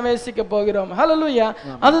சப்பர்க்குள்ளாக பிரவேசிக்க போகிறோம். ஹல்லேலூயா.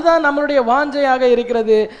 அதுதான் நம்மளுடைய வாஞ்சையாக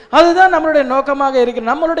இருக்கிறது. அதுதான் நம்மளுடைய நோக்கமாக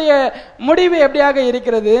இருக்கிறது. நம்மளுடைய முடிவு எப்படியாக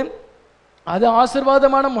இருக்கிறது? அது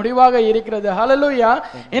ஆசீர்வாதமான முடிவாக இருக்கிறது. ஹல்லேலூயா.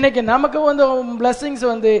 இன்னைக்கு நமக்கு வந்து blessings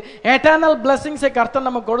வந்து எட்டர்னல் blessings கர்த்தர்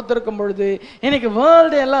நமக்கு கொடுத்திருக்கும் பொழுது இன்னைக்கு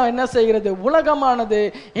வேர்ல்டு எல்லாம் என்ன செய்கிறது, உலகமானது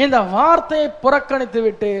இந்த வார்த்தையை புறக்கணித்து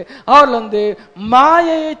விட்டு அவர்கள் வந்து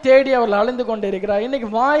மாயையை தேடி அவர்கள் அலைந்து கொண்டிருக்கிறார். இன்னைக்கு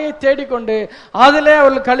மாயை தேடிக்கொண்டு அதிலே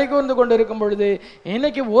அவர்கள் களி கூர்ந்து கொண்டு இருக்கும் பொழுது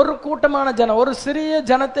இன்னைக்கு ஒரு கூட்டமான ஜனம், ஒரு சிறிய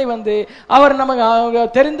ஜனத்தை வந்து அவர் நமக்கு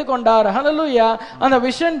தெரிந்து கொண்டார். ஹல்லேலூயா. அந்த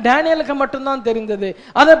விஷன் டேனியலுக்கு மட்டும்தான் தெரிந்தது.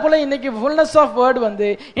 அதே போல இன்னைக்கு fullness of word வந்து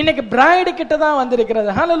இன்னைக்கு பிரைடு கிட்ட தான் வந்திருக்கிறது.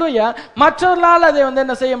 ஹல்லேலூயா. மற்றவர்களால் அதை வந்து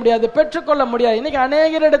என்ன செய்ய முடியாது, பெற்றுக்கொள்ள முடியாது. இன்னைக்கு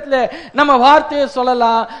அநேகர் இடத்துல நம்ம வார்த்தையை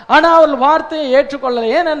சொல்லலாம், ஆனா அவர்கள் வார்த்தையை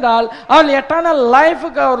ஏற்றுக்கொள்ளல. ஏனென்றால் அவர்கள் எட்டர்னல்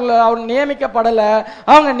லைஃபுக்கு அவர்கள் நியமிக்கப்படல.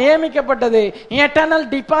 அவங்க நியமிக்கப்பட்டது எட்டர்னல்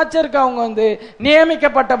டிபார்ச்சருக்கு அவங்க வந்து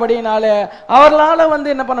நியமிக்கப்பட்டபடினால அவர்களால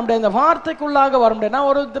வந்து என்ன பண்ண முடியாது, இந்த வார்த்தைக்குள்ளாக வர முடியாது. நான்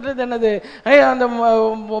ஒருத்தர் என்னது அந்த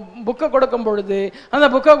புக்கை கொடுக்கும் பொழுது அந்த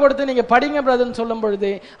புக்கை கொடுத்து நீங்க படிங்க பிரதர்ன்னு சொல்லும்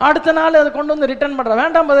பொழுது அடுத்த நாள் அதை கொண்டு வந்து ரிட்டர்ன் பண்ற,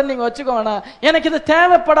 வேண்டாம் பிரதர் நீங்க வச்சுக்கோ வேணாம், எனக்கு இது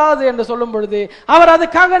தேவைப்படாது என்று சொல்லும் பொழுது அவர்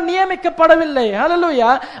அதுக்காக நியமிக்கப்படவில்லை. ஹல்லேலூயா.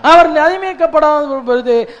 அவர் நியமிக்கப்படாத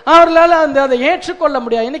பொழுது அவர்களால் அதை ஏற்றுக்கொள்ள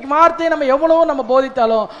முடியாது. இன்னைக்கு வார்த்தையை நம்ம எவ்வளவோ நம்ம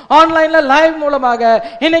போதித்தாலும் ஆன்லைன்ல லைவ் மூலமாக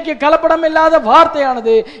இன்னைக்கு கலப்படம் இல்லாத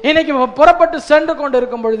வார்த்தையானது இன்னைக்கு புறப்பட்டு சென்று கொண்டு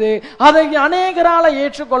இருக்கும் பொழுது அதை அநேகரால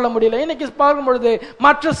ஏற்றுக்கொள்ள முடியல. இன்னைக்கு பார்க்கும் பொழுது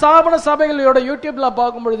மற்ற ஸ்தாபன சபைகளோட யூடியூப்ல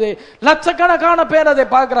பார்க்கும் பொழுது லட்சக்கணக்கான பேர் அதை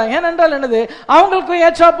பார்க்கிறாங்க. ஏனென்றால் என்னது, அவங்களுக்கு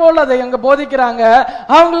ஏற்றா போல அதை அங்க போதிக்கிறாங்க,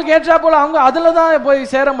 அவங்களுக்கு ஏற்றா போல அவங்க அதுலதான் போய்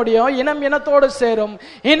சேர முடியும். இனம் இனத்தோடு சேரும்.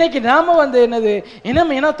 இன்னைக்கு நாம வந்து என்னது,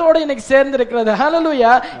 இனம் இனத்தோடு இன்னைக்கு சேர்ந்து இருக்கிறது.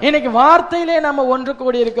 ஹல்லேலூயா. இன்னைக்கு வார்த்தையிலே நம்ம ஒன்று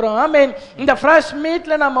கூடி இருக்கிறோம். ஆமென். இந்த ஃப்ரெஷ்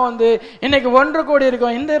மீட்ல நம்ம வந்து இன்னைக்கு ஒன்று கூடி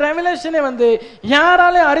இருக்கோம். இந்த ரெவலேஷனை வந்து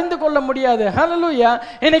யாராலே அறிந்து கொள்ள முடியாது. ஹல்லேலூயா.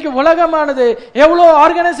 இன்னைக்கு உலகமானது எவ்வளவு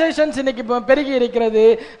ஆர்கனைசேஷன்ஸ் இன்னைக்கு பெருகி இருக்கிறது,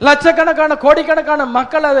 லட்சக்கணக்கான கோடிக்கணக்கான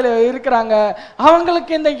மக்கள் அதுல இருக்கிறாங்க.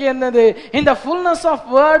 அவங்களுக்கு இன்னைக்கு என்னது, இந்த ஃபுல்னஸ் ஆஃப்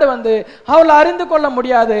வேர்ட் வந்து அவர்கள் அறிந்து கொள்ள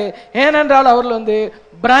முடியாது. ஏனென்றால் அவர்கள் வந்து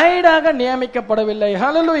பிரைடாக நியமிக்கப்படவில்லை.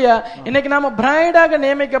 ஹல்லேலூயா. இன்னைக்கு நாம பிரைடாக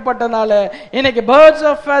நியமிக்கப்பட்டனால இன்னைக்கு birds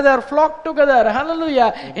of feather flock together. ஹல்லேலூயா.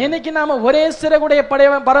 இன்னைக்கு நாம ஒரே சிறகுடைய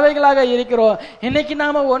பறவைகளாக இருக்கிறோம். இன்னைக்கு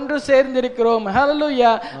நாம ஒன்று சேர்ந்திருக்கிறோம்.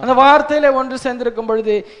 ஹல்லேலூயா. அந்த வார்த்தையில ஒன்று சேர்ந்திருக்கும்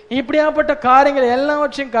பொழுது இப்படியாப்பட்ட காரியங்கள்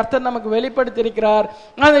எல்லாவற்றையும் கர்த்தர் நமக்கு வெளிப்படுத்தி இருக்கிறார்.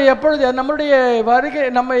 அது எப்பொழுது நம்முடைய வருகை,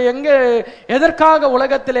 நம்ம எங்க எதற்காக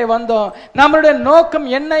உலகத்திலே வந்தோம், நம்மளுடைய நோக்கம்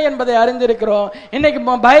என்ன என்பதை அறிந்திருக்கிறோம். இன்னைக்கு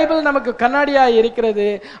பைபிள் நமக்கு கண்ணாடியா இருக்கிறது.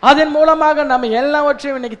 அதன் மூலமாக நம்ம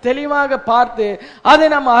எல்லாவற்றையும் இன்னைக்கு தெளிவாக பார்த்து அதை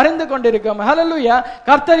நம்ம அறிந்து கொண்டிருக்கிறோம். ஹல்லேலூயா.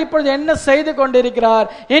 கர்த்தர் இப்பொழுது என்ன செய்து கொண்டிருக்கிறார்,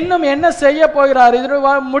 இன்னும் என்ன செய்ய போகிறார்,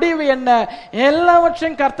 இதனுடைய முடிவு என்ன,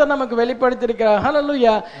 எல்லாவற்றையும் கர்த்தர் நமக்கு வெளிப்படுத்தியிருக்கிறார்.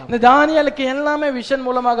 ஹல்லேலூயா. இந்த தானியேலுக்கு எல்லாமே விஷன்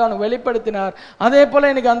மூலமாக அவனுக்கு வெளிப்படுத்தினார். அதே போல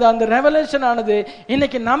இன்னைக்கு அந்த ரெவலேஷன் ஆனது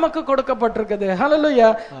இன்னைக்கு நமக்கு கொடுக்கப்பட்டிருக்குது.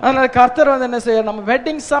 ஹல்லேலூயா. அதனால கர்த்தர் வந்து என்ன செய்ய, நம்ம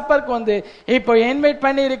வெட்டிங் சப்பருக்கு வந்து இப்போ இன்வைட்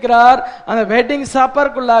பண்ணி இருக்கிறார். அந்த வெட்டிங்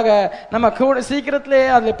சப்பருக்குள்ளாக நம்ம சீக்கிரத்திலே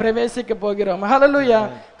அதில் பிரவேசிக்க போகிறோம். ஹல்லேலூயா.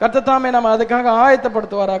 கர்த்தர் தாமே நம்ம அதுக்காக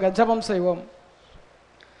ஆயத்தப்படுத்துவாராக. ஜெபம் செய்வோம்.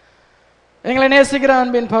 எங்களை நேசிக்கிற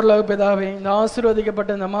அன்பின் பரலோக பிதாவே, இந்த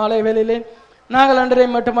ஆசீர்வதிக்கப்பட்ட இந்த மாலை வேளையிலே நாங்கள் அன்றரை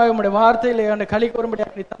மட்டுமாக உம்முடைய வார்த்தையிலே அந்த களி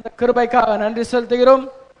கூறும்படியாக தந்த கிருபைக்காக நன்றி செலுத்துகிறோம்.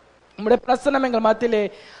 உம்முடைய பிரசன்னம் எங்கள் மத்தியிலே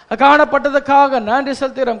காணப்பட்டதுக்காக நன்றி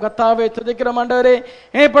செலுத்துகிறோம். கர்த்தாவே துதிக்கிறோம். ஆண்டவரே,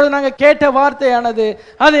 இப்பொழுது நாங்கள் கேட்ட வார்த்தையானது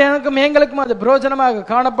அது எனக்கும் எங்களுக்கும் அது பிரயோஜனமாக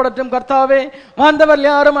காணப்படட்டும். கர்த்தாவே, வந்தவர்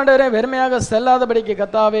யாரும் ஆண்டவரே வெறுமையாக செல்லாதபடிக்கு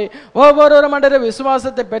கர்த்தாவே ஒவ்வொருவரும் ஆண்டவரே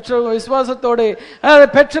விசுவாசத்தோடு அதை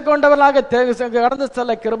பெற்றுக்கொண்டவர்களாக கடந்து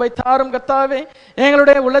செல்ல கிருபை தாரும். கர்த்தாவே,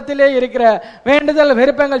 எங்களுடைய உள்ளத்திலே இருக்கிற வேண்டுதல்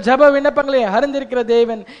விருப்பங்கள் ஜப விண்ணப்பங்களை அறிந்திருக்கிற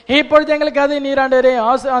தேவன், இப்பொழுது எங்களுக்கு அதை நீராண்டவரே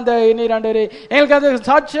அந்த நீராண்டவரே எங்களுக்கு அது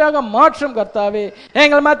சாட்சியாக மாற்றும். கர்த்தாவே,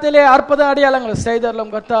 எங்கள் மத்தியிலே அற்புத அடையாளங்கள்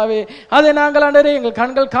செய்தரலும். கர்த்தாவே, அதை நாங்கள் ஆண்டவரே எங்கள்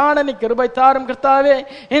கண்கள் காண நீ கிருபை தாரும். கர்த்தாவே,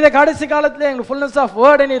 இந்த கடைசி காலத்திலே எங்கள் ஃபுல்னஸ் ஆஃப்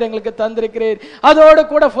வேர்ட் நீர் எங்களுக்கு தந்திருக்கிறீர். அதோடு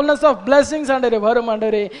கூட ஃபுல்னஸ் ஆஃப் பிளெஸிங்ஸ் ஆண்டவரே வரும்.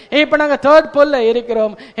 ஆண்டவரே, இப்ப நாங்க தேர்ட் பொல்ல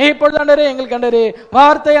இருக்கிறோம். இப்பொழுது ஆண்டவரே எங்களுக்கு ஆண்டவரே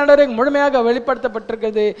வார்த்தை ஆண்டவரே முழுமையாக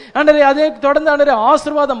வெளிப்படுத்தப்பட்டிருக்கிறது. ஆண்டவரே, அதை தொடர்ந்து ஆண்டவரே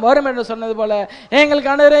ஆசீர்வாதம் வரும் என்று சொன்னது போல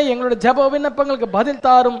எங்களுக்கு ஆண்டவரே எங்களுடைய ஜெப விண்ணப்பங்களுக்கு பதில்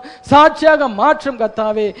தாரும், சாட்சியாக மாற்றும்.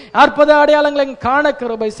 கர்த்தாவே, அற்புத அடையாளங்களை காண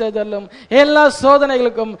கிருபை செய்தரலும். எல்லா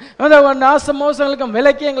சோதனைகளுக்கும் நாச மோசங்களுக்கும்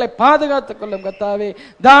விலக்கி எங்களை பாதுகாத்துக் கொள்ளும். கர்த்தாவே,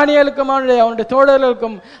 தானியேலுக்கும் அவனுடைய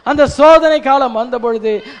தோழர்களுக்கும் அந்த சோதனை காலம் வந்த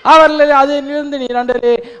பொழுது அவர்கள் அதிலிருந்து நீர்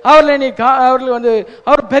ஆண்டவரே அவர்கள் வந்து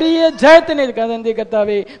அவர் பெரிய ஜெயத்தை நீர் கதந்தி.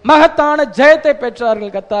 கர்த்தாவே, மகத்தான ஜெயத்தை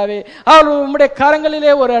பெற்றார்கள். கர்த்தாவே, அவர்கள் உம்முடைய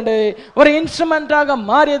கரங்களிலே ஒரு இன்ஸ்ட்ருமெண்டாக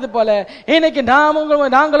மாறியது போல இன்னைக்கு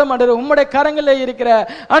நாங்களும் ஆண்டவரே உம்முடைய கரங்களிலே இருக்கிற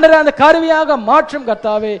ஆண்டவரே அந்த கருவியாக மாற்றும்.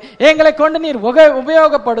 கர்த்தாவே, எங்களை கொண்டு நீர்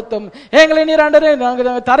உபயோகப்படுத்தும். எங்களை நீர் ஆண்டவரே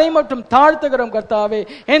நாங்கள் நாங்கள் தரை மட்டும் தாழ்த்துகிறோம் கர்த்தாவே.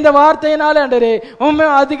 இந்த வார்த்தையினாலே ஆண்டவரே உம்மை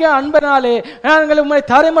அதிக அன்பினாலே நாங்கள் உம்மை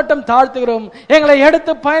தரை மட்டும் தாழ்த்துகிறோம். எங்களை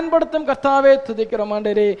எடுத்து பயன்படுத்தும் கர்த்தாவே துதிக்கிறோம்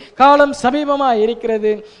ஆண்டவரே. காலம் சமீபமா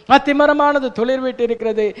இருக்கிறது, அத்திமரமானது துளிர் விட்டு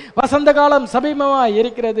இருக்கிறது, வசந்த காலம் சமீபமா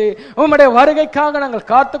இருக்கிறது. உம்முடைய வருகைக்காக நாங்கள்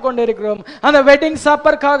காத்து கொண்டிருக்கிறோம், அந்த வெட்டிங்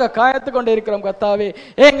சாப்பருக்காக காத்து கொண்டிருக்கிறோம் கர்த்தாவே.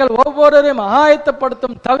 எங்கள் ஒவ்வொருவரையும்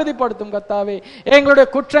ஆயத்தப்படுத்தும், தகுதிப்படுத்தும் கர்த்தாவே. எங்களுடைய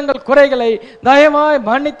குற்றங்கள் குறைகளை தயவாய்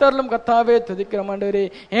மன்னித்தருளும் கர்த்தாவே துதிக்கிறோம் ஆண்டவரே.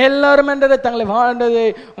 எல்லாரும் என்றதை தங்களை வாழ்ந்தது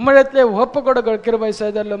உம்மிடத்திலே ஒப்பு கொடுக்க கிருபை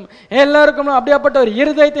செய்தருளும். எல்லாருக்கும் அப்படியாப்பட்ட ஒரு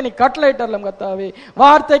இருதயத்தை நீ கட்டளையிட்டருளும் கர்த்தாவே.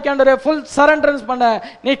 வார்த்தைக்கு ஆண்டவரே ஃபுல் சரண்டரன்ஸ் பண்ண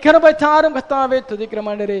நீ கிருபை தாரும் கர்த்தாவே துதிக்கிறோம்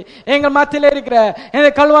ஆண்டவரே. எங்கள் மத்தியிலே இருக்கிற இந்த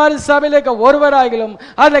கல்வாரி சபையிலே ஒருவராகிலும்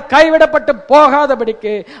அதில் கைவிடப்பட்டு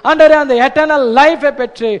போகாதபடிக்கு ஆண்டவரே அந்த எட்டர்னல் லைஃபை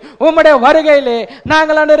பெற்று உம்முடைய வருகையிலே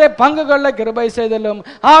நாங்கள் ஆண்டவரே பங்கு கொள்ள கிருபை செய்தலும்.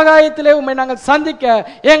 ஆகாயத்திலே உம்மை நாங்கள் சந்திக்க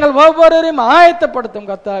எங்கள் ஒவ்வொருவரையும் ஆயத்தப்படுத்தும்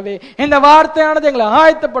கர்த்தாவே. இந்த வார்த்தையானது எங்களை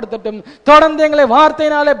ஆயத்தப்படுத்தட்டும். தொடர்ந்து எங்களை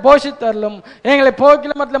வார்த்தையினாலே போஷித்தரலும். எங்களை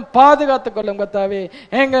போக்கிலும் மற்றும் பாதுகாத்துக் கொள்ளும் கர்த்தாவே.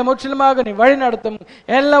 எங்களை முற்றிலுமாக நீ வழி நடத்தும்.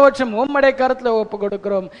 எல்லாவற்றும் உம்முடைய கருத்தில் ஒப்பு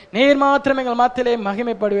கொடுக்கிறோம். நீர் மாத்திரம் எங்கள் மத்தியிலே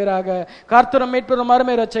மகிமைப்படுவீராக. கர்த்தரும் மீட்பரும்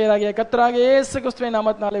அருமை இரட்சகராகிய கர்த்தராகிய இயேசு கிறிஸ்துவின்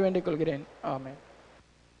நாமத்தினாலே வேண்டிக் கொள்கிறேன். ஆமென்.